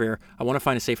end of my career, I want to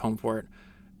find a safe home for it.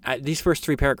 At these first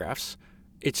 3 paragraphs,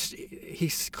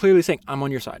 he's clearly saying, I'm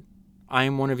on your side. I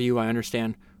am one of you. I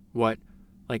understand what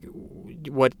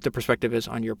the perspective is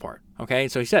on your part. Okay.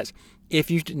 So he says,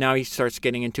 now he starts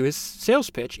getting into his sales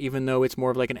pitch, even though it's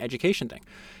more of like an education thing.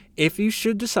 If you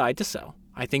should decide to sell,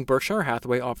 I think Berkshire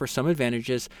Hathaway offers some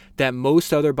advantages that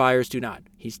most other buyers do not.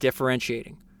 He's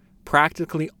differentiating.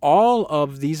 Practically all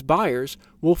of these buyers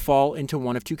will fall into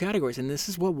one of 2 categories. And this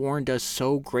is what Warren does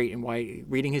so great and why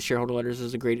reading his shareholder letters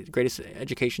is the greatest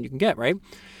education you can get, right?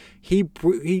 He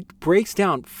breaks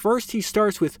down. First, he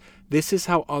starts with, this is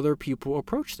how other people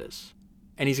approach this.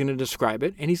 And he's going to describe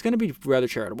it, and he's going to be rather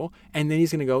charitable. And then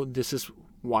he's going to go, this is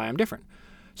why I'm different.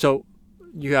 So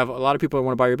you have a lot of people that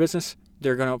want to buy your business.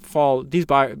 They're going to fall, these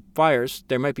buyers,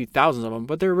 there might be thousands of them,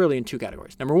 but they're really in 2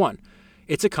 categories. Number 1,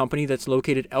 it's a company that's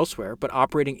located elsewhere, but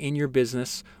operating in your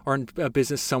business or in a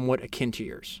business somewhat akin to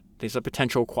yours. There's a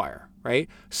potential acquirer, right?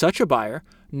 Such a buyer,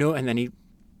 and then he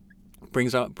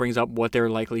brings up what they're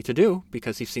likely to do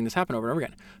because he's seen this happen over and over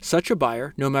again. Such a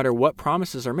buyer, no matter what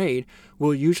promises are made,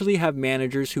 will usually have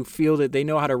managers who feel that they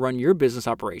know how to run your business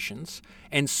operations,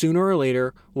 and sooner or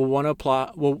later will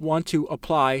want to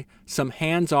apply some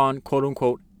hands-on,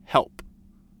 quote-unquote, help.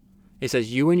 It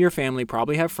says you and your family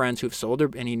probably have friends who've sold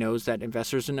and he knows that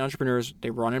investors and entrepreneurs,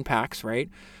 they run in packs, right?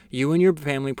 You and your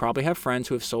family probably have friends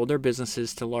who have sold their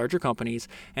businesses to larger companies,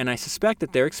 and I suspect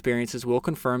that their experiences will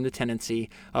confirm the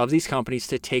tendency of these companies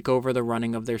to take over the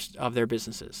running of their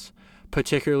businesses,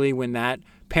 particularly when that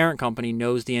parent company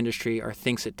knows the industry or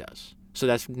thinks it does. So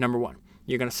that's number 1.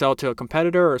 You're going to sell to a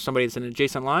competitor or somebody that's an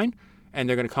adjacent line, and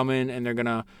they're going to come in and they're going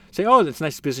to say, oh, that's a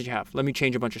nice business you have. Let me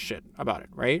change a bunch of shit about it,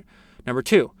 right? Number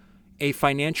 2, a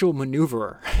financial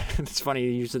maneuverer, it's funny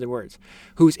to use the words,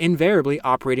 who's invariably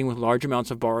operating with large amounts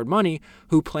of borrowed money,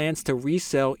 who plans to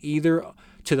resell either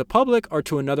to the public or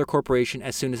to another corporation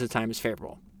as soon as the time is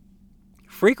favorable.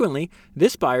 Frequently,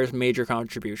 this buyer's major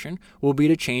contribution will be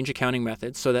to change accounting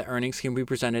methods so that earnings can be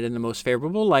presented in the most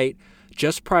favorable light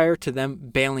just prior to them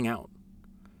bailing out.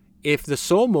 If the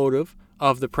sole motive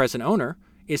of the present owner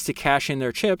is to cash in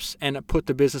their chips and put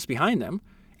the business behind them,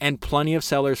 and plenty of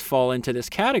sellers fall into this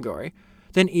category,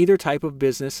 then either type of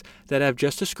business that I've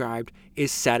just described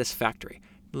is satisfactory.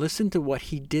 Listen to what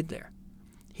he did there.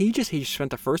 He spent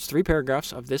the first 3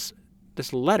 paragraphs of this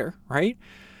letter, right?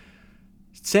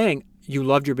 Saying you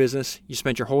loved your business, you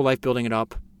spent your whole life building it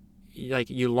up,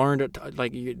 you learned,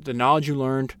 the knowledge you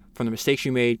learned from the mistakes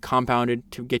you made compounded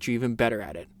to get you even better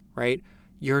at it, right?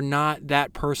 You're not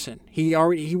that person. He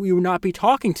would not be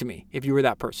talking to me if you were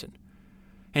that person.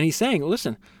 And he's saying,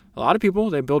 listen, a lot of people,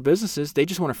 they build businesses, they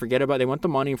just want to forget about it. They want the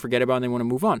money and forget about it, and they want to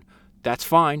move on. That's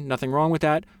fine. Nothing wrong with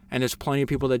that. And there's plenty of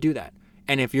people that do that.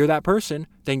 And if you're that person,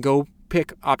 then go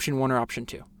pick option 1 or option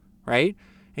 2, right?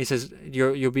 And he says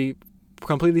you'll be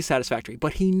completely satisfactory.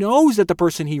 But he knows that the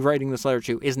person he's writing this letter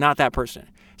to is not that person.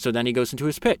 So then he goes into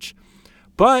his pitch.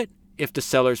 But if the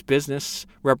seller's business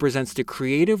represents the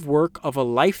creative work of a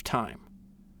lifetime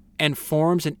and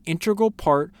forms an integral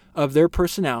part of their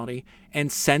personality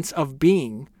and sense of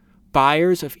being,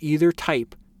 buyers of either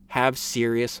type have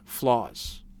serious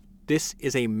flaws. This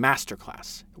is a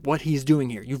masterclass. What he's doing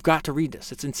here. You've got to read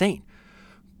this. It's insane.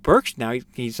 Berkshire, now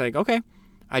he's like, okay,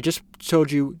 I just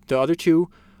told you the other 2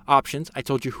 options. I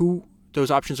told you who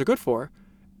those options are good for.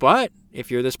 But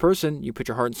if you're this person, you put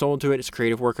your heart and soul into it. It's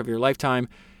creative work of your lifetime.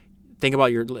 Think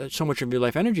about so much of your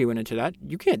life energy went into that.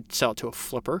 You can't sell it to a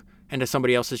flipper and to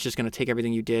somebody else that's just going to take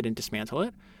everything you did and dismantle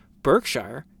it.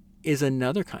 Berkshire is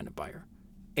another kind of buyer,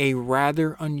 a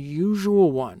rather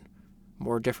unusual one.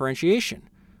 More differentiation.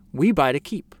 We buy to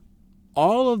keep.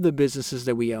 All of the businesses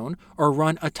that we own are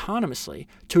run autonomously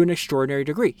to an extraordinary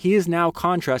degree. He is now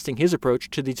contrasting his approach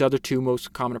to these other 2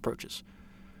 most common approaches.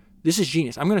 This is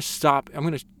genius. I'm going to stop. I'm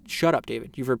going to shut up,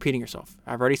 David. You're repeating yourself.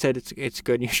 I've already said it's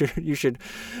good. You should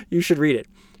read it.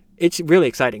 It's really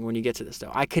exciting when you get to this,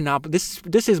 though. I cannot.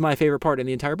 This is my favorite part in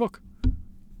the entire book,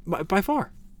 by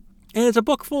far. And it's a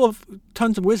book full of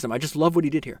tons of wisdom. I just love what he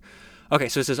did here. Okay,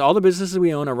 so it says all the businesses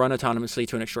we own are run autonomously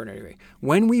to an extraordinary degree.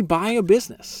 When we buy a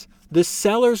business, the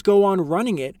sellers go on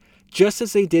running it just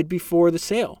as they did before the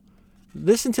sale.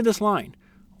 Listen to this line.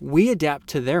 We adapt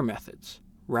to their methods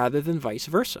rather than vice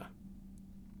versa.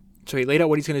 So he laid out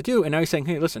what he's going to do, and now he's saying,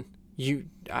 hey, listen,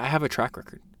 I have a track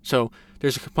record. So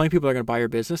there's plenty of people that are going to buy your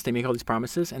business. They make all these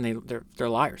promises, and they're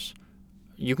liars.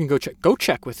 You can go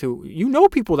check with who,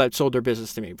 people that sold their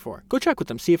business to me before. Go check with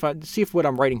them. See if what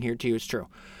I'm writing here to you is true.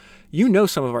 You know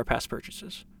some of our past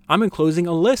purchases. I'm enclosing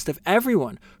a list of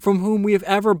everyone from whom we have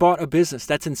ever bought a business.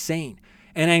 That's insane.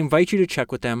 And I invite you to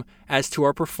check with them as to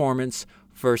our performance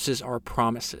versus our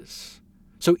promises.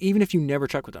 So even if you never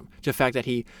check with them, the fact that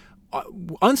he,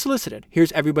 unsolicited,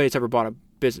 here's everybody that's ever bought a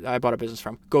business, I bought a business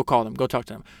from, go call them, go talk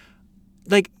to them.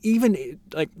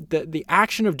 The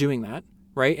action of doing that,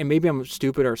 right? And maybe I'm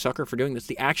stupid or a sucker for doing this.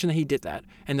 The action that he did that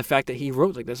and the fact that he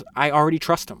wrote like this, I already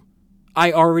trust him.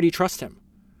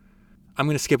 I'm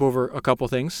going to skip over a couple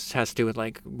things. It has to do with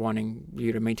wanting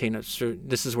you to maintain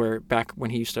this is where back when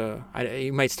he used to,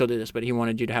 he might still do this, but he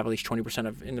wanted you to have at least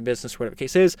 20% in the business, whatever the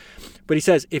case is. But he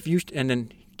says, and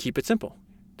then keep it simple.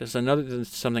 This is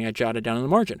something I jotted down in the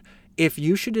margin. If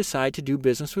you should decide to do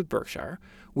business with Berkshire,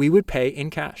 we would pay in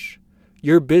cash.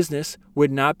 Your business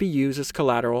would not be used as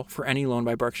collateral for any loan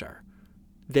by Berkshire.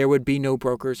 There would be no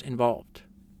brokers involved.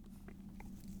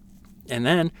 And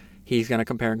then he's going to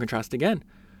compare and contrast again.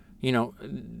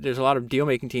 There's a lot of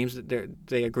deal-making teams that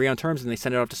they agree on terms and they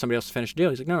send it off to somebody else to finish the deal.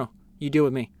 He's like, no, you deal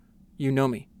with me. You know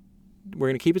me. We're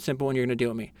going to keep it simple and you're going to deal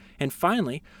with me. And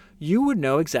finally, you would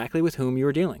know exactly with whom you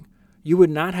were dealing. You would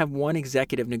not have one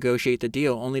executive negotiate the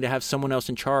deal only to have someone else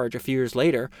in charge a few years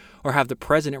later, or have the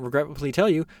president regretfully tell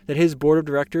you that his board of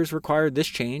directors required this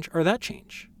change or that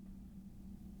change.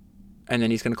 And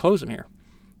then he's going to close him here.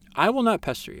 I will not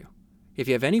pester you. If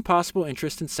you have any possible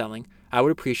interest in selling, I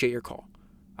would appreciate your call.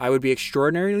 I would be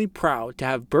extraordinarily proud to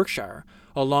have Berkshire,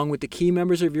 along with the key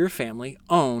members of your family,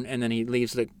 own, and then he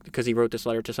leaves because he wrote this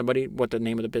letter to somebody, what the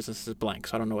name of the business is blank,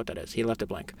 so I don't know what that is. He left it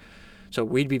blank. So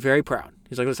we'd be very proud.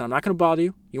 He's like, listen, I'm not going to bother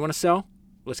you. You want to sell?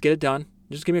 Let's get it done.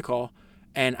 Just give me a call.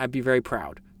 And I'd be very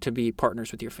proud to be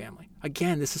partners with your family.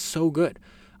 Again, this is so good.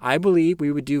 I believe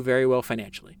we would do very well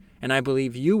financially. And I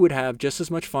believe you would have just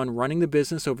as much fun running the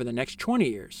business over the next 20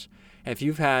 years as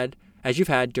you've had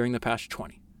during the past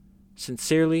 20.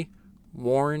 Sincerely,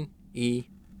 Warren E.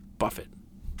 Buffett.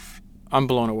 I'm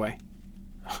blown away.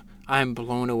 I'm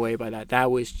blown away by that. That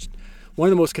was one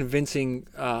of the most convincing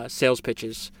sales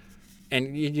pitches.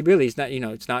 And you really, it's not,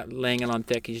 it's not laying it on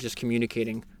thick. He's just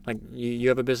communicating. Like, you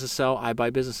have a business to sell, I buy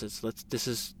businesses. This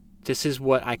is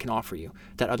what I can offer you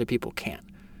that other people can't.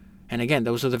 And again,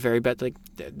 those are the very best,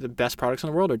 the best products in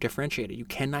the world are differentiated. You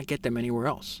cannot get them anywhere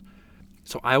else.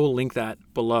 So I will link that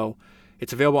below.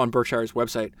 It's available on Berkshire's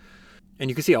website. And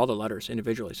you can see all the letters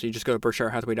individually. So you just go to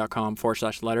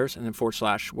berkshirehathaway.com/letters and then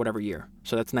 / whatever year.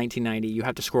 So that's 1990. You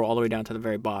have to scroll all the way down to the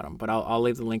very bottom, but I'll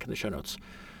leave the link in the show notes.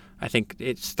 I think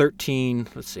it's 13.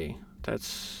 Let's see.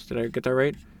 Did I get that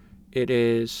right? It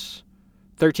is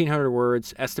 1,300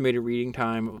 words, estimated reading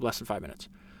time of less than 5 minutes.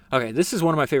 Okay, this is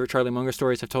one of my favorite Charlie Munger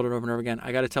stories. I've told it over and over again.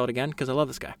 I got to tell it again because I love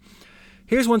this guy.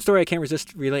 Here's one story I can't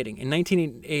resist relating. In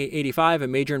 1985, a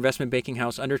major investment banking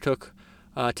house undertook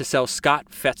to sell Scott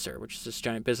Fetzer, which is this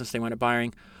giant business they wound up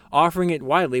buying, offering it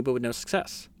widely but with no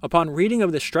success. Upon reading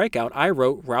of the strikeout, I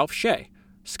wrote Ralph Shea,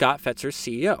 Scott Fetzer's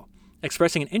CEO,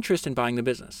 expressing an interest in buying the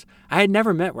business. I had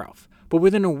never met Ralph, but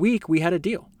within a week we had a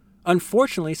deal.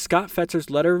 Unfortunately, Scott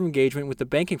Fetzer's letter of engagement with the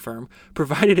banking firm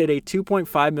provided it a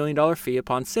 $2.5 million fee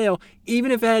upon sale,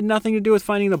 even if it had nothing to do with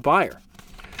finding the buyer.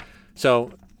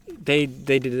 So they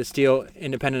did this deal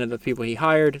independent of the people he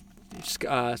hired.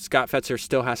 Scott Fetzer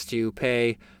still has to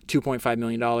pay $2.5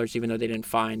 million, even though they didn't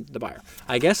find the buyer.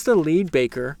 I guess the lead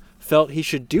baker felt he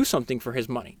should do something for his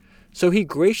money. So he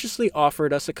graciously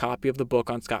offered us a copy of the book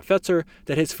on Scott Fetzer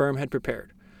that his firm had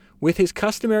prepared. With his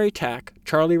customary tack,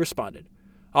 Charlie responded,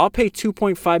 "I'll pay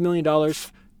 $2.5 million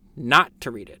not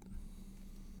to read it."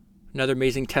 Another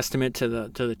amazing testament to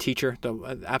the teacher,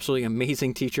 the absolutely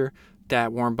amazing teacher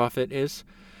that Warren Buffett is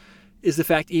the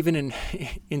fact even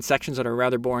in sections that are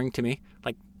rather boring to me,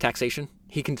 like taxation,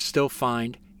 he can still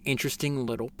find interesting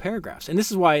little paragraphs. And this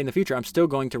is why in the future I'm still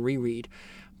going to reread,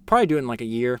 probably do it in like a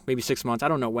year, maybe 6 months. I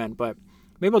don't know when, but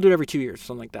maybe I'll do it every 2 years,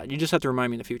 something like that. You just have to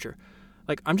remind me in the future.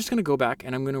 Like, I'm just going to go back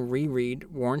and I'm going to reread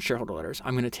Warren's shareholder letters.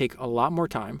 I'm going to take a lot more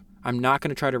time. I'm not going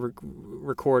to try to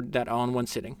record that all in one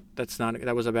sitting.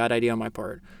 That was a bad idea on my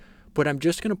part. But I'm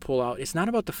just going to pull out, it's not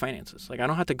about the finances. Like, I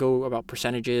don't have to go about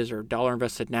percentages or dollar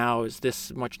invested now is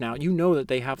this much now. You know that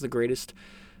they have the greatest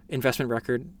investment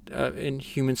record in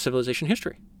human civilization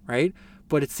history, right?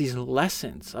 But it's these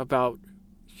lessons about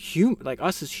like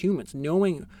us as humans,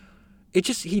 knowing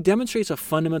he demonstrates a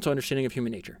fundamental understanding of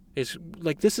human nature. It's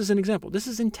like, this is an example. This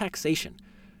is in taxation.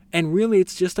 And really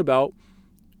it's just about,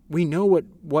 we know what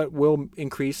will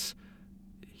increase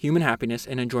human happiness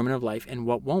and enjoyment of life and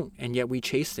what won't. And yet we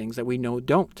chase things that we know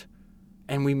don't.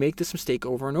 And we make this mistake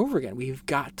over and over again. We've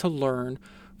got to learn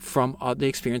from the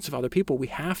experience of other people. We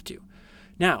have to.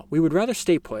 Now, we would rather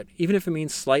stay put, even if it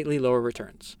means slightly lower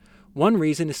returns. One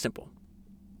reason is simple.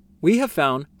 We have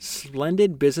found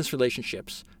splendid business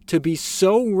relationships to be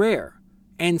so rare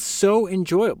and so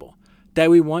enjoyable that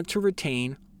we want to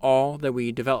retain all that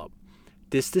we develop.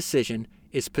 This decision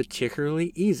is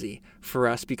particularly easy for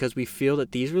us because we feel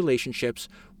that these relationships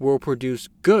will produce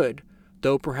good,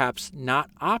 though perhaps not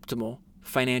optimal,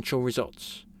 financial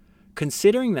results.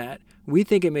 Considering that, we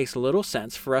think it makes little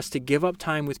sense for us to give up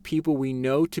time with people we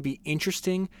know to be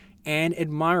interesting and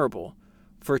admirable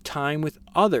for time with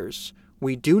others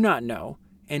we do not know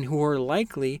and who are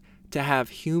likely to have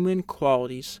human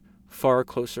qualities far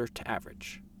closer to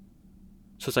average.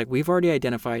 So it's like, we've already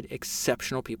identified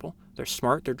exceptional people. They're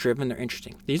smart, they're driven, they're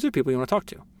interesting. These are the people you want to talk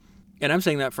to. And I'm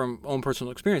saying that from own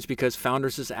personal experience because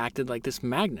Founders has acted like this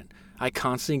magnet. I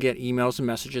constantly get emails and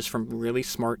messages from really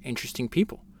smart, interesting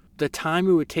people. The time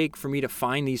it would take for me to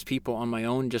find these people on my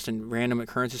own just in random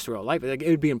occurrences throughout life, it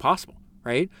would be impossible,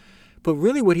 right? But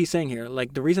really what he's saying here,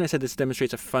 like the reason I said this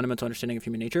demonstrates a fundamental understanding of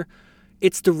human nature,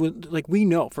 it's we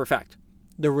know for a fact,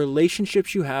 the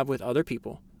relationships you have with other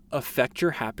people affect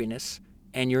your happiness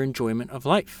and your enjoyment of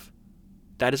life.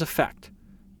 That is a fact.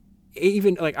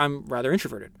 Even like, I'm rather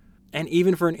introverted. And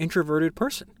even for an introverted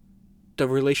person, the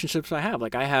relationships I have,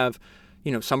 like I have,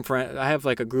 some friends, I have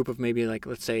like a group of maybe like,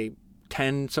 let's say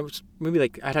 10, maybe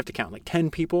like I'd have to count like 10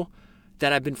 people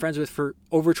that I've been friends with for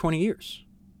over 20 years.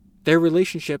 Their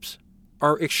relationships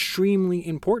are extremely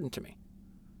important to me.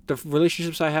 The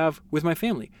relationships I have with my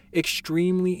family,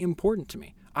 extremely important to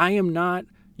me. I am not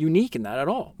unique in that at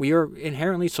all. We are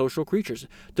inherently social creatures.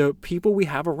 The people we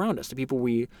have around us, the people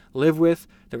we live with,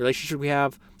 the relationship we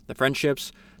have, the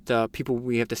friendships, the people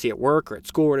we have to see at work or at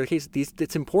school or the case,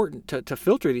 it's important to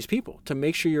filter these people, to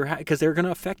make sure because they're going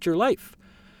to affect your life.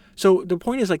 So the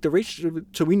point is like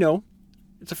so we know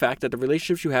it's a fact that the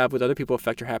relationships you have with other people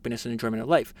affect your happiness and enjoyment of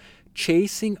life.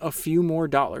 Chasing a few more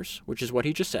dollars, which is what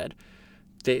he just said,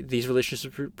 these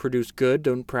relationships produce good,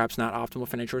 though perhaps not optimal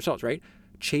financial results, right?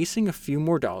 Chasing a few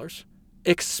more dollars,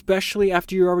 especially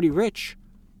after you're already rich,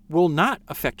 will not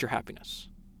affect your happiness.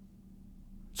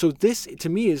 So this, to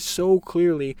me, is so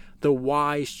clearly the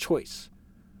wise choice.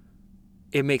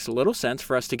 It makes little sense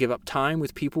for us to give up time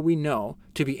with people we know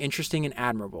to be interesting and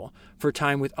admirable for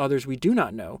time with others we do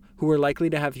not know who are likely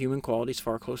to have human qualities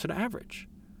far closer to average.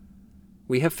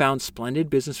 We have found splendid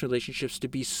business relationships to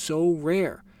be so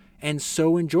rare and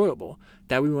so enjoyable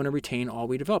that we want to retain all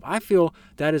we develop. I feel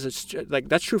that is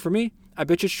that's true for me. I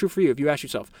bet you it's true for you. If you ask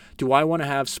yourself, do I want to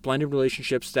have splendid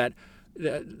relationships that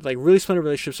like really splendid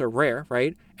relationships are rare,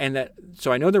 right? And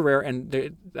so I know they're rare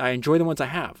and I enjoy the ones I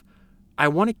have. I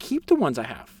want to keep the ones I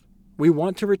have. We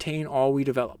want to retain all we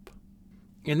develop.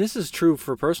 And this is true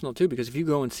for personal too, because if you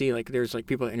go and see, like, there's like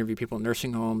people that interview people in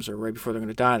nursing homes or right before they're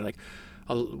going to die, like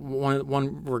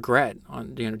one regret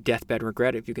on, deathbed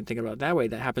regret, if you can think about it that way,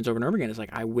 that happens over and over again, is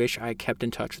like, I wish I kept in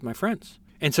touch with my friends.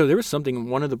 And so there was something in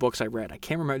one of the books I read, I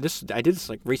can't remember this, I did this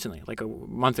like recently, like a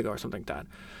month ago or something like that.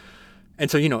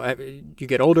 And so, you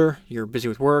get older, you're busy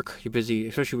with work, you're busy,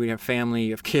 especially when you have family,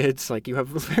 you have kids, like you have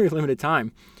very limited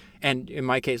time. And in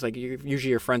my case, like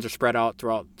usually your friends are spread out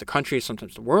throughout the country,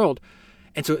 sometimes the world.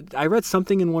 And so I read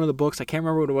something in one of the books, I can't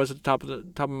remember what it was at the top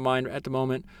of my mind at the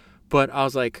moment, but I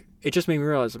was like, it just made me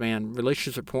realize, man,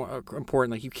 relationships are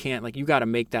important. Like you got to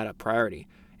make that a priority.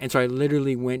 And so I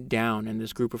literally went down in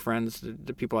this group of friends,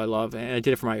 the people I love, and I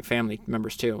did it for my family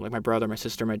members too, like my brother, my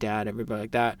sister, my dad, everybody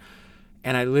like that.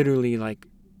 And I literally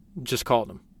just called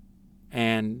them.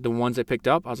 And the ones I picked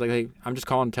up, I was like, hey, I'm just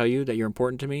calling to tell you that you're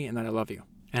important to me and that I love you.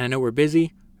 And I know we're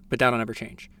busy, but that'll never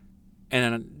change.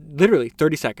 And then literally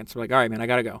 30 seconds, I'm like, all right, man, I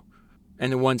got to go.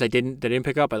 And the ones that didn't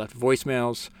pick up, I left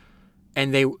voicemails.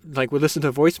 And they would listen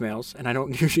to voicemails, and I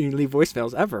don't usually leave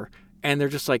voicemails ever. And they're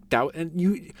just like, that.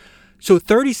 And so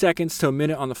 30 seconds to a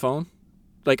minute on the phone,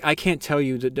 like, I can't tell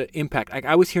you the impact. Like,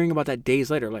 I was hearing about that days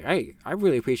later. Like, hey, I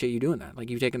really appreciate you doing that. Like,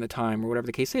 you taking the time or whatever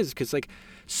the case is. Because, like,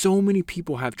 so many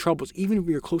people have troubles, even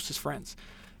your closest friends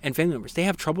and family members. They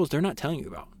have troubles they're not telling you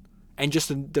about. And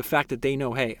just the fact that they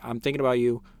know, hey, I'm thinking about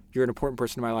you. You're an important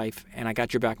person in my life, and I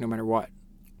got your back no matter what.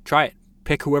 Try it.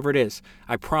 Pick whoever it is.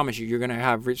 I promise you're going to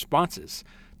have responses.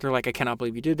 They're like, I cannot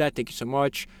believe you did that. Thank you so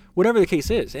much. Whatever the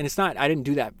case is. And it's not, I didn't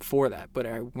do that for that, but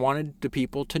I wanted the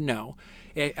people to know.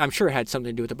 I'm sure it had something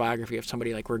to do with the biography of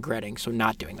somebody like regretting, so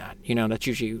not doing that. That's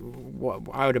usually what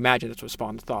I would imagine that's what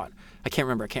spawned the thought. I can't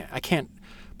remember. I can't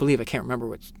believe I can't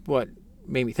remember what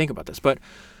made me think about this. But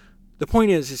the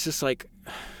point is, it's just like,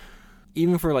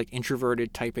 even for like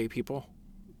introverted type A people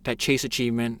that chase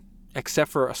achievement, except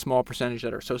for a small percentage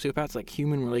that are sociopaths, like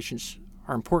human relations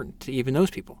are important to even those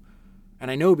people.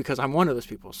 And I know because I'm one of those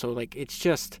people. So like, it's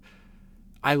just,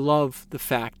 I love the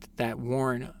fact that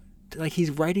Warren, like,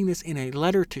 he's writing this in a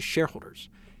letter to shareholders,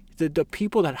 the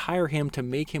people that hire him to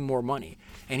make him more money.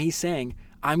 And he's saying,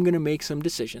 I'm going to make some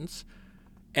decisions,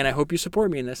 and I hope you support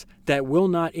me in this, that will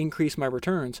not increase my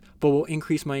returns, but will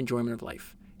increase my enjoyment of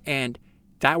life. And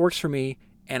that works for me.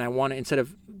 And I want to, instead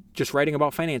of just writing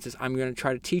about finances, I'm going to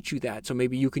try to teach you that so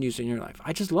maybe you can use it in your life.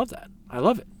 I just love that. I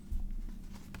love it.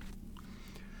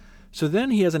 So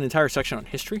then he has an entire section on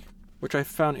history, which I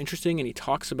found interesting, and he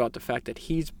talks about the fact that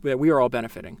we are all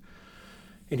benefiting.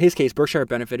 In his case, Berkshire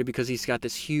benefited because he's got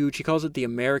this huge, he calls it the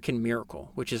American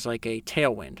miracle, which is like a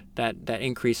tailwind that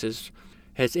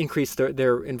has increased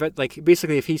like,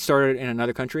 basically if he started in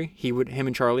another country, him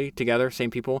and Charlie together,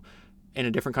 same people, in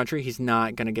a different country, he's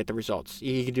not going to get the results.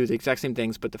 He can do the exact same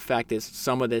things, but the fact is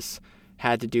some of this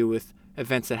had to do with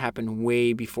events that happened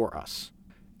way before us.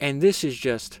 And this is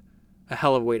just a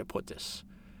hell of a way to put this.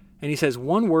 And he says,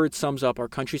 one word sums up our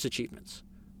country's achievements: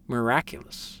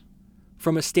 miraculous.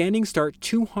 From a standing start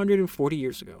 240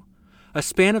 years ago, a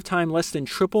span of time less than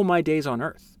triple my days on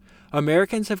Earth,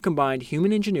 Americans have combined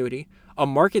human ingenuity, a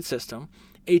market system,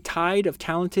 a tide of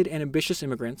talented and ambitious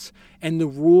immigrants, and the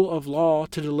rule of law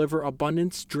to deliver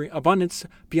abundance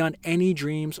beyond any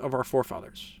dreams of our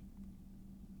forefathers.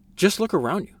 Just look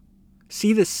around you.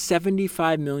 See the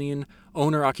 75 million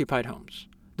owner-occupied homes,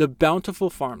 the bountiful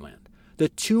farmland, the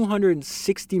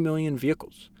 260 million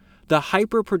vehicles, the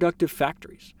hyper-productive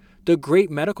factories, the great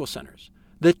medical centers,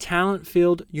 the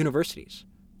talent-filled universities.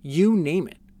 You name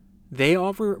it. They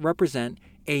all represent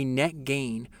a net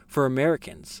gain for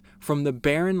Americans from the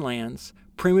barren lands,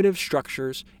 primitive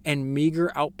structures, and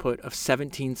meager output of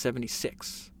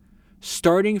 1776.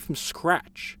 Starting from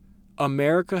scratch,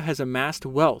 America has amassed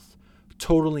wealth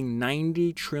totaling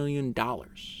 $90 trillion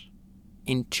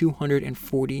in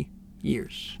 240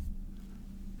 years.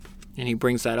 And he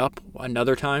brings that up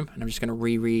another time, and I'm just going to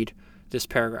reread this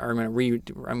paragraph. I'm going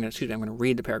to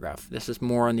read the paragraph. This is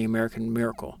more on the American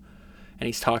miracle. And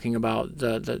he's talking about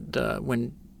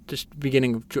the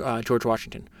beginning of George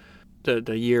Washington,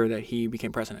 the year that he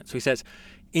became president. So he says,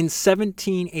 in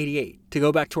 1788, to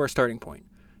go back to our starting point,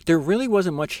 there really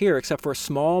wasn't much here except for a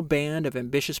small band of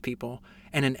ambitious people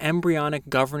and an embryonic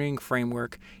governing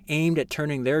framework aimed at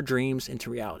turning their dreams into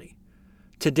reality.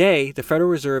 Today, the Federal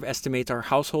Reserve estimates our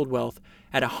household wealth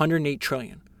at $108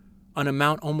 trillion, an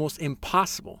amount almost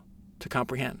impossible to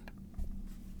comprehend.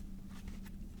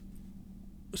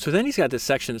 So then he's got this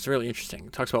section that's really interesting.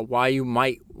 It talks about why you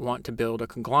might want to build a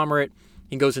conglomerate.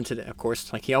 He goes into of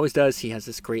course, like he always does, he has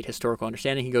this great historical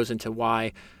understanding. He goes into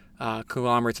why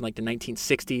conglomerates in like the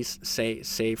 1960s,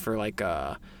 say for like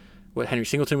what Henry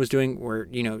Singleton was doing, were,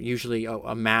 usually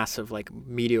a mass of like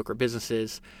mediocre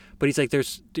businesses. But he's like,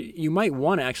 you might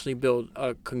want to actually build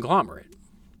a conglomerate.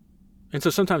 And so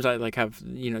sometimes I like have,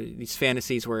 these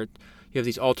fantasies where you have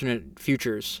these alternate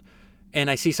futures. And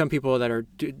I see some people that are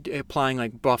applying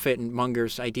like Buffett and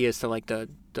Munger's ideas to like the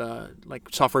like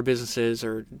software businesses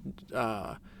or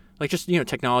like just,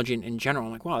 technology in general.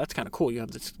 I'm like, wow, that's kind of cool. You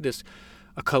have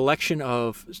a collection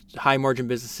of high margin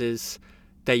businesses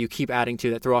that you keep adding to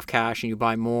that throw off cash, and you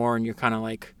buy more, and you're kind of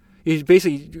like, you're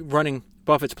basically running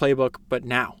Buffett's playbook, but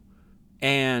now.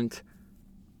 And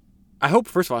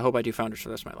first of all, I hope I do Founders for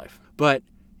the rest of my life. But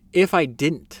if I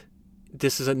didn't,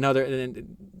 this is I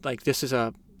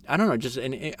don't know, just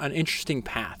an interesting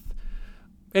path.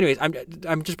 Anyways,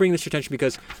 I'm just bringing this to your attention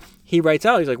because he writes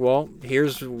out, he's like, well,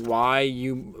 here's why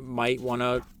you might want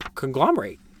to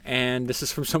conglomerate. And this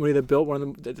is from somebody that built one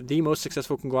of the most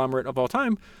successful conglomerate of all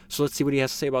time. So let's see what he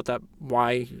has to say about that,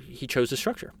 why he chose this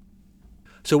structure.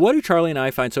 So what do Charlie and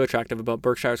I find so attractive about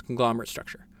Berkshire's conglomerate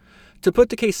structure? To put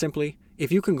the case simply,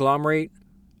 if the conglomerate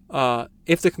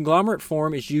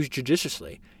form is used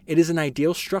judiciously, it is an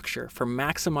ideal structure for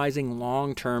maximizing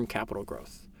long-term capital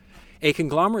growth. A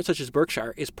conglomerate such as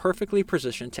Berkshire is perfectly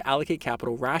positioned to allocate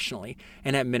capital rationally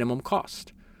and at minimum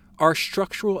cost. Our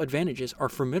structural advantages are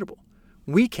formidable.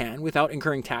 We can, without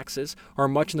incurring taxes or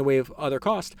much in the way of other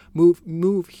costs,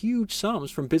 move huge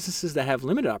sums from businesses that have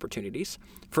limited opportunities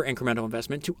for incremental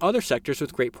investment to other sectors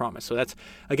with great promise. So that's,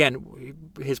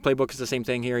 again, his playbook is the same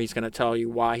thing here. He's going to tell you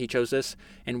why he chose this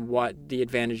and what the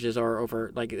advantages are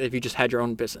over, like, if you just had your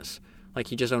own business. Like,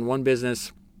 you just own one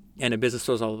business and a business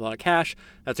throws out a lot of cash,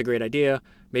 that's a great idea.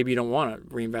 Maybe you don't want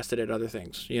to reinvest it at other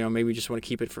things. Maybe you just want to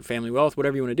keep it for family wealth,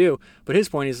 whatever you want to do. But his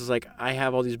point is like, I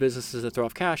have all these businesses that throw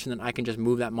off cash, and then I can just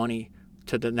move that money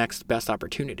to the next best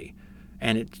opportunity.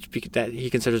 And that he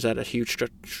considers that a huge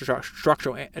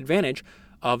structural advantage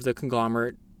of the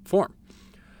conglomerate form.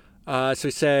 So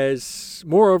he says,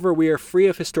 moreover, we are free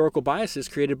of historical biases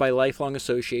created by lifelong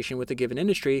association with a given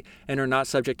industry and are not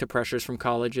subject to pressures from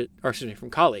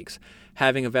colleagues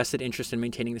having a vested interest in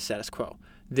maintaining the status quo.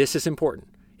 This is important.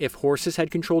 If horses had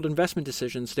controlled investment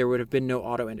decisions, there would have been no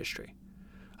auto industry.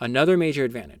 Another major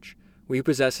advantage we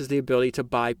possess is the ability to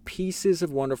buy pieces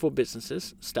of wonderful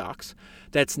businesses, stocks,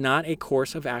 that's not a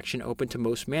course of action open to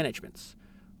most managements.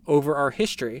 Over our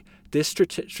history, this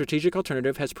strategic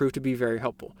alternative has proved to be very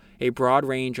helpful. A broad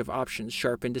range of options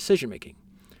sharpen decision-making.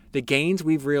 The gains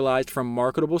we've realized from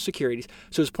marketable securities.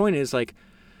 So his point is like,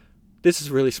 this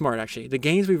is really smart, actually. The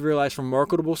gains we've realized from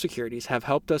marketable securities have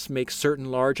helped us make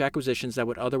certain large acquisitions that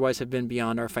would otherwise have been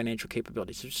beyond our financial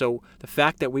capabilities. So the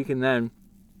fact that we can then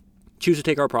choose to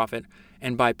take our profit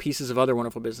and buy pieces of other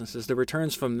wonderful businesses, the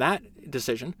returns from that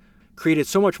decision created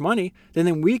so much money,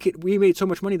 then we made so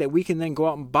much money that we can then go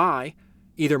out and buy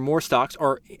either more stocks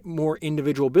or more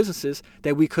individual businesses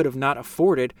that we could have not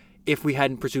afforded if we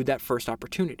hadn't pursued that first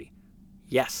opportunity.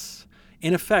 Yes.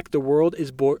 In effect, the world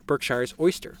is Berkshire's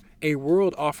oyster, a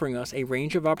world offering us a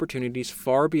range of opportunities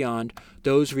far beyond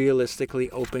those realistically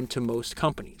open to most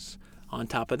companies. On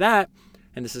top of that,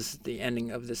 and this is the ending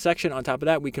of this section, on top of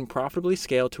that, we can profitably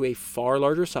scale to a far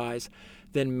larger size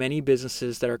than many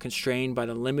businesses that are constrained by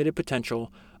the limited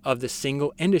potential of the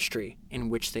single industry in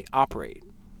which they operate.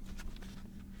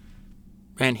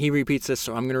 And he repeats this,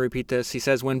 so I'm going to repeat this. He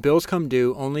says, when bills come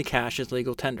due, only cash is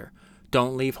legal tender.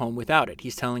 Don't leave home without it.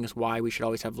 He's telling us why we should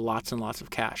always have lots and lots of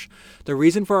cash. The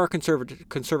reason for our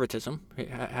conservatism,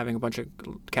 having a bunch of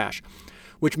cash,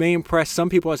 which may impress some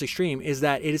people as extreme, is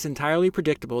that it is entirely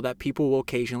predictable that people will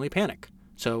occasionally panic.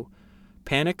 So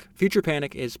future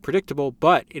panic is predictable,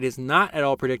 but it is not at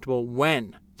all predictable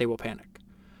when they will panic.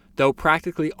 Though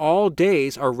practically all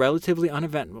days are relatively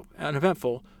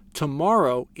uneventful,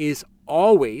 tomorrow is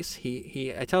always,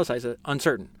 he italicizes it,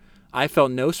 uncertain. I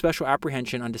felt no special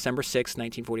apprehension on December 6,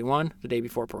 1941, the day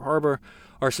before Pearl Harbor,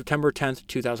 or September 10th,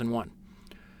 2001.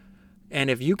 And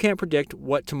if you can't predict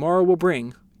what tomorrow will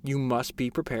bring, you must be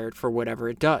prepared for whatever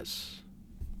it does.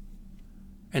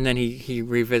 And then he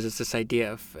revisits this idea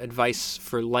of advice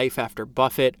for life after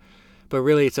Buffett, but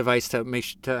really it's advice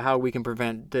to how we can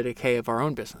prevent the decay of our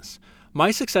own business.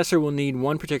 My successor will need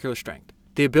one particular strength,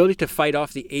 the ability to fight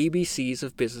off the ABCs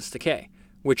of business decay,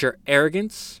 which are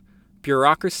arrogance,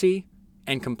 bureaucracy,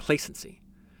 and complacency.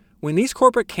 When these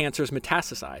corporate cancers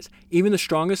metastasize, even the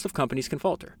strongest of companies can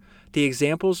falter. The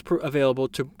examples available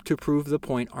to prove the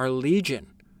point are legion.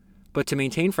 But to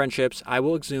maintain friendships, I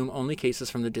will exhume only cases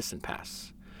from the distant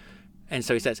past. And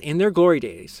so he says, in their glory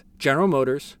days, General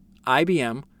Motors,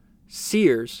 IBM,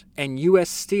 Sears, and U.S.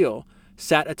 Steel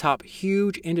sat atop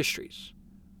huge industries.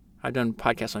 I've done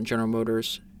podcasts on General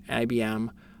Motors, IBM.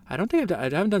 I don't think I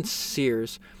haven't done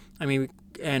Sears. I mean,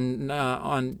 and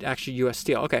on actually U.S.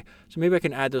 Steel. Okay, so maybe I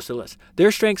can add those to the list.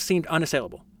 Their strengths seemed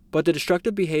unassailable, but the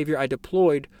destructive behavior I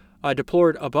deplored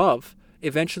above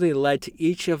eventually led to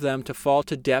each of them to fall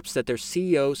to depths that their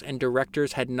CEOs and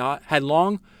directors had not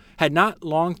long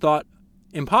thought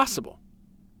impossible.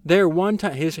 Their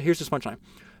one-time here's this punchline.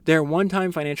 Their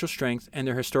one-time financial strength and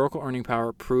their historical earning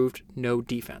power proved no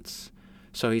defense.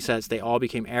 So he says they all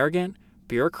became arrogant,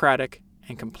 bureaucratic,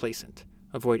 and complacent.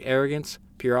 Avoid arrogance,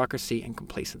 bureaucracy, and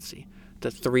complacency. The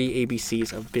 3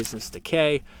 ABCs of business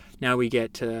decay. Now we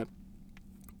get to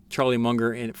Charlie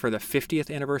Munger for the 50th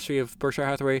anniversary of Berkshire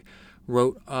Hathaway.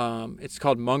 Wrote, it's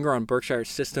called Munger on Berkshire's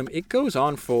System. It goes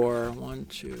on for 1,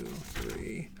 2,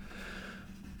 3,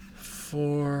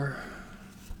 4,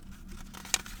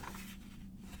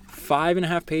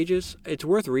 5.5 pages. It's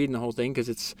worth reading the whole thing because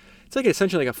it's like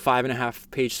essentially like a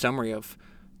 5.5 page summary of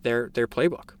their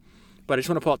playbook. But I just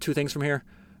want to pull out 2 things from here.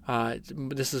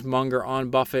 This is Munger on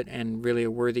Buffett, and really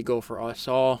a worthy goal for us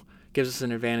all. Gives us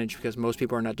an advantage because most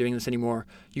people are not doing this anymore.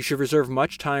 You should reserve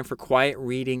much time for quiet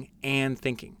reading and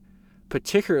thinking,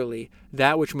 particularly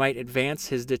that which might advance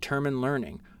his determined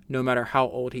learning, no matter how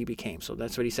old he became. So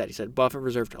that's what he said. He said Buffett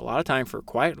reserved a lot of time for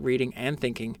quiet reading and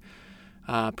thinking,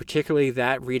 particularly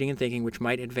that reading and thinking which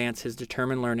might advance his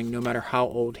determined learning, no matter how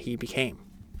old he became.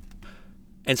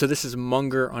 And so this is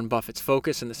Munger on Buffett's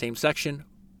focus in the same section.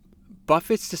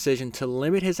 Buffett's decision to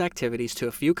limit his activities to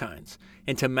a few kinds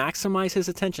and to maximize his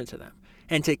attention to them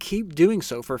and to keep doing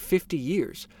so for 50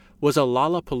 years was a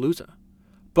lollapalooza.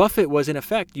 Buffett was in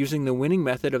effect using the winning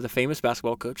method of the famous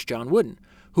basketball coach John Wooden,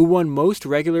 who won most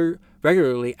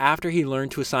regularly after he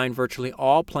learned to assign virtually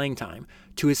all playing time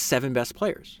to his 7 best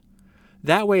players.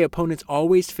 That way, opponents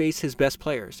always face his best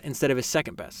players instead of his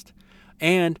second best.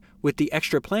 And with the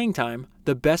extra playing time,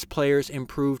 the best players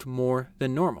improved more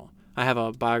than normal. I have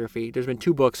a biography. There's been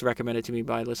 2 books recommended to me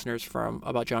by listeners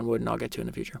about John Wooden I'll get to in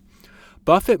the future.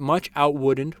 Buffett much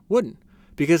out-Woodened Wooden,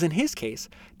 because in his case,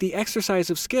 the exercise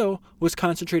of skill was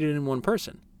concentrated in one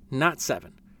person, not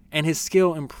 7. And his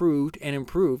skill improved and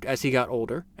improved as he got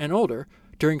older and older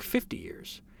during 50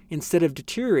 years, instead of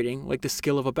deteriorating like the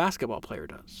skill of a basketball player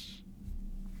does.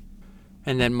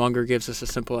 And then Munger gives us a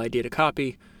simple idea to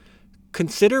copy.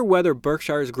 Consider whether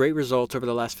Berkshire's great results over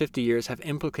the last 50 years have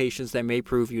implications that may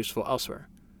prove useful elsewhere.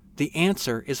 The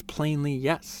answer is plainly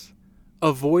yes.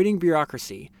 Avoiding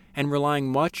bureaucracy and relying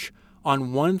much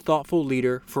on one thoughtful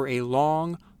leader for a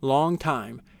long, long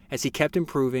time as he kept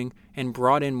improving and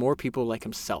brought in more people like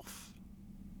himself.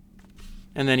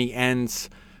 And then he ends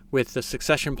with the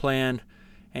succession plan,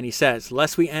 and he says,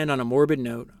 lest we end on a morbid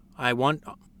note, I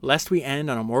also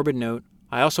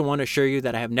want to assure you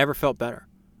that I have never felt better.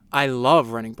 I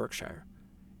love running Berkshire.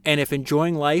 And if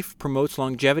enjoying life promotes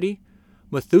longevity,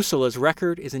 Methuselah's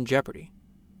record is in jeopardy.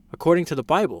 According to the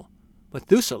Bible,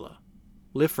 Methuselah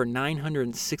lived for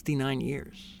 969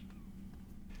 years.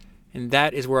 And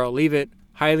that is where I'll leave it.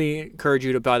 Highly encourage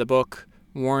you to buy the book.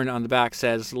 Warren on the back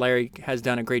says Larry has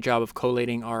done a great job of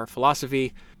collating our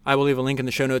philosophy. I will leave a link in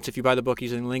the show notes. If you buy the book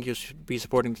using the link, you'll be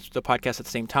supporting the podcast at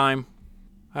the same time.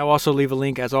 I will also leave a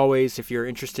link, as always, if you're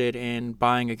interested in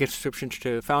buying a gift subscription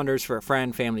to Founders for a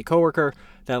friend, family, coworker.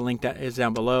 That link that is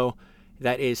down below.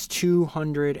 That is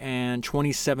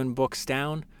 227 books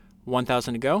down,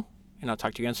 1,000 to go, and I'll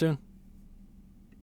talk to you again soon.